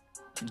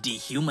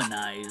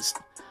dehumanized.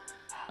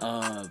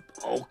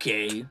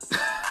 Okay.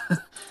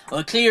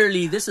 Well,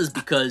 clearly this is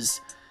because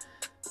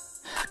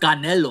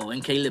Canelo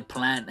and Caleb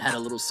Plant had a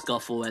little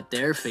scuffle at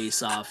their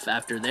face-off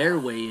after their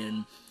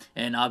weigh-in.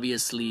 And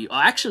obviously,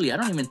 actually, I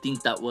don't even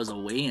think that was a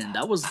weigh-in.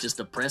 That was just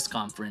a press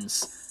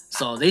conference.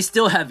 So they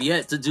still have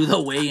yet to do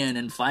the weigh-in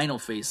and final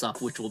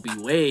face-off, which will be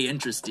way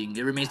interesting.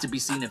 It remains to be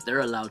seen if they're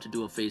allowed to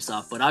do a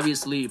face-off. But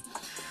obviously,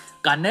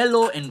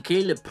 Canelo and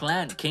Caleb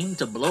Plant came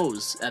to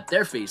blows at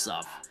their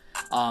face-off.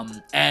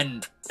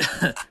 And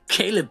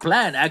Caleb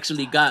Plant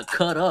actually got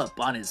cut up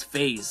on his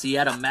face. He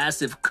had a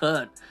massive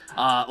cut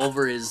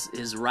over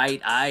his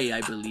right eye,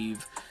 I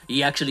believe.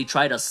 He actually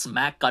tried to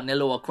smack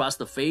Canelo across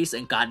the face,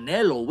 and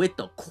Canelo, with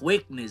the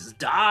quickness,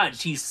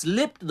 dodged. He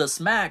slipped the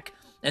smack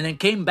and then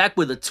came back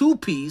with a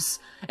two-piece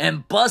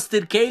and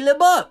busted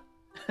Caleb up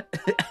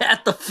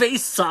at the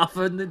face-off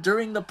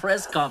during the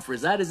press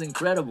conference. That is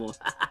incredible.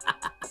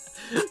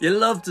 You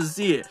love to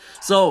see it.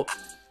 So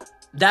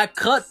that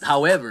cut,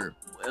 however,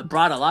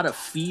 brought a lot of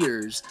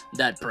fears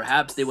that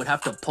perhaps they would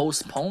have to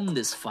postpone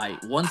this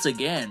fight once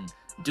again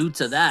due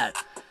to that.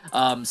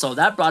 So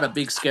that brought a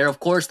big scare. Of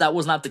course, that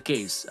was not the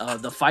case.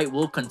 The fight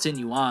will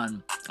continue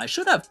on. I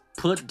should have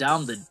put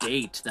down the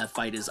date that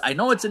fight is. I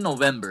know it's in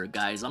November,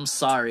 guys. I'm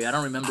sorry. I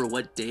don't remember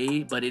what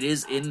day, but it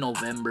is in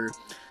November.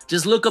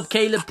 Just look up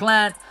Caleb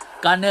Plant,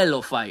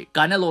 Canelo fight.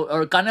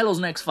 Canelo's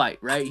next fight,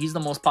 right? He's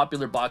the most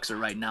popular boxer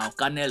right now,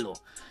 Canelo.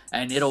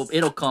 And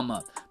it'll come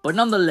up. But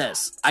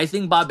nonetheless, I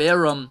think Bob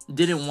Arum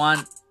didn't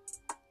want,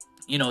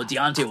 you know,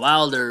 Deontay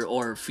Wilder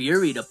or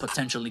Fury to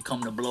potentially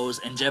come to blows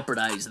and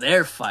jeopardize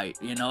their fight.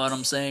 You know what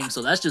I'm saying?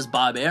 So that's just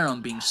Bob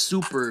Arum being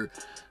super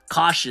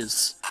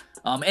cautious.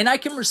 And I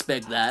can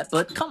respect that,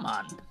 but come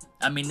on.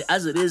 I mean,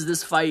 as it is,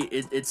 this fight,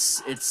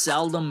 it's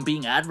seldom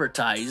being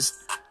advertised.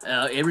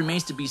 It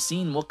remains to be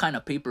seen what kind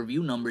of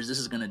pay-per-view numbers this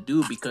is going to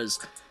do, because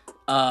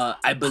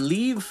I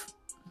believe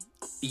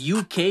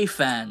UK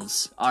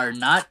fans are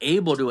not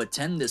able to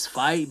attend this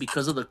fight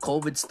because of the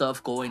COVID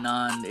stuff going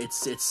on.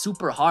 It's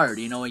super hard,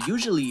 you know.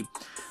 Usually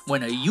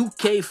when a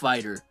UK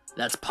fighter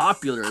that's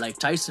popular, like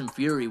Tyson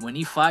Fury, when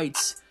he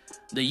fights,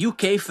 the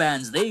UK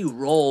fans, they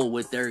roll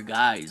with their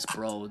guys,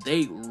 bro.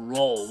 They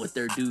roll with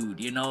their dude,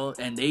 you know,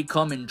 and they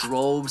come in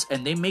droves,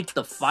 and they make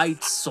the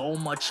fight so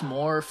much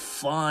more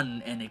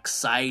fun and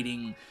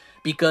exciting,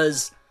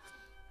 because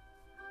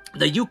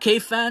the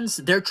UK fans,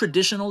 they're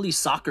traditionally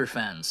soccer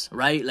fans,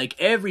 right? Like,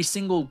 every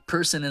single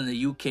person in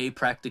the UK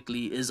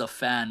practically is a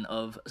fan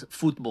of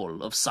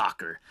football, of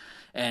soccer.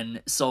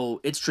 And so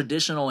it's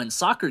traditional in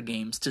soccer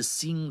games to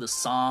sing the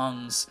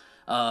songs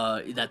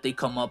that they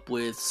come up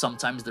with.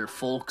 Sometimes they're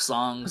folk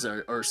songs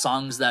or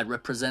songs that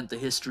represent the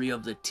history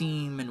of the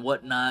team and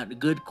whatnot.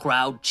 Good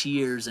crowd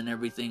cheers and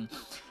everything.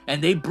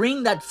 And they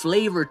bring that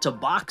flavor to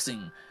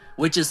boxing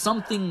which is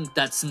something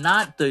that's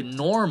not the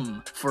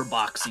norm for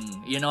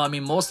boxing. You know, I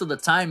mean, most of the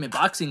time,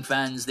 boxing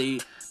fans, they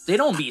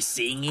don't be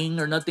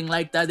singing or nothing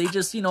like that. They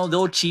just, you know,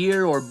 they'll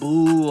cheer or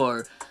boo,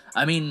 or,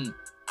 I mean,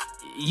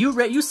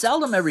 you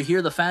seldom ever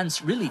hear the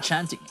fans really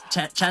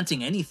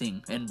chanting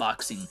anything in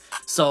boxing.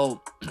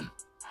 So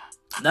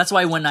that's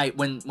why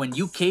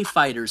when UK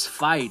fighters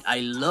fight, I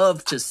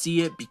love to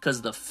see it,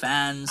 because the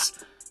fans,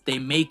 they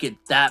make it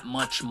that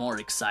much more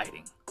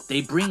exciting.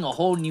 They bring a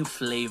whole new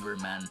flavor,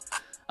 man.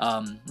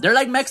 They're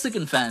like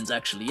Mexican fans,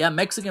 actually. Yeah,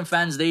 Mexican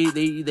fans, they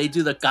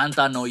do the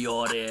canta no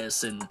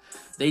llores, and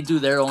they do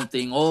their own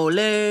thing.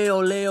 Ole,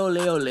 ole, ole,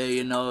 ole,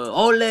 you know,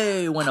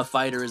 ole, when a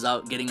fighter is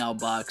out getting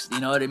outboxed, you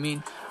know what I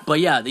mean?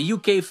 But yeah, the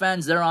UK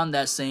fans, they're on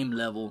that same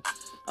level.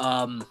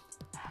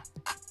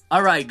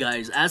 Alright,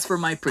 guys, as for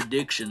my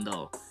prediction,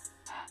 though.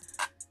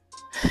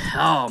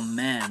 Oh,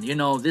 man, you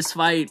know, this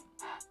fight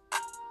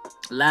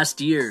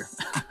last year.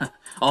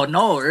 Oh,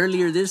 no,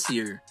 earlier this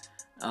year.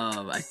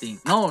 I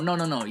think. No.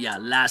 Yeah,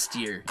 last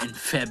year in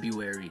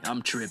February.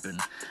 I'm tripping.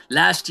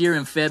 Last year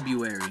in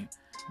February,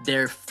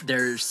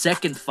 their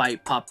second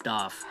fight popped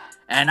off,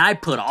 and I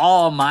put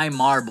all my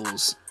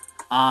marbles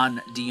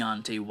on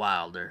Deontay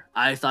Wilder.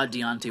 I thought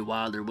Deontay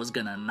Wilder was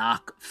gonna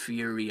knock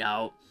Fury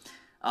out.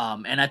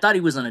 And I thought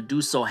he was gonna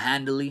do so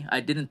handily.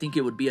 I didn't think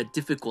it would be a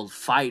difficult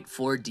fight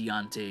for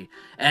Deontay.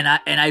 And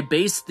I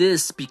based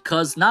this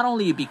because, not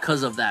only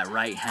because of that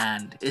right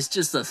hand, it's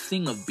just a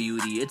thing of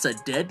beauty. It's a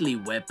deadly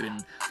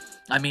weapon.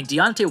 I mean,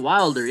 Deontay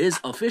Wilder is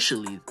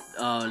officially,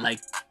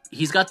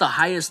 he's got the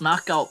highest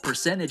knockout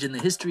percentage in the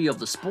history of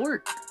the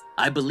sport,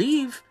 I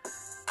believe,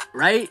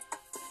 right?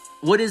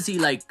 What is he,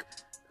 like,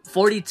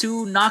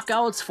 42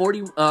 knockouts,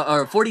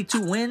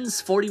 42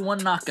 wins, 41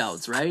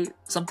 knockouts, right?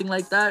 Something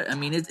like that. I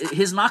mean,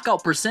 his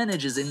knockout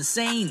percentage is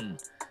insane.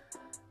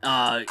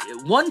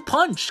 One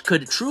punch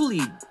could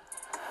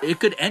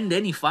end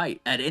any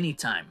fight at any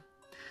time.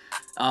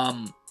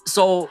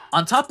 So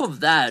on top of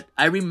that,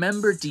 I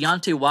remember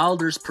Deontay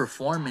Wilder's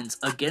performance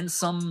against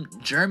some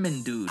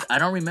German dude. I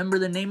don't remember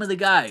the name of the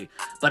guy,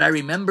 but I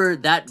remember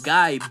that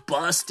guy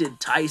busted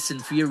Tyson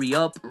Fury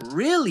up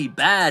really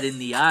bad in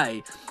the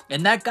eye.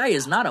 And that guy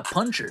is not a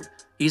puncher.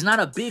 He's not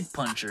a big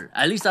puncher.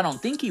 At least I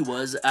don't think he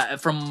was.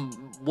 From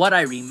what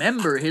I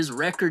remember, his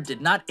record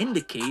did not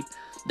indicate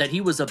that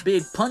he was a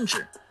big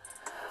puncher.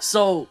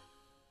 So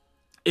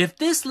if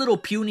this little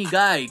puny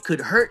guy could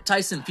hurt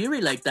Tyson Fury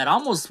like that,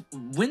 almost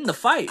win the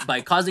fight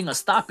by causing a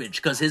stoppage,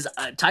 because his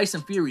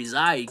Tyson Fury's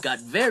eye got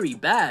very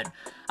bad,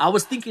 I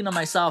was thinking to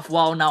myself,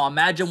 well, now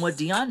imagine what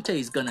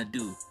Deontay's gonna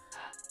do.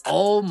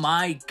 Oh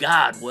my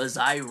God, was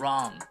I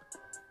wrong.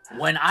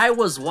 When I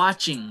was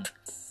watching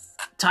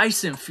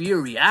Tyson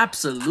Fury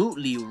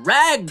absolutely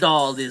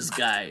ragdoll this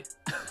guy.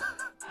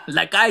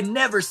 Like, I'd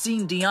never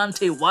seen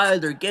Deontay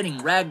Wilder getting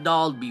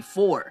ragdolled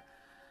before.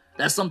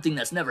 That's something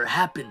that's never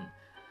happened.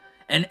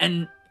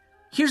 And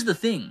here's the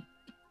thing.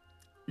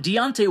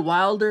 Deontay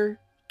Wilder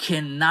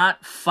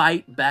cannot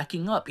fight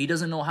backing up. He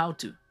doesn't know how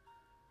to.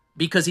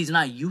 Because he's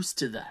not used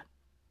to that.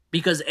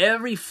 Because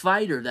every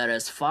fighter that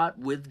has fought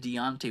with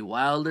Deontay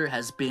Wilder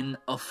has been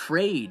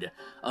afraid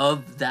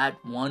of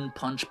that one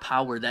punch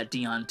power that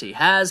Deontay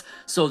has,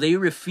 so they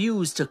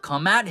refuse to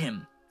come at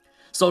him.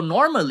 So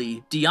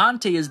normally,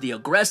 Deontay is the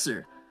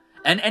aggressor.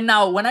 And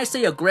now, when I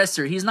say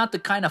aggressor, he's not the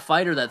kind of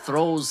fighter that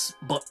throws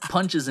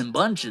punches in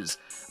bunches.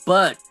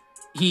 But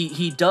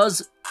he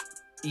does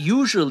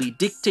usually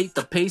dictate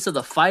the pace of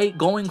the fight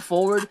going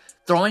forward,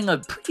 throwing a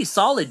pretty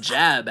solid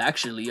jab,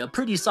 actually. A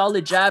pretty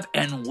solid jab,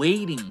 and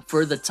waiting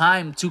for the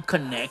time to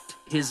connect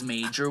his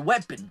major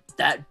weapon,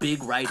 that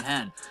big right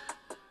hand.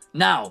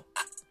 Now,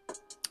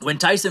 when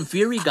Tyson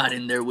Fury got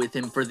in there with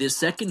him for this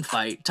second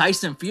fight,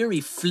 Tyson Fury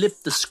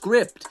flipped the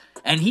script,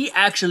 and he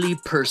actually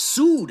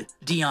pursued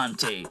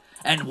Deontay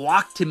and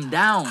walked him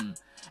down.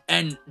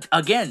 And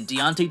again,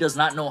 Deontay does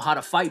not know how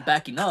to fight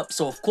backing up,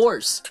 so of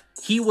course,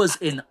 he was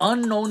in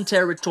unknown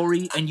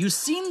territory, and you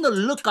seen the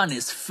look on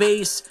his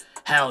face.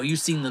 Hell, you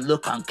seen the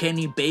look on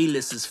Kenny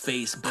Bayless's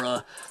face,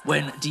 bruh,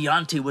 when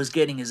Deontay was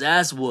getting his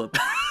ass whooped.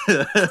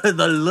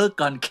 The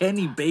look on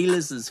Kenny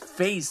Bayless's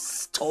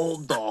face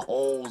told the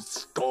whole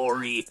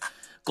story.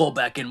 Go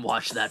back and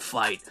watch that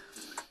fight.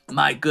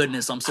 My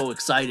goodness, I'm so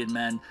excited,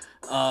 man.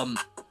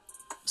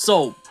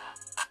 So,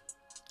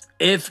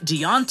 if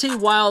Deontay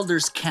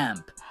Wilder's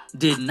camp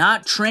did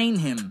not train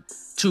him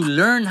to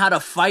learn how to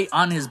fight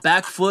on his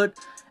back foot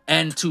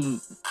and to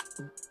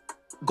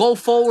go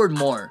forward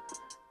more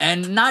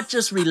and not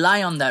just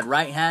rely on that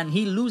right hand,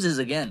 he loses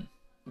again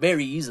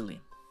very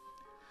easily.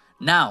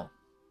 Now,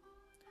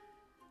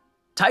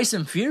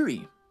 Tyson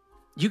Fury,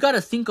 you got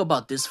to think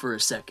about this for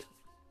a second.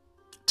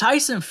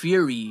 Tyson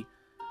Fury,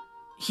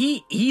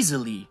 he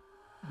easily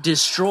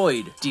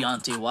destroyed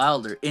Deontay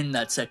Wilder in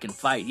that second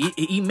fight.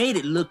 He made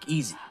it look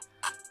easy.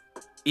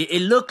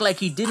 It looked like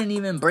he didn't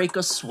even break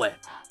a sweat.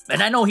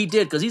 And I know he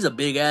did, because he's a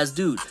big-ass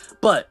dude.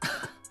 But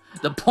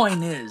the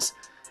point is,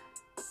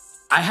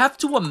 I have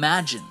to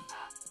imagine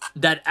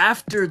that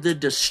after the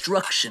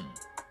destruction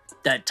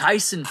that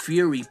Tyson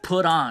Fury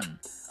put on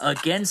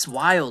against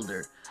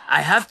Wilder,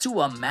 I have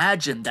to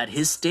imagine that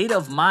his state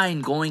of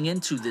mind going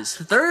into this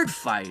third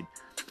fight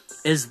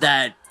is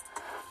that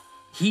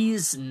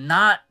he's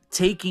not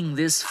taking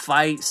this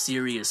fight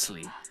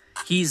seriously.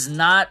 He's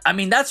not... I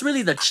mean, that's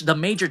really the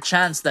major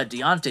chance that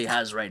Deontay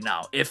has right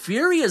now. If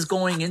Fury is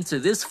going into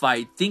this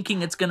fight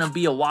thinking it's going to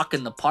be a walk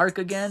in the park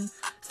again,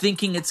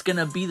 thinking it's going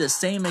to be the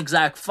same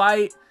exact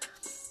fight,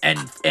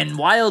 and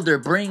Wilder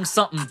brings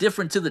something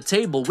different to the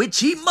table, which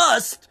he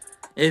must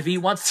if he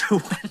wants to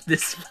win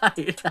this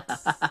fight.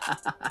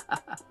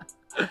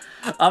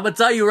 I'm going to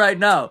tell you right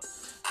now,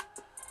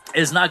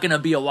 it's not going to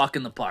be a walk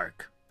in the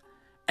park.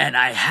 And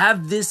I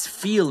have this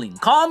feeling.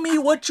 Call me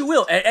what you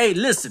will. Hey,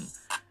 listen.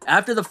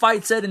 After the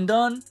fight's said and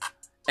done,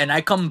 and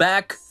I come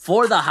back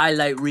for the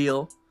highlight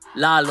reel,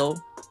 Lalo_THR,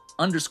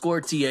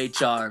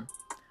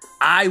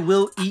 I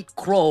will eat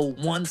crow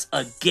once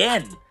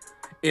again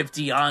if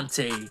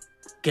Deontay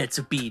gets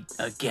beat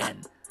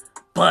again.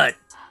 But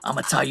I'm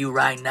going to tell you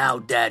right now,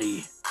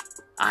 Daddy,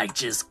 I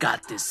just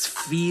got this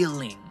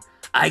feeling.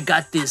 I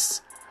got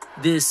this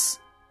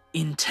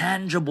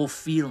intangible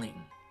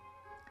feeling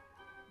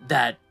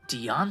that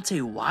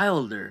Deontay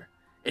Wilder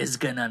is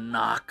going to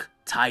knock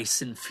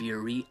Tyson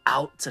Fury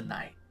out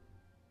tonight.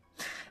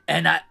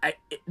 And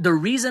the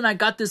reason I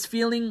got this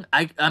feeling,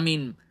 I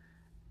mean,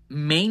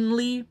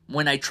 mainly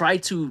when I try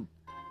to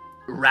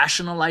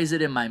rationalize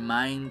it in my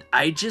mind,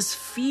 I just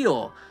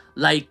feel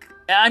like,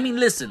 I mean,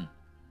 listen,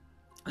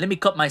 let me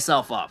cut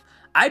myself off.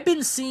 I've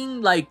been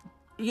seeing, like,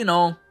 you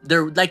know,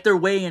 they're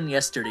weighing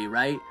yesterday,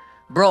 right?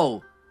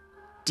 Bro,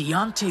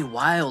 Deontay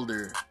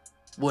Wilder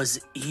was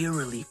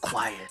eerily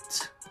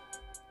quiet.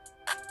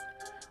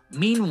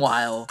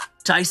 Meanwhile,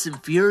 Tyson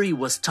Fury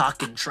was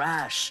talking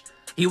trash.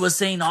 He was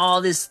saying all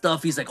this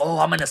stuff. He's like, oh,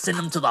 I'm going to send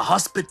him to the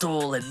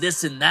hospital and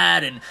this and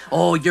that. And,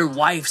 oh, your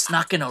wife's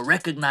not going to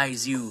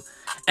recognize you.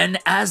 And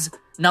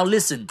now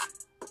listen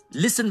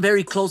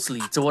very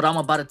closely to what I'm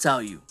about to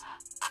tell you.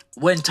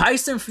 When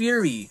Tyson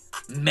Fury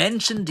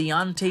mentioned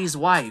Deontay's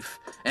wife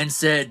and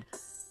said,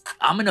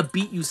 I'm going to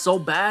beat you so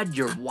bad,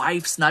 your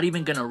wife's not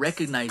even going to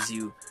recognize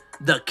you,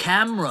 the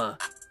camera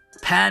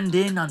panned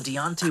in on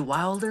Deontay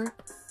Wilder.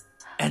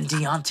 And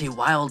Deontay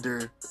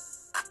Wilder,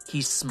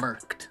 he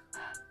smirked.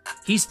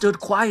 He stood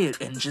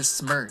quiet and just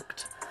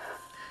smirked.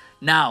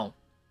 Now,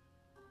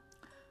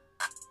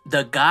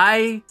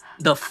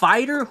 the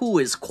fighter who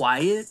is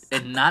quiet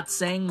and not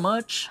saying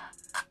much,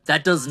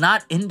 that does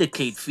not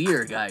indicate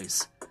fear,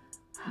 guys.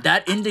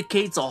 That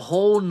indicates a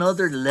whole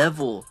nother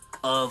level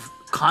of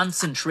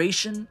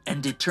concentration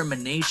and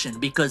determination,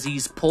 because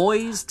he's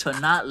poised to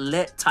not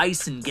let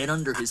Tyson get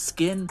under his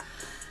skin.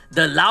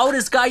 The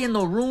loudest guy in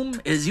the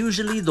room is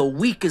usually the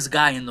weakest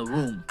guy in the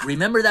room.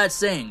 Remember that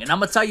saying. And I'm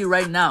going to tell you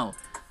right now,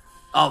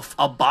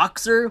 a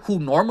boxer who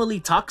normally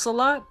talks a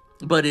lot,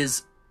 but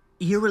is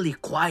eerily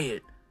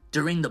quiet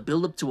during the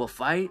build-up to a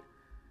fight,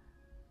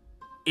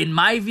 in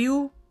my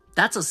view,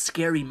 that's a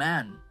scary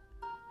man.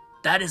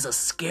 That is a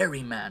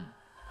scary man.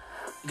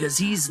 Because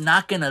he's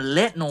not going to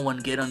let no one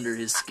get under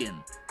his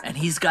skin. And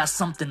he's got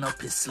something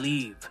up his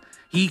sleeve.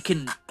 He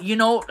can, you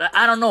know,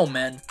 I don't know,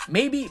 man.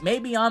 Maybe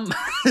I'm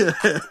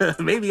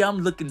maybe I'm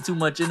looking too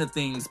much into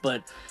things,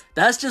 but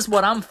that's just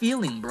what I'm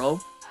feeling, bro.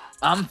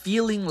 I'm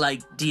feeling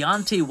like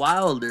Deontay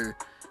Wilder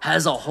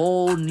has a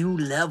whole new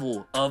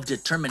level of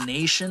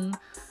determination.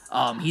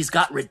 He's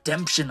got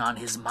redemption on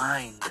his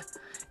mind.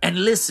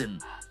 And listen,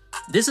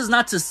 this is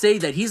not to say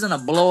that he's going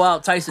to blow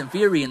out Tyson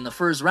Fury in the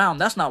first round.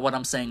 That's not what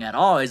I'm saying at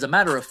all. As a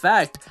matter of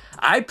fact,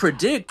 I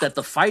predict that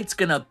the fight's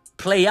going to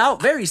play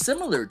out very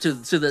similar to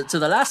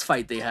the last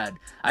fight they had.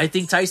 I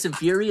think Tyson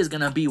Fury is going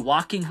to be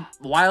walking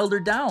Wilder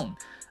down,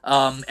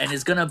 and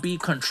is going to be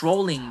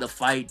controlling the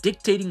fight,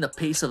 dictating the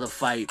pace of the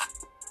fight.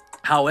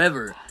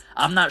 However,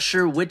 I'm not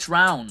sure which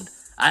round.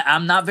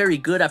 I'm not very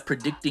good at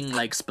predicting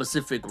like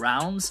specific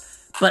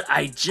rounds, but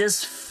I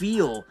just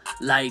feel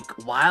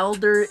like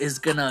Wilder is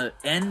going to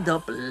end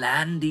up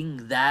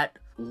landing that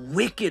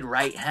wicked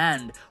right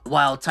hand,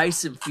 while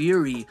Tyson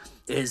Fury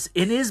is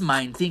in his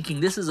mind thinking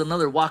this is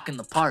another walk in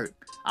the park.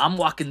 I'm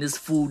walking this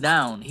fool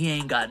down. He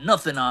ain't got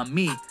nothing on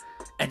me.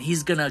 And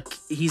he's gonna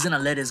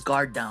let his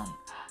guard down.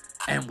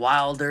 And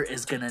Wilder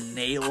is gonna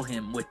nail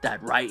him with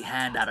that right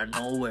hand out of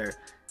nowhere.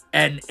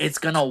 And it's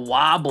gonna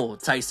wobble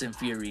Tyson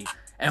Fury.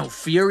 And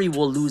Fury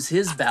will lose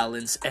his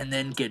balance and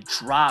then get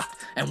dropped.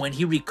 And when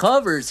he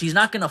recovers, he's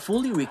not gonna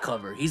fully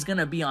recover. He's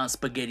gonna be on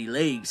spaghetti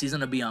legs. He's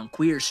gonna be on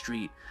Queer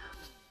Street.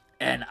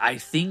 And I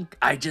think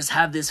I just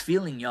have this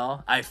feeling,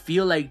 y'all. I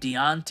feel like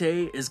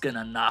Deontay is going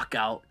to knock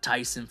out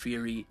Tyson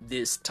Fury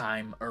this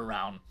time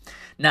around.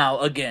 Now,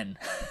 again,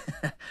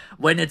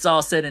 when it's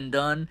all said and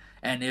done,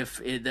 and if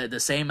the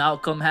same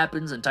outcome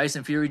happens and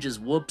Tyson Fury just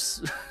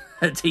whoops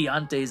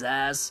Deontay's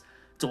ass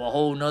to a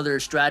whole nother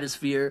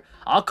stratosphere,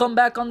 I'll come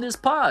back on this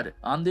pod,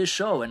 on this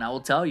show, and I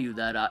will tell you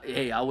that,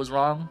 hey, I was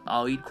wrong.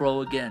 I'll eat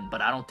crow again. But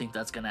I don't think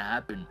that's going to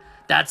happen.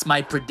 That's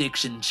my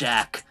prediction,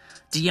 Jack.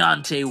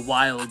 Deontay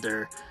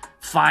Wilder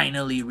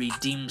finally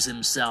redeems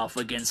himself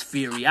against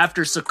Fury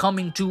after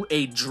succumbing to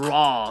a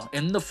draw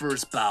in the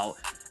first bout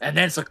and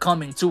then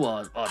succumbing to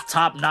a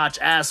top-notch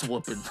ass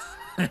whooping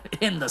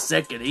in the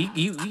second.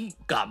 He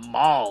got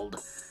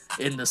mauled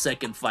in the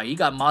second fight. He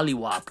got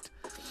mollywopped.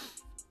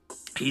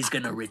 He's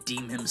gonna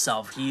redeem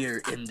himself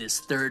here in this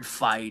third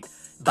fight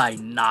by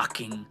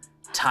knocking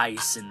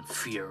Tyson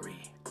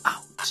Fury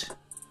out.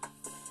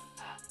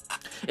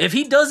 If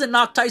he doesn't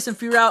knock Tyson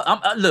Fury out,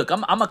 I'm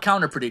gonna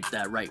counter predict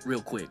that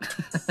real quick.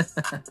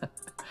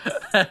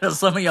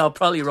 Some of y'all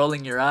probably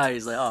rolling your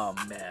eyes like, oh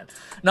man.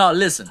 No,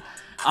 listen,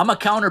 I'm gonna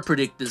counter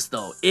predict this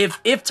though.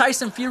 If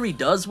Tyson Fury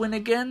does win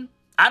again,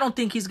 I don't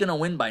think he's gonna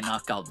win by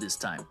knockout this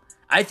time.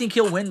 I think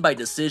he'll win by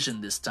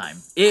decision this time.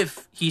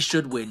 If he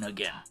should win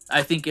again,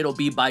 I think it'll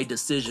be by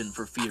decision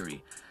for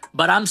Fury.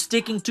 But I'm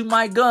sticking to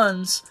my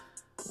guns.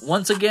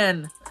 Once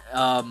again,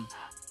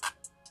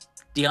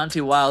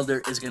 Deontay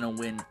Wilder is going to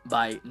win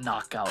by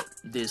knockout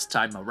this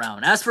time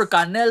around. As for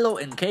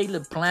Canelo and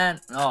Caleb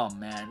Plant, oh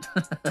man.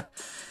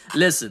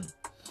 Listen,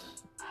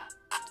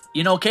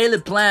 you know,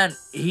 Caleb Plant,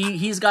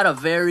 he's got a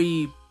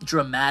very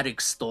dramatic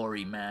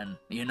story, man.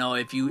 You know,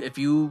 if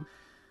you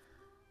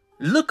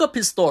look up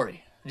his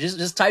story,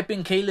 just type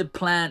in Caleb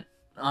Plant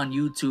on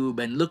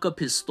YouTube and look up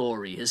his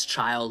story, his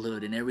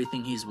childhood and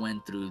everything he's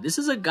went through. This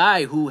is a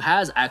guy who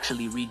has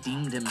actually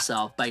redeemed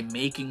himself by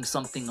making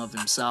something of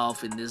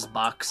himself in this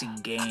boxing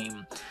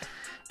game.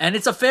 And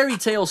it's a fairy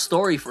tale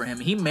story for him.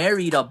 He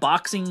married a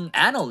boxing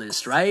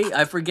analyst, right?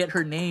 I forget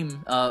her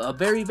name. A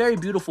very, very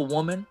beautiful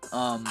woman.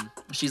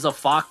 She's a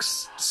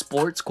Fox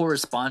Sports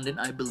correspondent,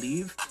 I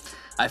believe.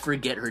 I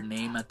forget her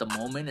name at the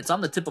moment. It's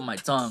on the tip of my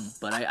tongue,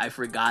 but I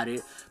forgot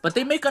it. But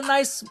they make a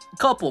nice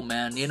couple,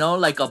 man. You know,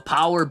 like a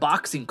power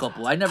boxing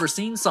couple. I never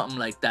seen something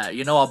like that.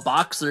 You know, a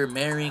boxer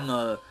marrying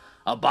a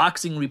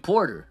boxing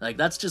reporter. Like,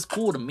 that's just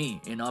cool to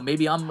me. You know,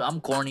 maybe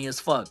I'm corny as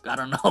fuck. I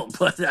don't know,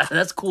 but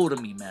that's cool to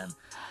me, man.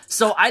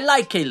 So I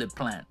like Caleb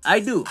Plant. I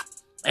do.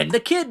 And the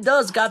kid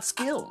does got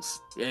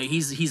skills. Yeah,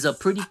 he's a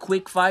pretty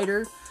quick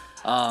fighter.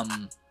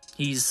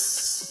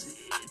 He's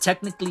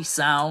technically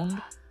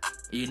sound.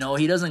 You know,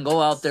 he doesn't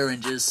go out there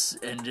and just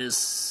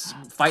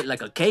fight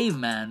like a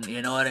caveman.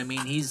 You know what I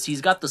mean?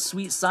 He's got the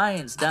sweet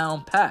science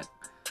down pat.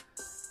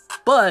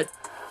 But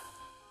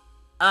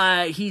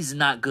he's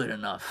not good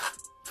enough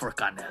for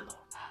Canelo.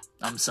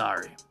 I'm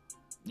sorry.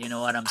 You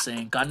know what I'm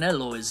saying?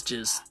 Canelo is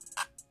just...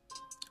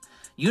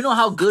 You know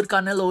how good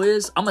Canelo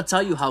is? I'm going to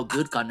tell you how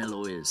good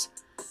Canelo is.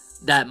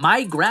 That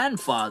my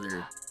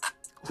grandfather,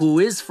 who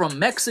is from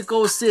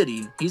Mexico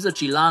City, he's a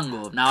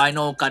Chilango. Now, I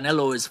know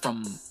Canelo is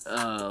from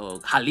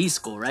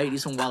Jalisco, right?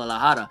 He's from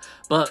Guadalajara.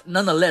 But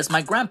nonetheless,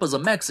 my grandpa's a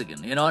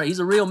Mexican. You know, he's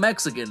a real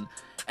Mexican.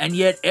 And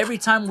yet, every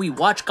time we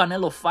watch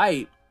Canelo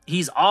fight,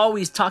 he's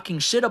always talking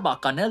shit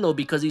about Canelo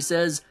because he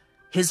says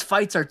his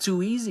fights are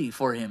too easy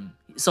for him.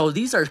 So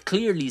these are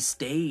clearly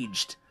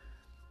staged.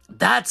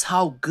 That's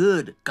how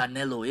good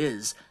Canelo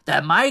is.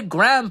 That my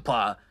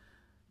grandpa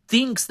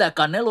thinks that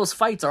Canelo's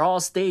fights are all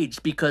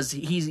staged because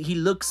he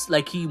looks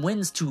like he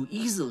wins too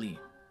easily.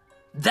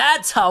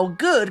 That's how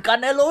good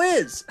Canelo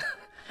is.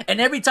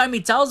 And every time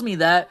he tells me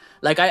that,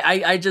 like,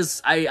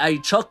 I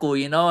chuckle,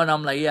 you know, and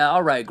I'm like, yeah,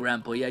 all right,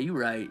 Grandpa, yeah, you're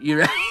right.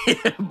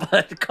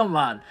 But come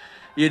on,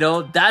 you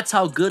know, that's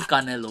how good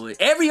Canelo is.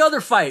 Every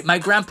other fight, my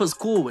grandpa's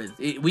cool with.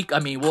 We're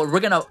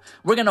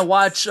gonna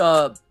watch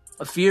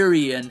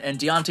Fury and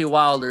Deontay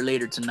Wilder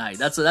later tonight.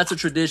 That's a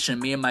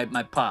tradition. Me and my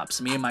pops,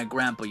 me and my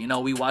grandpa. You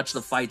know, we watch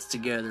the fights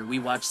together. We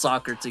watch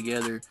soccer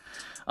together.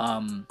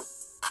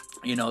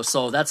 You know,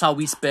 so that's how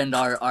we spend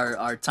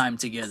our time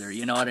together.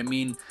 You know what I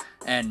mean?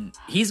 And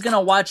he's gonna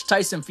watch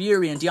Tyson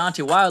Fury and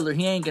Deontay Wilder.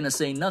 He ain't gonna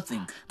say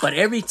nothing. But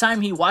every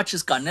time he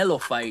watches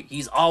Canelo fight,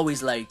 he's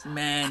always like,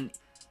 man,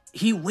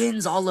 he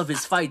wins all of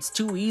his fights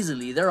too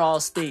easily. They're all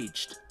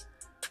staged.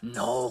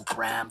 No,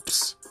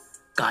 Gramps.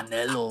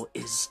 Canelo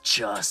is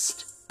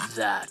just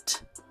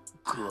that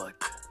good.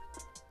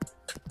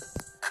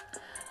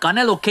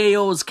 Canelo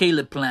KOs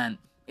Caleb Plant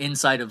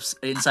inside of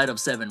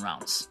 7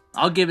 rounds.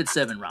 I'll give it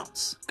 7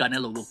 rounds.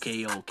 Canelo will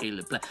KO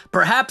Caleb Plant.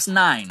 Perhaps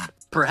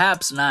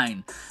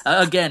 9.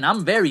 Again,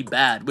 I'm very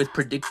bad with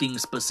predicting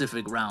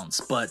specific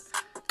rounds, but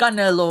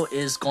Canelo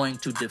is going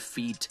to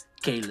defeat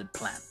Caleb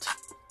Plant.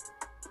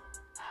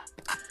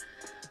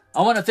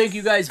 I want to thank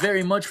you guys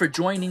very much for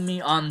joining me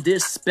on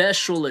this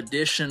special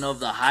edition of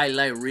the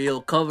highlight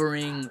reel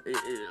covering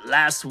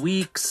last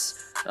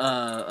week's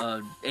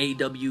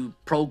AEW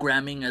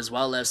programming as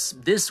well as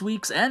this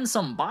week's and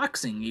some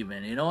boxing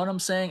even. You know what I'm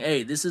saying?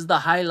 Hey, this is the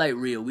highlight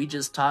reel. We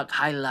just talk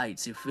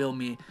highlights, you feel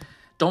me?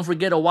 Don't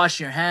forget to wash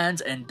your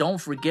hands and don't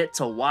forget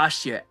to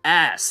wash your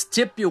ass.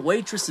 Tip your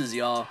waitresses,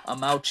 y'all.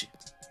 I'm out you.